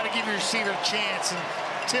do. You got to give your receiver a chance. And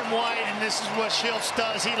Tim White, and this is what Schiltz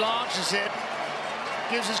does. He launches it,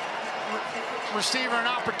 gives his receiver an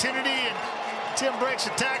opportunity, and Tim breaks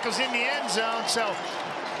the tackles in the end zone. So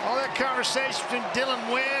all that conversation between Dylan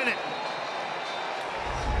Wynn and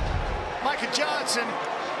Micah Johnson,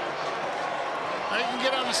 they can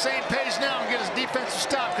get on the same page now and get his defensive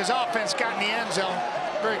stop, because offense got in the end zone.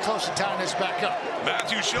 Very close to tying this back up.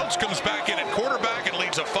 Matthew Schiltz comes back in at quarterback and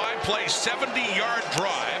leads a 5-play, 70-yard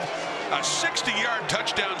drive. A 60-yard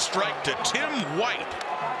touchdown strike to Tim White.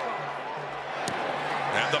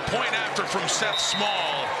 And the point after from Seth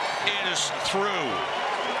Small is through.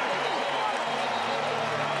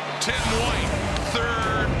 Tim White,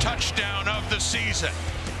 3rd touchdown of the season.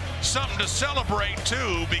 Something to celebrate,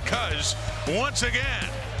 too, because once again,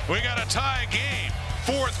 we got a tie game.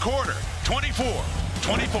 4th quarter,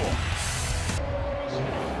 24-24.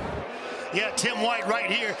 Yeah, Tim White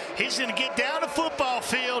right here. He's going to get down the football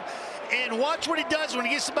field, and watch what he does when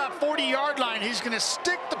he gets to about 40-yard line. He's going to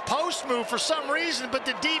stick the post move for some reason, but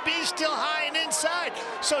the DB's still high and inside.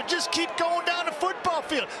 So just keep going down the football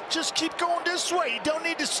field. Just keep going this way. You don't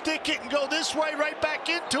need to stick it and go this way right back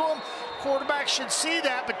into him. Quarterback should see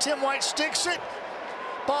that, but Tim White sticks it.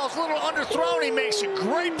 Ball's a little underthrown. He makes a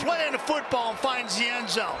great play on the football and finds the end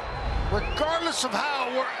zone. Regardless of how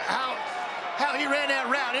he ran that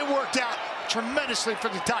route, it worked out tremendously for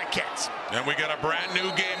the Ticats. And we got a brand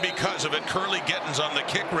new game because of it. Curly Gittins on the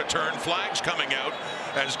kick return. Flags coming out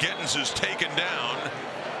as Gittins is taken down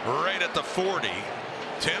right at the 40.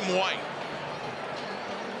 Tim White.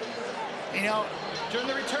 You know, during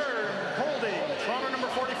the return, holding, Toronto number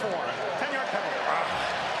 44, 10-yard penalty.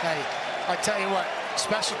 Hey, I tell you what,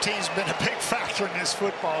 special teams have been a big factor in this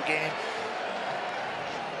football game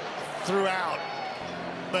throughout.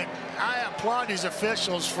 But I applaud these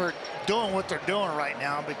officials for doing what they're doing right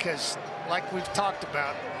now, because like we've talked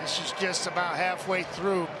about, this is just about halfway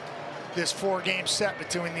through this 4-game set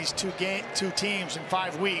between these two teams in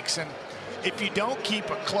 5 weeks. And if you don't keep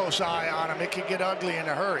a close eye on them, it could get ugly in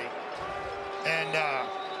a hurry. And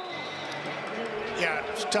yeah,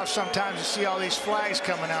 it's tough sometimes to see all these flags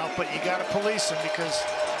coming out, but you got to police them, because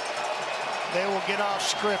they will get off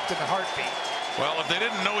script in a heartbeat. Well, if they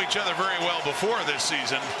didn't know each other very well before this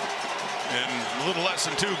season, in a little less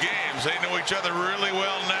than 2 games, they know each other really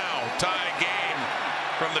well now. Tie game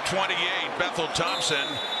from the 28, Bethel Thompson,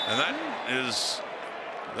 and that is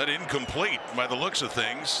incomplete by the looks of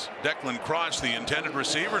things. Declan Cross, the intended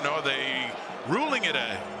receiver. No, are they ruling it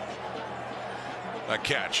a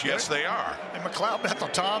catch? Yes, they are. And McLeod Bethel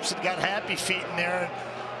Thompson got happy feet in there.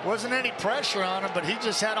 Wasn't any pressure on him, but he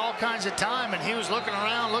just had all kinds of time, and he was looking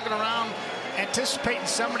around, anticipating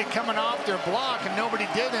somebody coming off their block, and nobody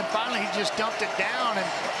did. And finally, he just dumped it down and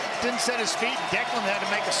didn't set his feet. Declan had to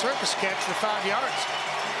make a circus catch for 5 yards.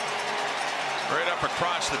 Right up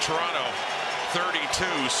across the Toronto 32,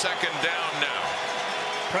 2nd down now.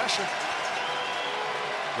 Pressure.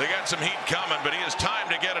 They got some heat coming, but he has time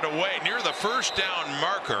to get it away near the 1st down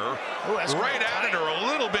marker. Ooh, right at it, or a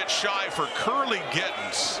little bit shy for Curly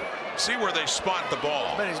Gittins. See where they spot the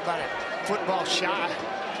ball. But he's about a football shy.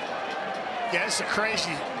 Yeah, it's a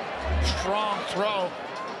crazy strong throw,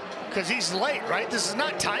 because he's late, right? This is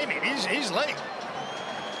not timing. He's late.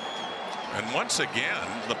 And once again,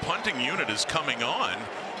 the punting unit is coming on.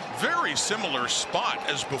 Very similar spot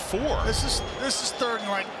as before. This is 3rd and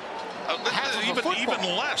like half of a football.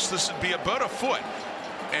 Even less. This would be about a foot.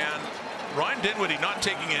 And Ryan Dinwiddie not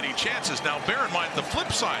taking any chances. Now, bear in mind the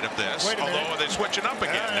flip side of this, although they're switching up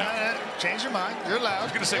again now. Change your mind. You're allowed. I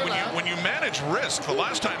was going to say, when you manage risk, the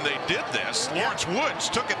last time they did this, Lawrence Woods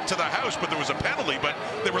took it to the house, but there was a penalty, but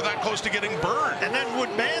they were that close to getting burned. And then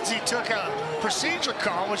Woodmansey took a procedure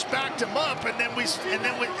call, which backed him up, and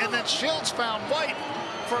then Shields found White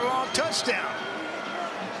for a long touchdown.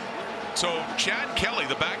 So Chad Kelly,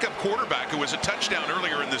 the backup quarterback who was a touchdown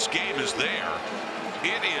earlier in this game, is there.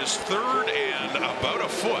 It is 3rd and about a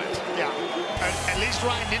foot. Yeah, at least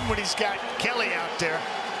Ryan Dinwiddie's got Kelly out there,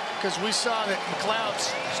 because we saw that McLeod's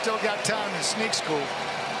still got time in sneak school.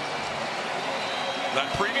 That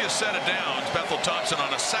previous set of downs, Bethel Thompson on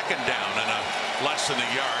a 2nd down and a less than a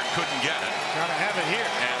yard, couldn't get it. Gotta have it here.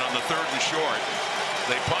 And on the 3rd and short,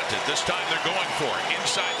 they punted. This time they're going for it.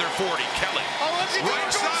 Inside their 40, Kelly. Oh, what's he doing? Right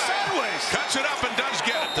side. Sideways. Cuts it up and does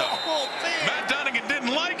get it, though. Oh, man. Matt Dunnigan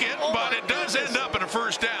didn't like it, but it does end up in a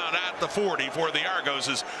 1st down at the 40 for the Argos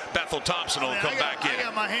as Bethel Thompson will come back in. I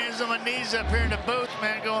got my hands on my knees up here in the booth,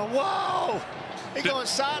 man, going, whoa. He going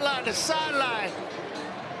sideline to sideline.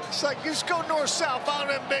 It's like, just go north-south, follow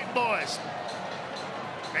them big boys.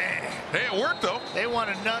 Man. Hey, it worked, though. They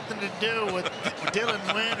wanted nothing to do with Dylan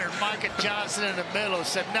Wynn or Micah Johnson in the middle.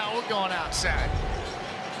 Said, no, we're going outside.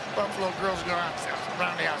 Buffalo girls go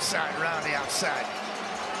around the outside, around the outside.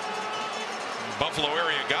 Buffalo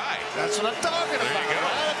area guy. That's what I'm talking about. There you go.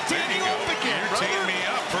 There you go. You're teeing me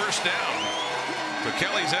up. 1st down. So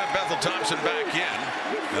Kelly's had Bethel Thompson back in.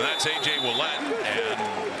 And that's A.J. Willett.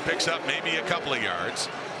 And picks up maybe a couple of yards.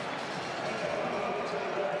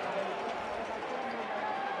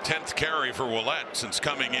 10th carry for Willett since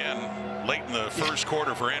coming in late in the 1st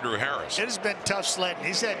quarter for Andrew Harris. It has been tough sledding.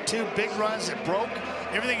 He's had 2 big runs that broke.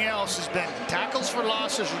 Everything else has been tackles for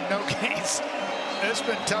losses with no gains. It's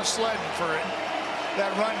been tough sledding for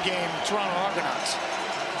that run game, Toronto Argonauts.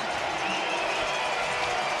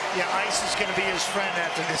 Yeah, Ice is going to be his friend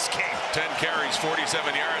after this game. 10 carries, 47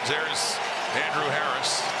 yards. There's Andrew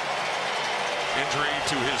Harris. Injury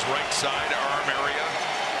to his right side arm area.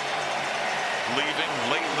 Leaving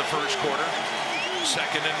late in the 1st quarter.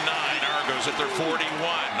 2nd and 9. Argos at their 41.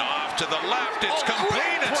 Off to the left. It's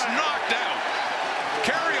complete. It's knocked out.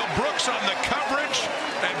 Carriel Brooks on the coverage.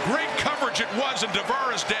 And great coverage it was in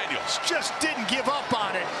Tavares Daniels. Just didn't give up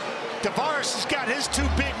on it. Tavares has got his 2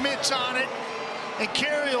 big mitts on it. And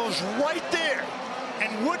Carriel's right there.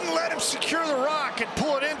 And wouldn't let him secure the rock and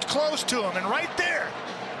pull it in close to him. And right there,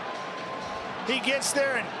 he gets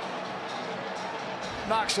there and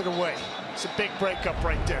knocks it away. It's a big breakup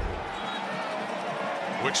right there.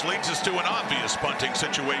 Which leads us to an obvious punting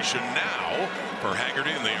situation now for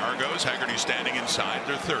Haggerty and the Argos. Haggerty standing inside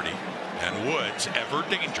their 30. And Woods, ever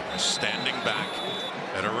dangerous, standing back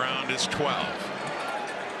at around his 12.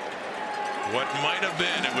 What might have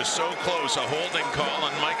been, it was so close, a holding call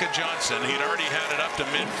on Micah Johnson. He'd already had it up to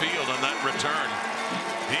midfield on that return.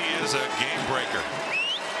 He is a game breaker.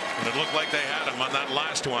 And it looked like they had him on that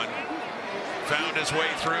last one. Found his way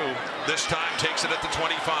through. This time takes it at the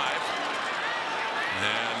 25.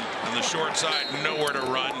 And on the short side, nowhere to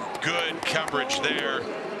run. Good coverage there.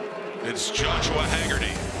 It's Joshua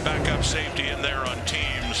Haggerty, backup safety in there on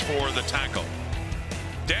teams for the tackle.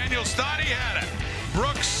 Daniels thought he had it.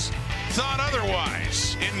 Brooks thought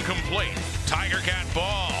otherwise. Incomplete. Tiger Cat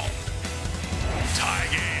ball. Tie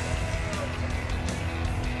game.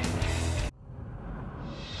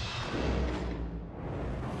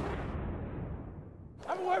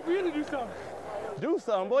 I've been waiting for you to do something. Do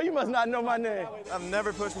something? Boy, you must not know my name. I've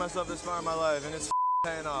never pushed myself this far in my life, and it's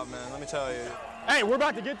paying off, man. Let me tell you. Hey, we're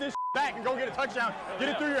about to get this back and go get a touchdown. Get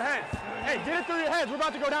it through your hands. Hey, get it through your hands. We're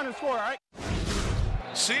about to go down and score, all right?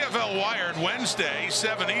 CFL Wired Wednesday,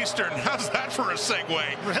 7 Eastern. How's that for a segue?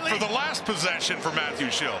 Really? For the last possession for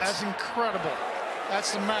Matthew Schultz. That's incredible.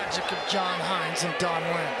 That's the magic of John Hines and Don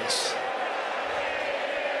Landis.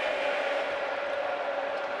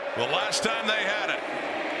 The last time they had it,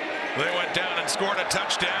 they went down and scored a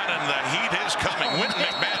touchdown, and the heat is coming. Wynton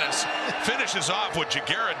McManus finishes off what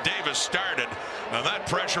Jagarrett Davis started. Now that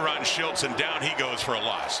pressure on Schultz, and down he goes for a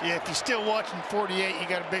loss. Yeah, if you're still watching 48, you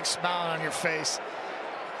got a big smile on your face.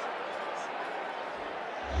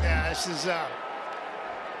 Yeah, this is, yeah,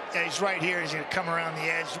 he's right here. He's going to come around the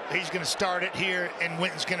edge. He's going to start it here, and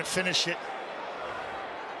Wynton's going to finish it.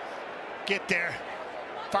 Get there,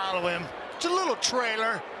 follow him. It's a little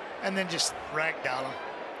trailer, and then just ragdoll him.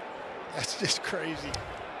 That's just crazy.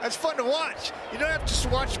 That's fun to watch. You don't have to just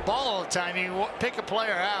watch the ball all the time. You pick a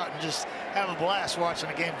player out and just have a blast watching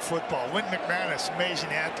a game of football. Wynton McManus, amazing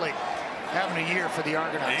athlete, having a year for the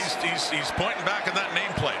Argonauts. He's pointing back at that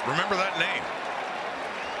nameplate. Remember that name.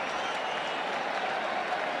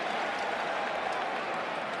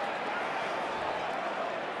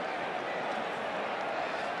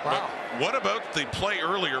 Wow. But what about the play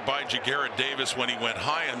earlier by Jagarrett Davis when he went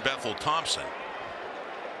high on Bethel Thompson?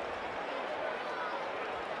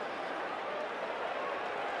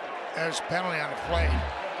 There's a penalty on the play.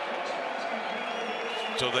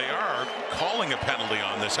 So they are calling a penalty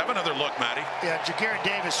on this. Have another look, Matty. Yeah, Jagarrett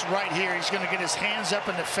Davis right here. He's going to get his hands up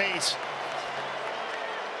in the face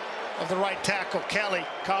of the right tackle, Colin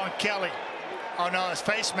Kelly. Oh, no, his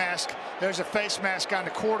face mask. There's a face mask on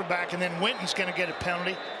the quarterback, and then Winton's going to get a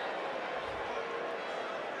penalty.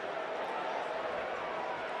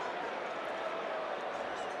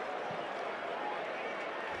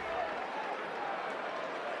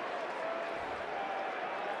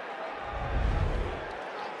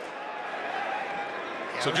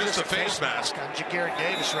 So just a face mask on Jagarrett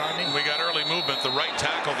Davis, Rodney. We got early movement. The right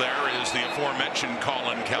tackle there is the aforementioned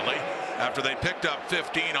Colin Kelly. After they picked up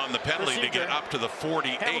 15 on the penalty to get up to the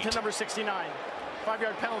 48. Hamilton number 69.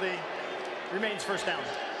 5-yard penalty. Remains first down.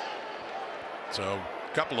 So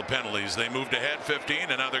a couple of penalties. They moved ahead 15,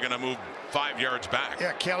 and now they're going to move 5 yards back.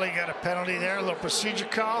 Yeah, Kelly got a penalty there, a little procedure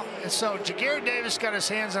call. And so Jagarrett Davis got his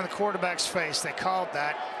hands on the quarterback's face. They called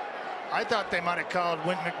that. I thought they might have called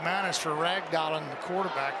Wynton McManus for ragdolling the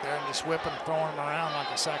quarterback there and just whipping and throwing him around like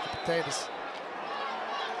a sack of potatoes.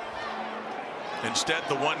 Instead,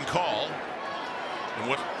 the one call, and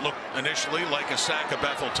what looked initially like a sack of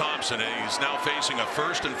Bethel Thompson. He's now facing a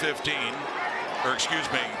 1st and 15, or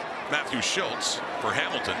excuse me, Matthew Schultz for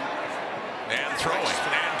Hamilton. And throwing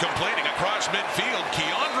and completing across midfield.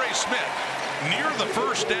 Keandre Smith near the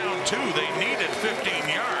first down, too. They needed 15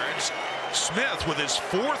 yards. Smith with his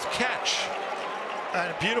 4th catch.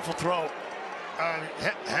 A beautiful throw.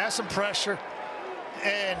 Has some pressure.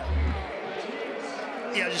 And,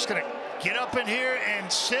 yeah, just going to get up in here and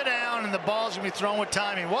sit down, and the ball's going to be thrown with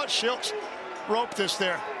timing. What? Schultz rope this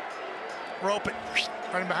there. Rope it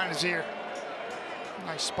right behind his ear.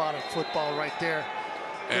 Nice spot of football right there.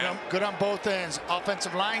 Good on both ends.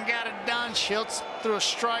 Offensive line got it done. Schultz threw a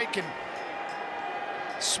strike, and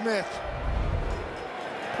Smith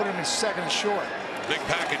put him in 2nd and short. Big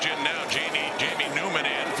package in now. Jamie Newman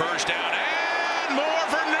in. First down and more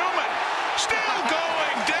for Newman. Still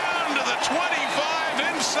going down to the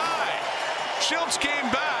 25 inside. Schultz came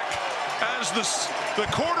back as the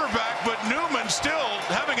quarterback, but Newman still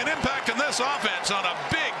having an impact in this offense on a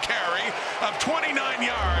big carry of 29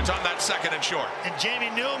 yards on that 2nd and short. And Jamie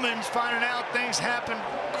Newman's finding out things happen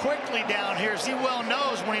quickly down here, as he well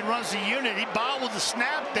knows when he runs the unit. He bobbled the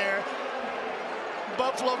snap there.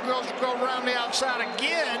 Buffalo girls go around the outside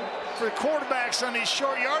again for the quarterbacks on these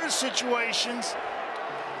short yardage situations.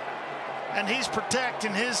 And he's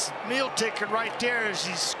protecting his meal ticket right there as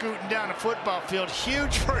he's scooting down the football field.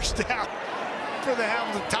 Huge first down for the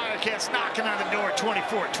Hamilton Tiger-Cats, knocking on the door,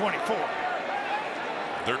 24-24.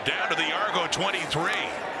 They're down to the Argo 23.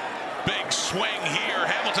 Big swing here.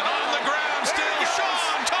 Hamilton on the ground. Still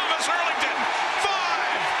Sean Thomas Earlington.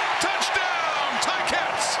 5. Touchdown,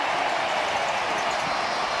 Ticats.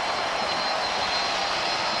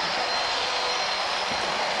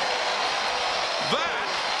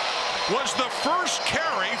 Was the first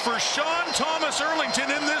carry for Sean Thomas Earlington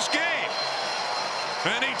in this game.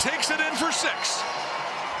 And he takes it in for 6.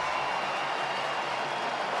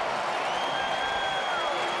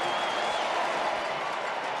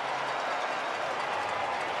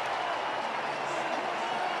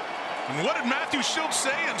 And what did Matthew Schultz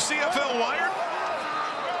say in CFL Wired?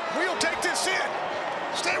 We'll take this in.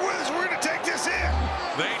 Stay with us. We're going to take this in.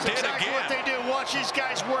 They That's did exactly again. What they do. Watch these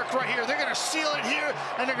guys work right here. They're going to seal it here,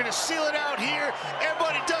 and they're going to seal it out here.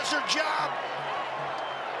 Everybody does their job.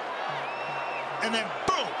 And then,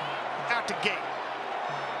 boom, out the gate.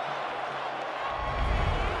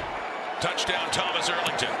 Touchdown, Thomas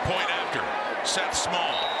Earlington. Point after. Seth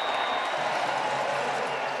Small.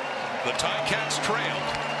 The Ticats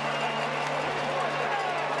trailed.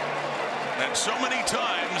 And so many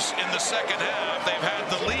times in the second half, they've had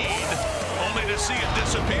the lead, only to see it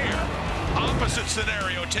disappear. Opposite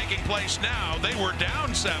scenario taking place now. They were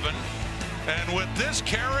down 7. And with this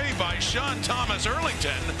carry by Sean Thomas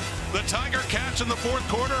Earlington, the Tiger Cats in the 4th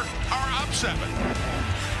quarter are up 7.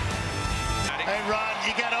 Hey, Rod,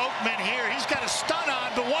 you got Oakman here. He's got a stun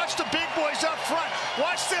on, but watch the big boys up front.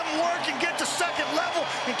 Watch them work and get to 2nd level.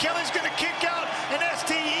 And Kelly's going to kick out, and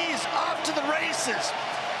STE's off to the races.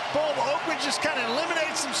 Boom, Oakman just kind of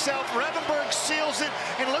eliminates himself. Revenberg seals it,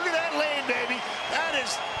 and look at that lane, baby. That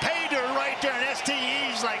is pay dirt right there, and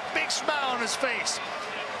STE's like big smile on his face.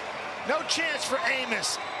 No chance for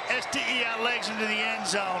Amos. STE outlegs into the end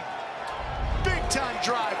zone. Big time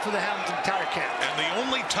drive for the Hamilton Tiger-Cats. And the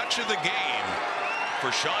only touch of the game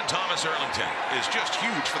for Sean Thomas Erlington is just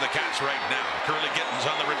huge for the Cats right now. Curly Gittins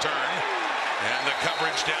on the return. And the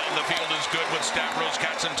coverage down the field is good with Stavros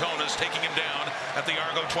Katsantonis taking him down at the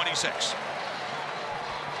Argo 26.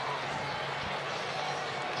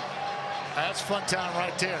 That's fun time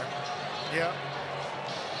right there. Yep.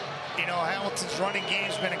 You know, Hamilton's running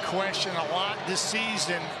game's been in question a lot this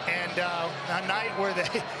season, and a night where they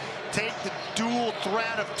take the dual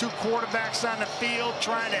threat of two quarterbacks on the field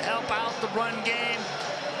trying to help out the run game,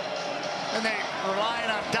 and they relying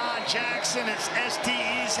on Don Jackson as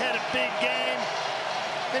STE's had a big game.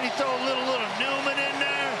 Then you throw a little Newman in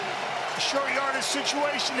there. A short yardage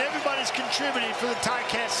situation. Everybody's contributing for the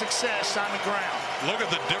Ticats' success on the ground. Look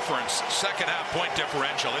at the difference. Second half point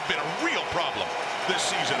differential. It's been a real problem this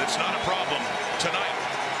season. It's not a problem tonight.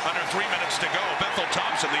 Under 3 minutes to go. Bethel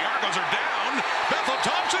Thompson. The Argos are down. Bethel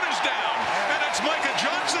Thompson is down. And it's Micah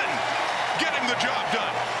Johnson getting the job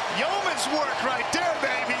done. Yeoman's work right there,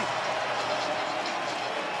 baby.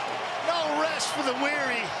 No rest for the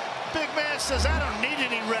weary. Big man says, I don't need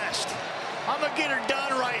any rest. I'm going to get her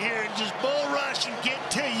done right here and just bull rush and get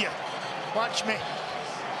to you. Watch me.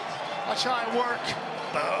 Watch how I work.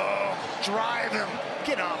 Boom. Drive him.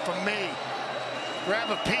 Get off of me. Grab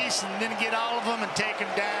a piece and then get all of them and take them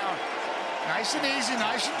down. Nice and easy,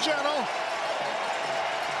 nice and gentle.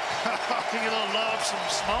 Get a little love from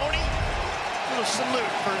Simone. A little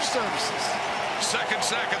salute for his services. Second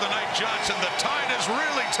sack of the night, Johnson. The tide has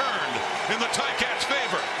really turned in the Ticats'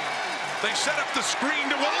 favor. They set up the screen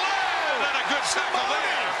to and a good tackle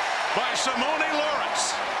there by Simone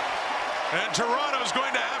Lawrence. And Toronto's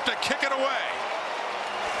going to have to kick it away.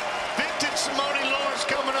 Vintage Simone Lawrence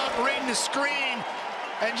coming up, reading the screen,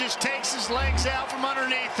 and just takes his legs out from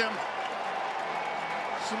underneath him.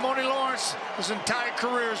 Simone Lawrence, his entire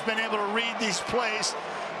career, has been able to read these plays.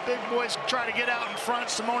 Big boys try to get out in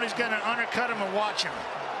front. Simone's going to undercut him and watch him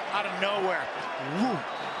out of nowhere. Woo.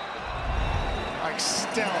 Like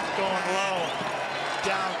stealth going low.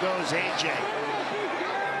 Down goes AJ.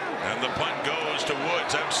 And the punt goes to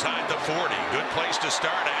Woods outside the 40. Good place to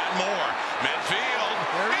start and more. Midfield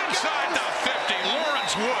inside the 50.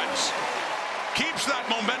 Lawrence Woods keeps that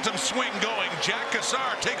momentum swing going. Jack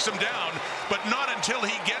Cassar takes him down, but not until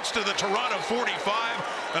he gets to the Toronto 45.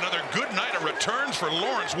 Another good night of returns for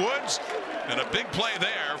Lawrence Woods, and a big play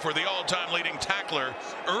there for the all-time leading tackler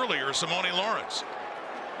earlier, Simone Lawrence.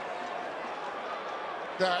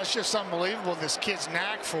 It's just unbelievable, this kid's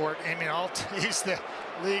knack for it. I mean, he's the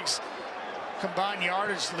league's combined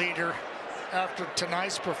yardage leader after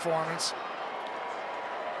tonight's performance.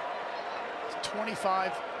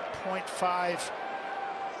 25.5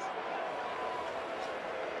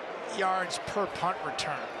 yards per punt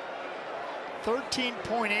return.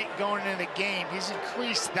 13.8 going into the game. He's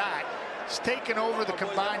increased that. He's taken over the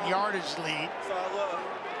combined yardage lead.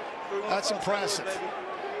 That's impressive.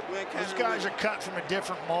 These guys are cut from a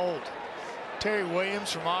different mold. Terry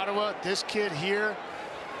Williams from Ottawa. This kid here,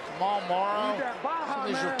 Kamal Morrow. Some of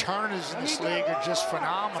these returners in this league are just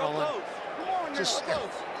phenomenal. And just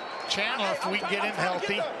Chandler, if we can get him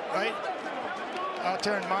healthy, right? Out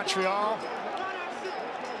there in Montreal.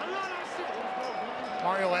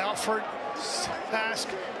 Mario Alford, Sask.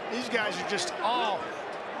 These guys are just all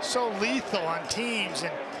so lethal on teams.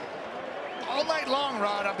 And all night long,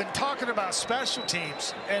 Rod, I've been talking about special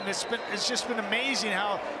teams, and it's just been amazing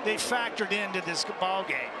how they factored into this ball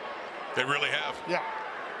game. They really have. Yeah.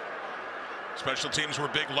 Special teams were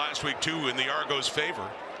big last week too in the Argos' favor.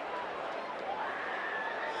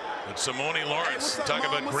 But Simone Lawrence, talking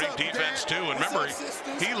about great defense too. And remember,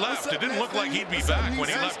 he left. It didn't look like he'd be back when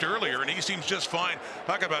he left earlier, and he seems just fine.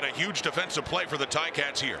 Talk about a huge defensive play for the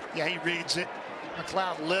Ticats here. Yeah, he reads it.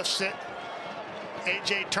 McLeod lifts it.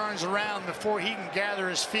 AJ turns around before he can gather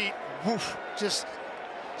his feet. Woof, just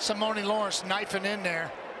Simone Lawrence knifing in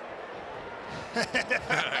there.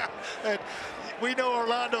 And we know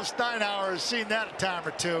Orlando Steinhauer has seen that a time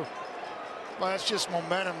or two. Well, that's just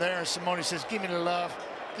momentum there. And Simone says, give me the love.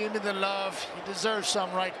 Give me the love. You deserve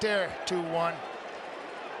some right there. 2-1.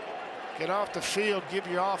 Get off the field. Give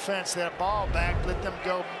your offense that ball back. Let them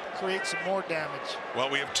go create some more damage. Well,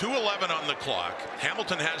 we have 2:11 on the clock.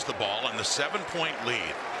 Hamilton has the ball and the 7-point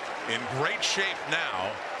lead. In great shape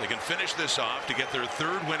now. They can finish this off to get their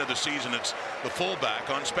third win of the season. It's the fullback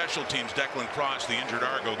on special teams, Declan Cross, the injured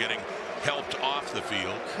Argo, getting helped off the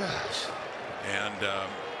field. Gosh. And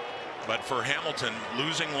but for Hamilton,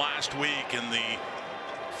 losing last week in the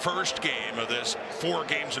first game of this 4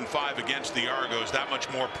 games in 5 against the Argos, that much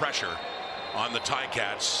more pressure on the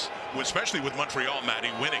Ticats, especially with Montreal, Matty,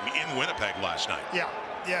 winning in Winnipeg last night. Yeah,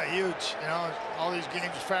 huge. You know, all these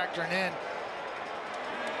games factoring in.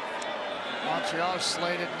 Montreal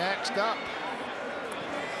slated next up.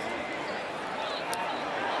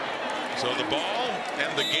 So the ball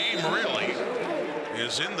and the game really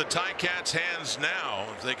is in the Ticats' hands now.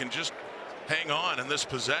 If they can just hang on in this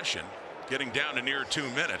possession, getting down to near 2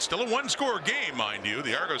 minutes. Still a one-score game, mind you.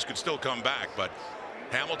 The Argos could still come back, but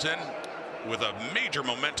Hamilton, with a major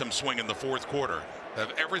momentum swing in the fourth quarter,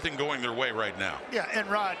 have everything going their way right now. Yeah, and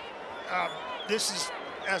Rod, this is,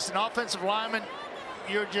 as an offensive lineman,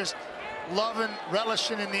 you're just loving,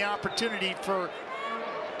 relishing in the opportunity for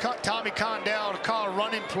Tommy Condell to call a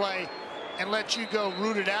running play and let you go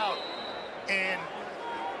root it out and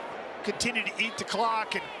continue to eat the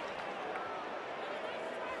clock and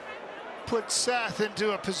put Seth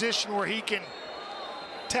into a position where he can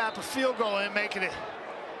tap a field goal and make it a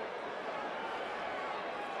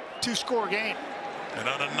two-score game. And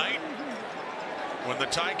on a night when the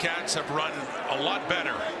Ticats have run a lot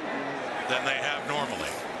better than they have normally,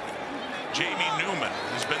 Jamie Newman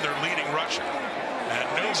has been their leading rusher. And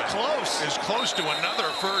Newman is close to another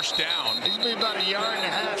first down. He's been about a yard and a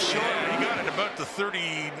half short. Yeah, he got it about the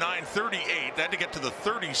 39, 38. They had to get to the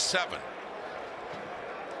 37.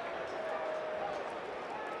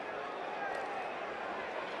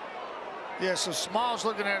 Yeah, so Small's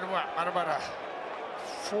looking at what, at about a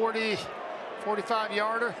 40, 45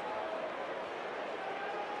 yarder.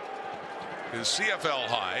 His CFL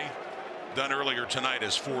high done earlier tonight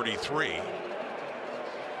is 43.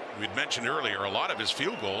 We'd mentioned earlier a lot of his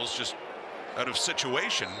field goals just out of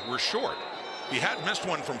situation were short. He had missed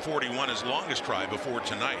one from 41, his longest try before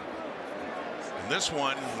tonight. And this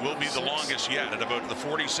one will be the longest yet at about the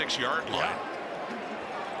 46-yard line,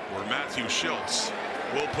 where Matthew Schultz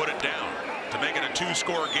will put it down to make it a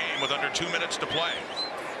two-score game with under 2 minutes to play.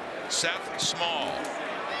 Seth Small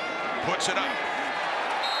puts it up,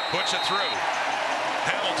 puts it through.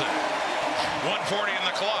 Hamilton, 1:40 in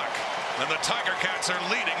the clock, and the Tiger Cats are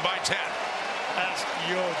leading by 10. That's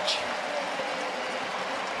huge.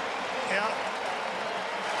 Yeah.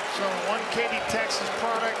 So one Katy, Texas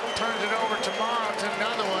product turns it over tomorrow to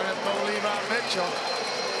another one at Bo Levi Mitchell.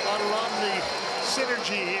 I love the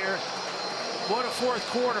synergy here. What a fourth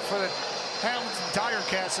quarter for the Hamilton Tiger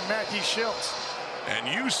Cats and Matthew Schultz. And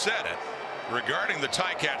you said it regarding the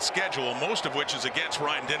Ticats schedule, most of which is against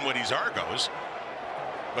Ryan Dinwiddie's Argos.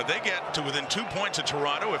 But they get to within 2 points of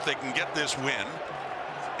Toronto if they can get this win,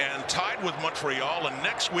 and tied with Montreal. And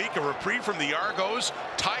next week, a reprieve from the Argos,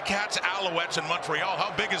 Ticats, Alouettes, and Montreal.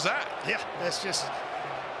 How big is that? Yeah, that's just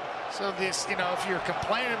so this. You know, if you're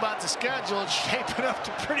complaining about the schedule, it's shaping up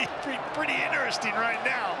to pretty interesting right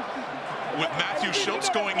now. With Matthew Schultz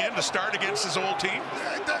going in to start against his old team,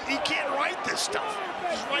 he can't write this stuff.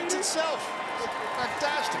 It just writes itself.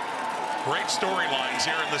 Fantastic. Great storylines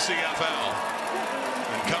here in the CFL.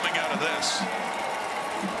 And coming out of this,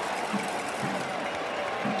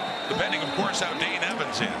 depending, of course, how Dane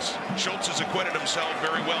Evans is. Schultz has acquitted himself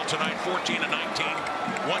very well tonight, 14 of 19,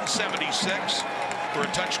 176 for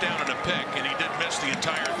a touchdown and a pick, and he did miss the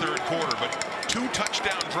entire third quarter, but 2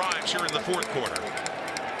 touchdown drives here in the fourth quarter.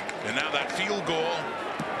 And now that field goal,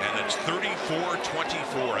 and it's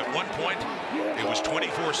 34-24. At one point, it was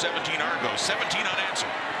 24-17 Argos, 17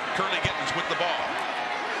 unanswered. Curly Gittins with the ball.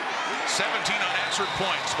 17 unanswered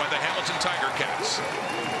points by the Hamilton Tiger Cats.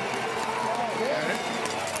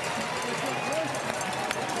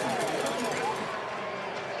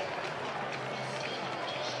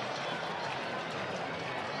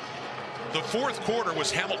 The fourth quarter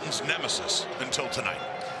was Hamilton's nemesis until tonight.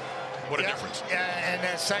 What a difference. Yeah, and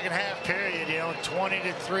that second half period, you know,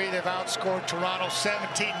 20-3, they've outscored Toronto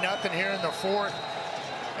 17-0 here in the fourth.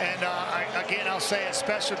 And again, I'll say it,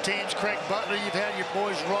 special teams, Craig Butler, you've had your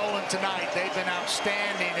boys rolling tonight. They've been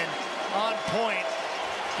outstanding and on point.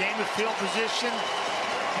 Game of field position.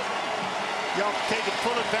 Y'all taking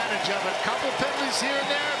full advantage of it. A couple penalties here and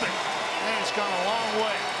there, but man, it's gone a long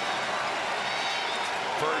way.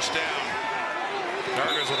 First down.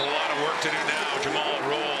 Argos with a lot of work to do now. Jamal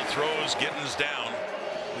Roll throws Gittins down.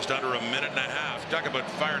 Just under a minute and a half. Talk about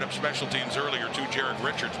fired up special teams earlier too. Jared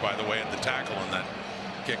Richards, by the way, at the tackle on that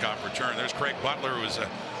kickoff return. There's Craig Butler, who is a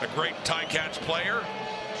great Ticats player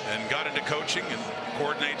and got into coaching and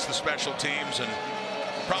coordinates the special teams, and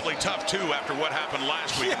probably tough too after what happened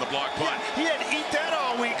last week in the block punt. He had to eat that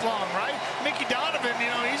all week long, right? Mickey Donovan, you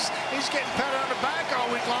know, he's getting patted on the back all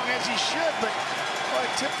week long, as he should, but boy,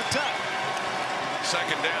 tip the top.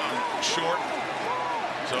 Second down, short.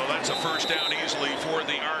 So that's a first down easily for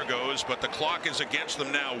the Argos, but the clock is against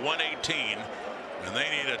them now, 1:18, and they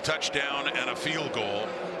need a touchdown and a field goal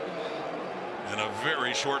in a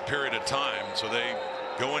very short period of time. So they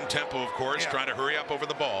Going tempo, of course, trying to hurry up over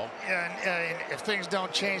the ball. Yeah, and if things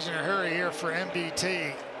don't change in a hurry here for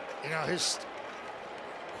MBT, you know, his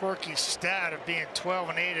quirky stat of being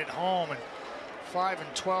 12-8 at home and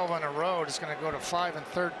 5-12 on the road is going to go to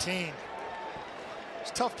 5-13.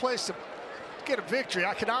 It's a tough place to get a victory.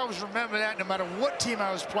 I can always remember that no matter what team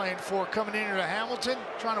I was playing for, coming into Hamilton,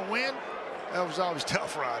 trying to win, that was always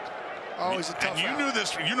tough, Rod. Always a tough. And you knew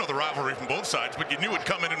this, you know the rivalry from both sides, but you knew it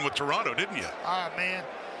coming in with Toronto, didn't you? Ah, man.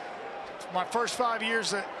 My first 5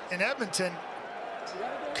 years in Edmonton,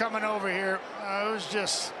 coming over here, it was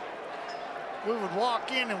just, we would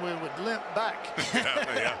walk in and we would limp back.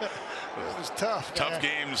 Yeah. It was tough. Tough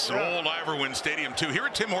games. Old Iverwin Stadium, too. Here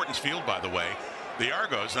at Tim Hortons Field, by the way, the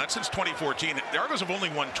Argos, not since 2014, the Argos have only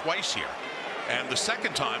won twice here. And the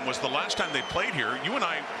second time was the last time they played here. You and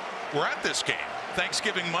I were at this game,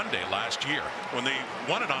 Thanksgiving Monday last year, when they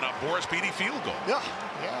won it on a Boris Beatty field goal. Yeah,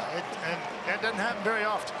 and that doesn't happen very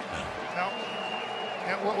often. No.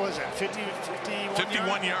 And what was it,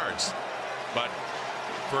 51 yards. But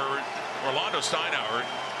for Orlando Steinauer,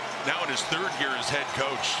 now in his third year as head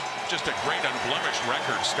coach, just a great unblemished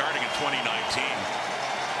record starting in 2019.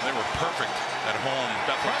 They were perfect at home.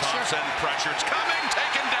 Bethel Thompson, pressure's coming,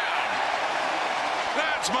 taken down.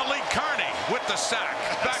 That's Malik Carney with the sack,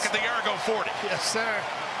 back at the Argo 40. Yes, sir.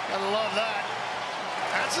 Gotta love that.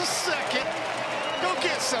 That's a second. Go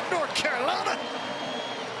get some, North Carolina.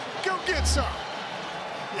 Go get some.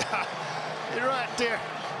 Yeah, you're right there.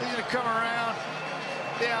 He's gonna come around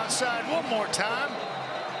the outside one more time.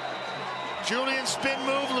 Julian spin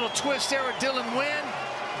move, a little twist there with Dylan Wynn.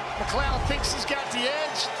 McLeod thinks he's got the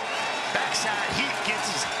edge. Backside heat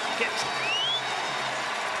gets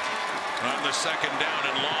On the second down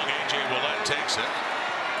and long, A.J. Willett takes it.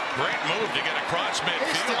 Great move to get across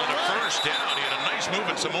midfield and a first down. He had a nice move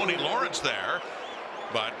at Simone Lawrence there.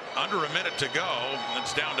 But under a minute to go,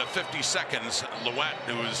 it's down to 50 seconds. Louette,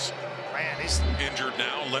 who is injured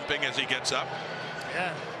now, limping as he gets up.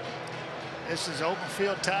 Yeah, this is open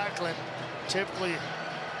field tackling. Typically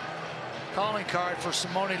calling card for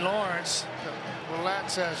Simone Lawrence.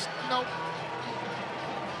 Louette says nope.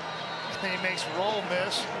 And he makes a roll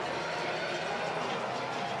miss.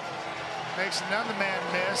 Makes another man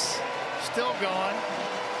miss. Still going.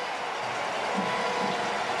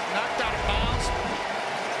 Knocked out of bounds.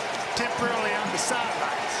 Temporarily on the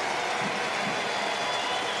sidelines.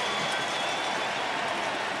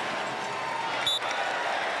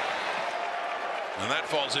 And that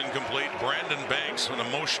falls incomplete. Brandon Banks, an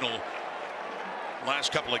emotional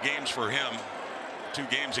last couple of games for him. 2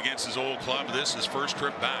 games against his old club. This is first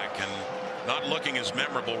trip back and not looking as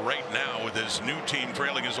memorable right now with his new team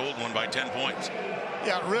trailing his old one by 10 points.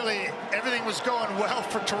 Yeah, really, everything was going well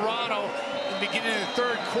for Toronto. In the beginning of the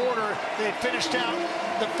third quarter, they finished out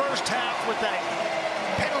the first half with a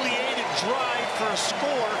penalty-aided drive for a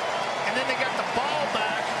score, and then they got the ball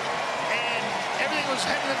back, and everything was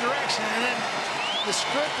heading in the direction, and then the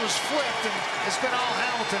script was flipped, and it's been all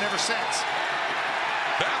Hamilton ever since.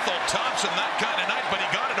 Bethel Thompson that kind of night, but he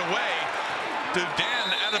got it away to Dan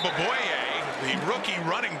Adebaboye. The rookie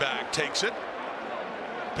running back takes it.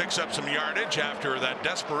 Picks up some yardage after that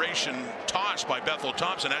desperation toss by Bethel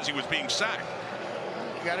Thompson as he was being sacked.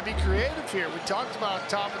 You got to be creative here. We talked about at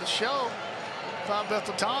the top of the show. Found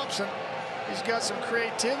Bethel Thompson. He's got some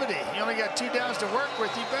creativity. You only got 2 downs to work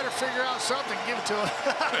with. You better figure out something. Give it to him.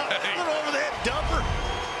 A little over the head dumper.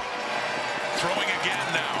 Throwing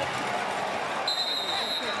again now.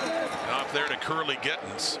 Off there to Curly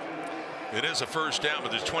Gittins. It is a first down,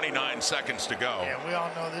 but there's 29 seconds to go. Yeah, we all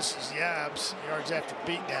know this is Yabs, yards after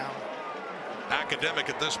beatdown. Academic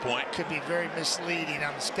at this point. Could be very misleading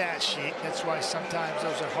on the stat sheet. That's why sometimes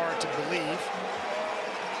those are hard to believe.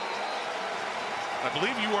 I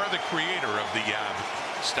believe you are the creator of the Yab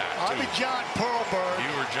stat, too. I'll be John Perlberg.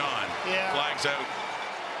 You were John. Yeah. Flags out.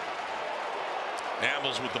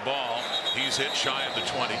 Ambles with the ball. He's hit shy of the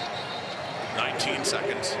 20. 19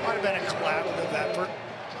 seconds. Might have been a collaborative effort,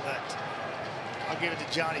 but I'll give it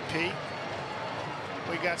to Johnny P.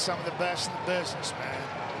 We got some of the best in the business, man.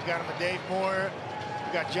 We got him with Dave Moore.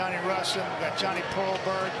 We got Johnny Rushing. We got Johnny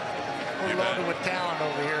Perlberg. We're loaded with talent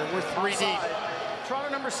over here. We're 3 deep.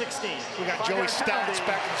 Toronto number 16. We got Joey Stats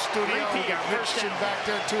back in the studio. We got Richardson back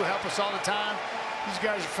there too, help us all the time. These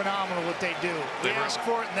guys are phenomenal what they do. They ask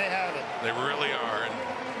for it and they have it. They really are, and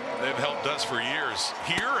they've helped us for years,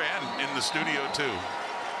 here and in the studio too.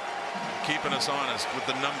 Keeping us honest with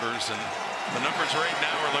the numbers, and the numbers right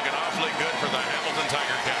now are looking awfully good for the Hamilton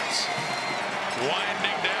Tiger Cats.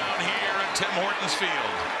 Winding down here at Tim Hortons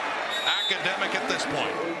Field. Academic at this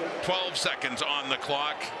point. 12 seconds on the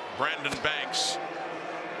clock. Brandon Banks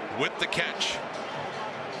with the catch.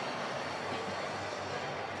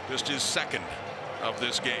 Just his second of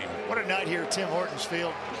this game. What a night here at Tim Hortons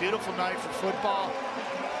Field. Beautiful night for football.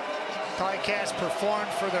 Ticats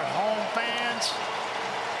performed for their home fans.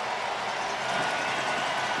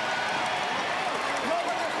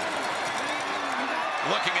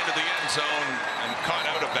 Looking into the end zone and caught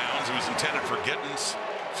out of bounds. It was intended for Gittins.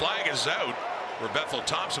 Flag is out where Bethel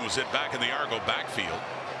Thompson was hit back in the Argo backfield.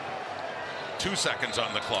 2 seconds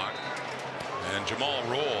on the clock. And Jamal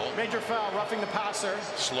Roll. Major foul, roughing the passer.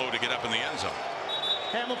 Slow to get up in the end zone.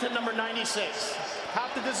 Hamilton, number 96.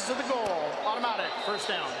 Half the distance to the goal. Automatic, first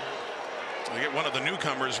down. So they get one of the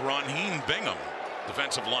newcomers, Ronheen Bingham.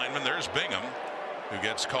 Defensive lineman. There's Bingham, who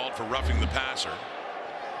gets called for roughing the passer.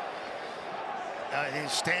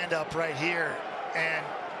 He's stand up right here, and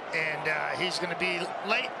he's going to be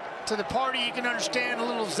late to the party. You can understand, a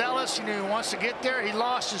little zealous. You know, he wants to get there. He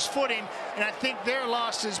lost his footing, and I think they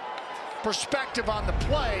lost his perspective on the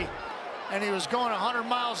play, and he was going 100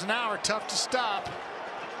 miles an hour. Tough to stop.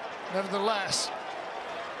 Nevertheless,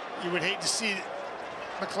 you would hate to see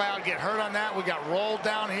McLeod get hurt on that. We got rolled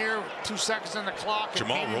down here, 2 seconds on the clock.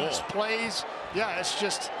 Jamal Roll plays. Yeah, it's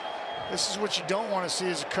just, this is what you don't want to see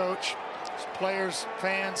as a coach. Players,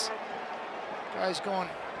 fans, guys going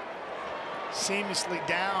seamlessly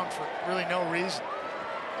down for really no reason.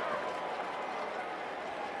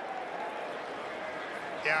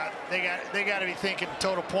 Yeah, they got to be thinking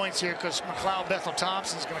total points here, because McLeod Bethel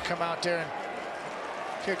Thompson's going to come out there and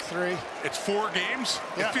kick 3. It's 4 games.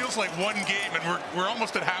 Yeah. It feels like 1 game, and we're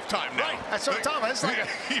almost at halftime now. Right, that's what I'm talking about. It's like,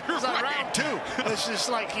 it's like right. round 2. It's just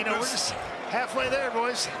like, you know, we're just halfway there,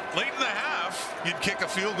 boys. Late in the half, you'd kick a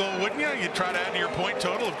field goal, wouldn't you? You'd try to add to your point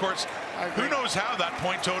total. Of course, who knows how that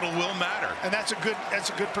point total will matter. And that's a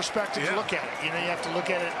good perspective to look at it. You know, you have to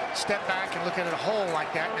look at it, step back and look at it whole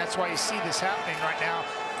like that. And that's why you see this happening right now.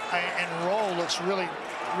 And Roll looks really,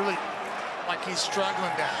 really like he's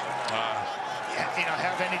struggling to, you know,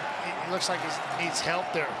 have any. It looks like he needs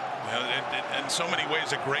help there. Yeah, in so many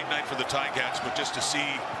ways, a great night for the Ticats, but just to see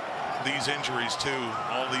these injuries too,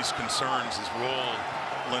 all these concerns as Roll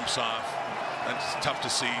limps off. That's tough to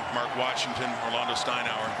see. Mark Washington, Orlando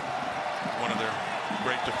Steinauer, one of their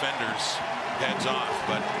great defenders, heads off.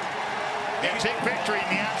 But yeah, big victory in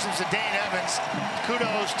the absence of Dane Evans.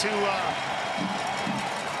 Kudos to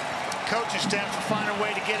coaching staff for finding a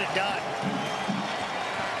way to get it done.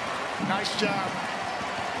 Nice job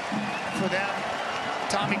for them.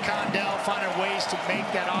 Tommy Condell finding ways to make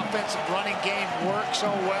that offensive running game work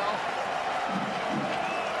so well.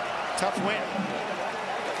 Tough win.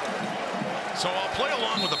 So I'll play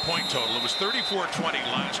along with the point total. It was 34-20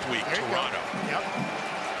 last week, Toronto. Yep.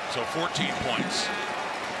 So 14 points.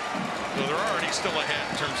 So they're already still ahead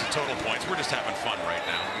in terms of total points. We're just having fun right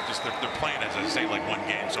now. They're playing, as I say, like 1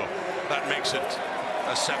 game. So that makes it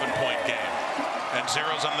a 7-point game. And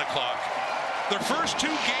zeros on the clock. Their first 2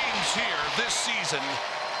 games here this season,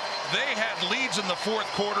 they had leads in the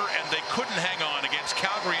 4th quarter and they couldn't hang on against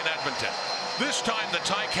Calgary and Edmonton. This time the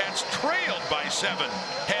Ticats trailed by 7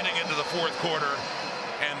 heading into the 4th quarter,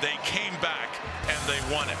 and they came back and they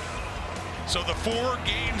won it. So the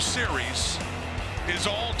 4-game series is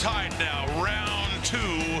all tied now. Round 2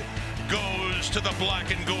 goes to the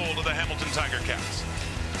black and gold of the Hamilton Tiger Cats.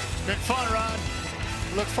 Been fun, Ron.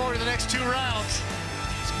 Look forward to the next 2 rounds.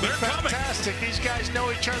 They're fantastic. Coming. These guys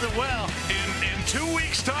know each other well. In 2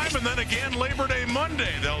 weeks' time, and then again Labor Day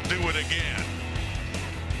Monday, they'll do it again.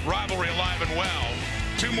 Rivalry alive and well.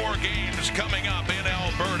 2 more games coming up in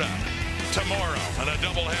Alberta tomorrow, and a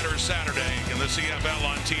doubleheader Saturday in the CFL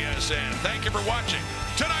on TSN. Thank you for watching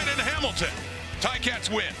tonight in Hamilton. Ticats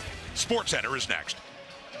win. SportsCenter is next.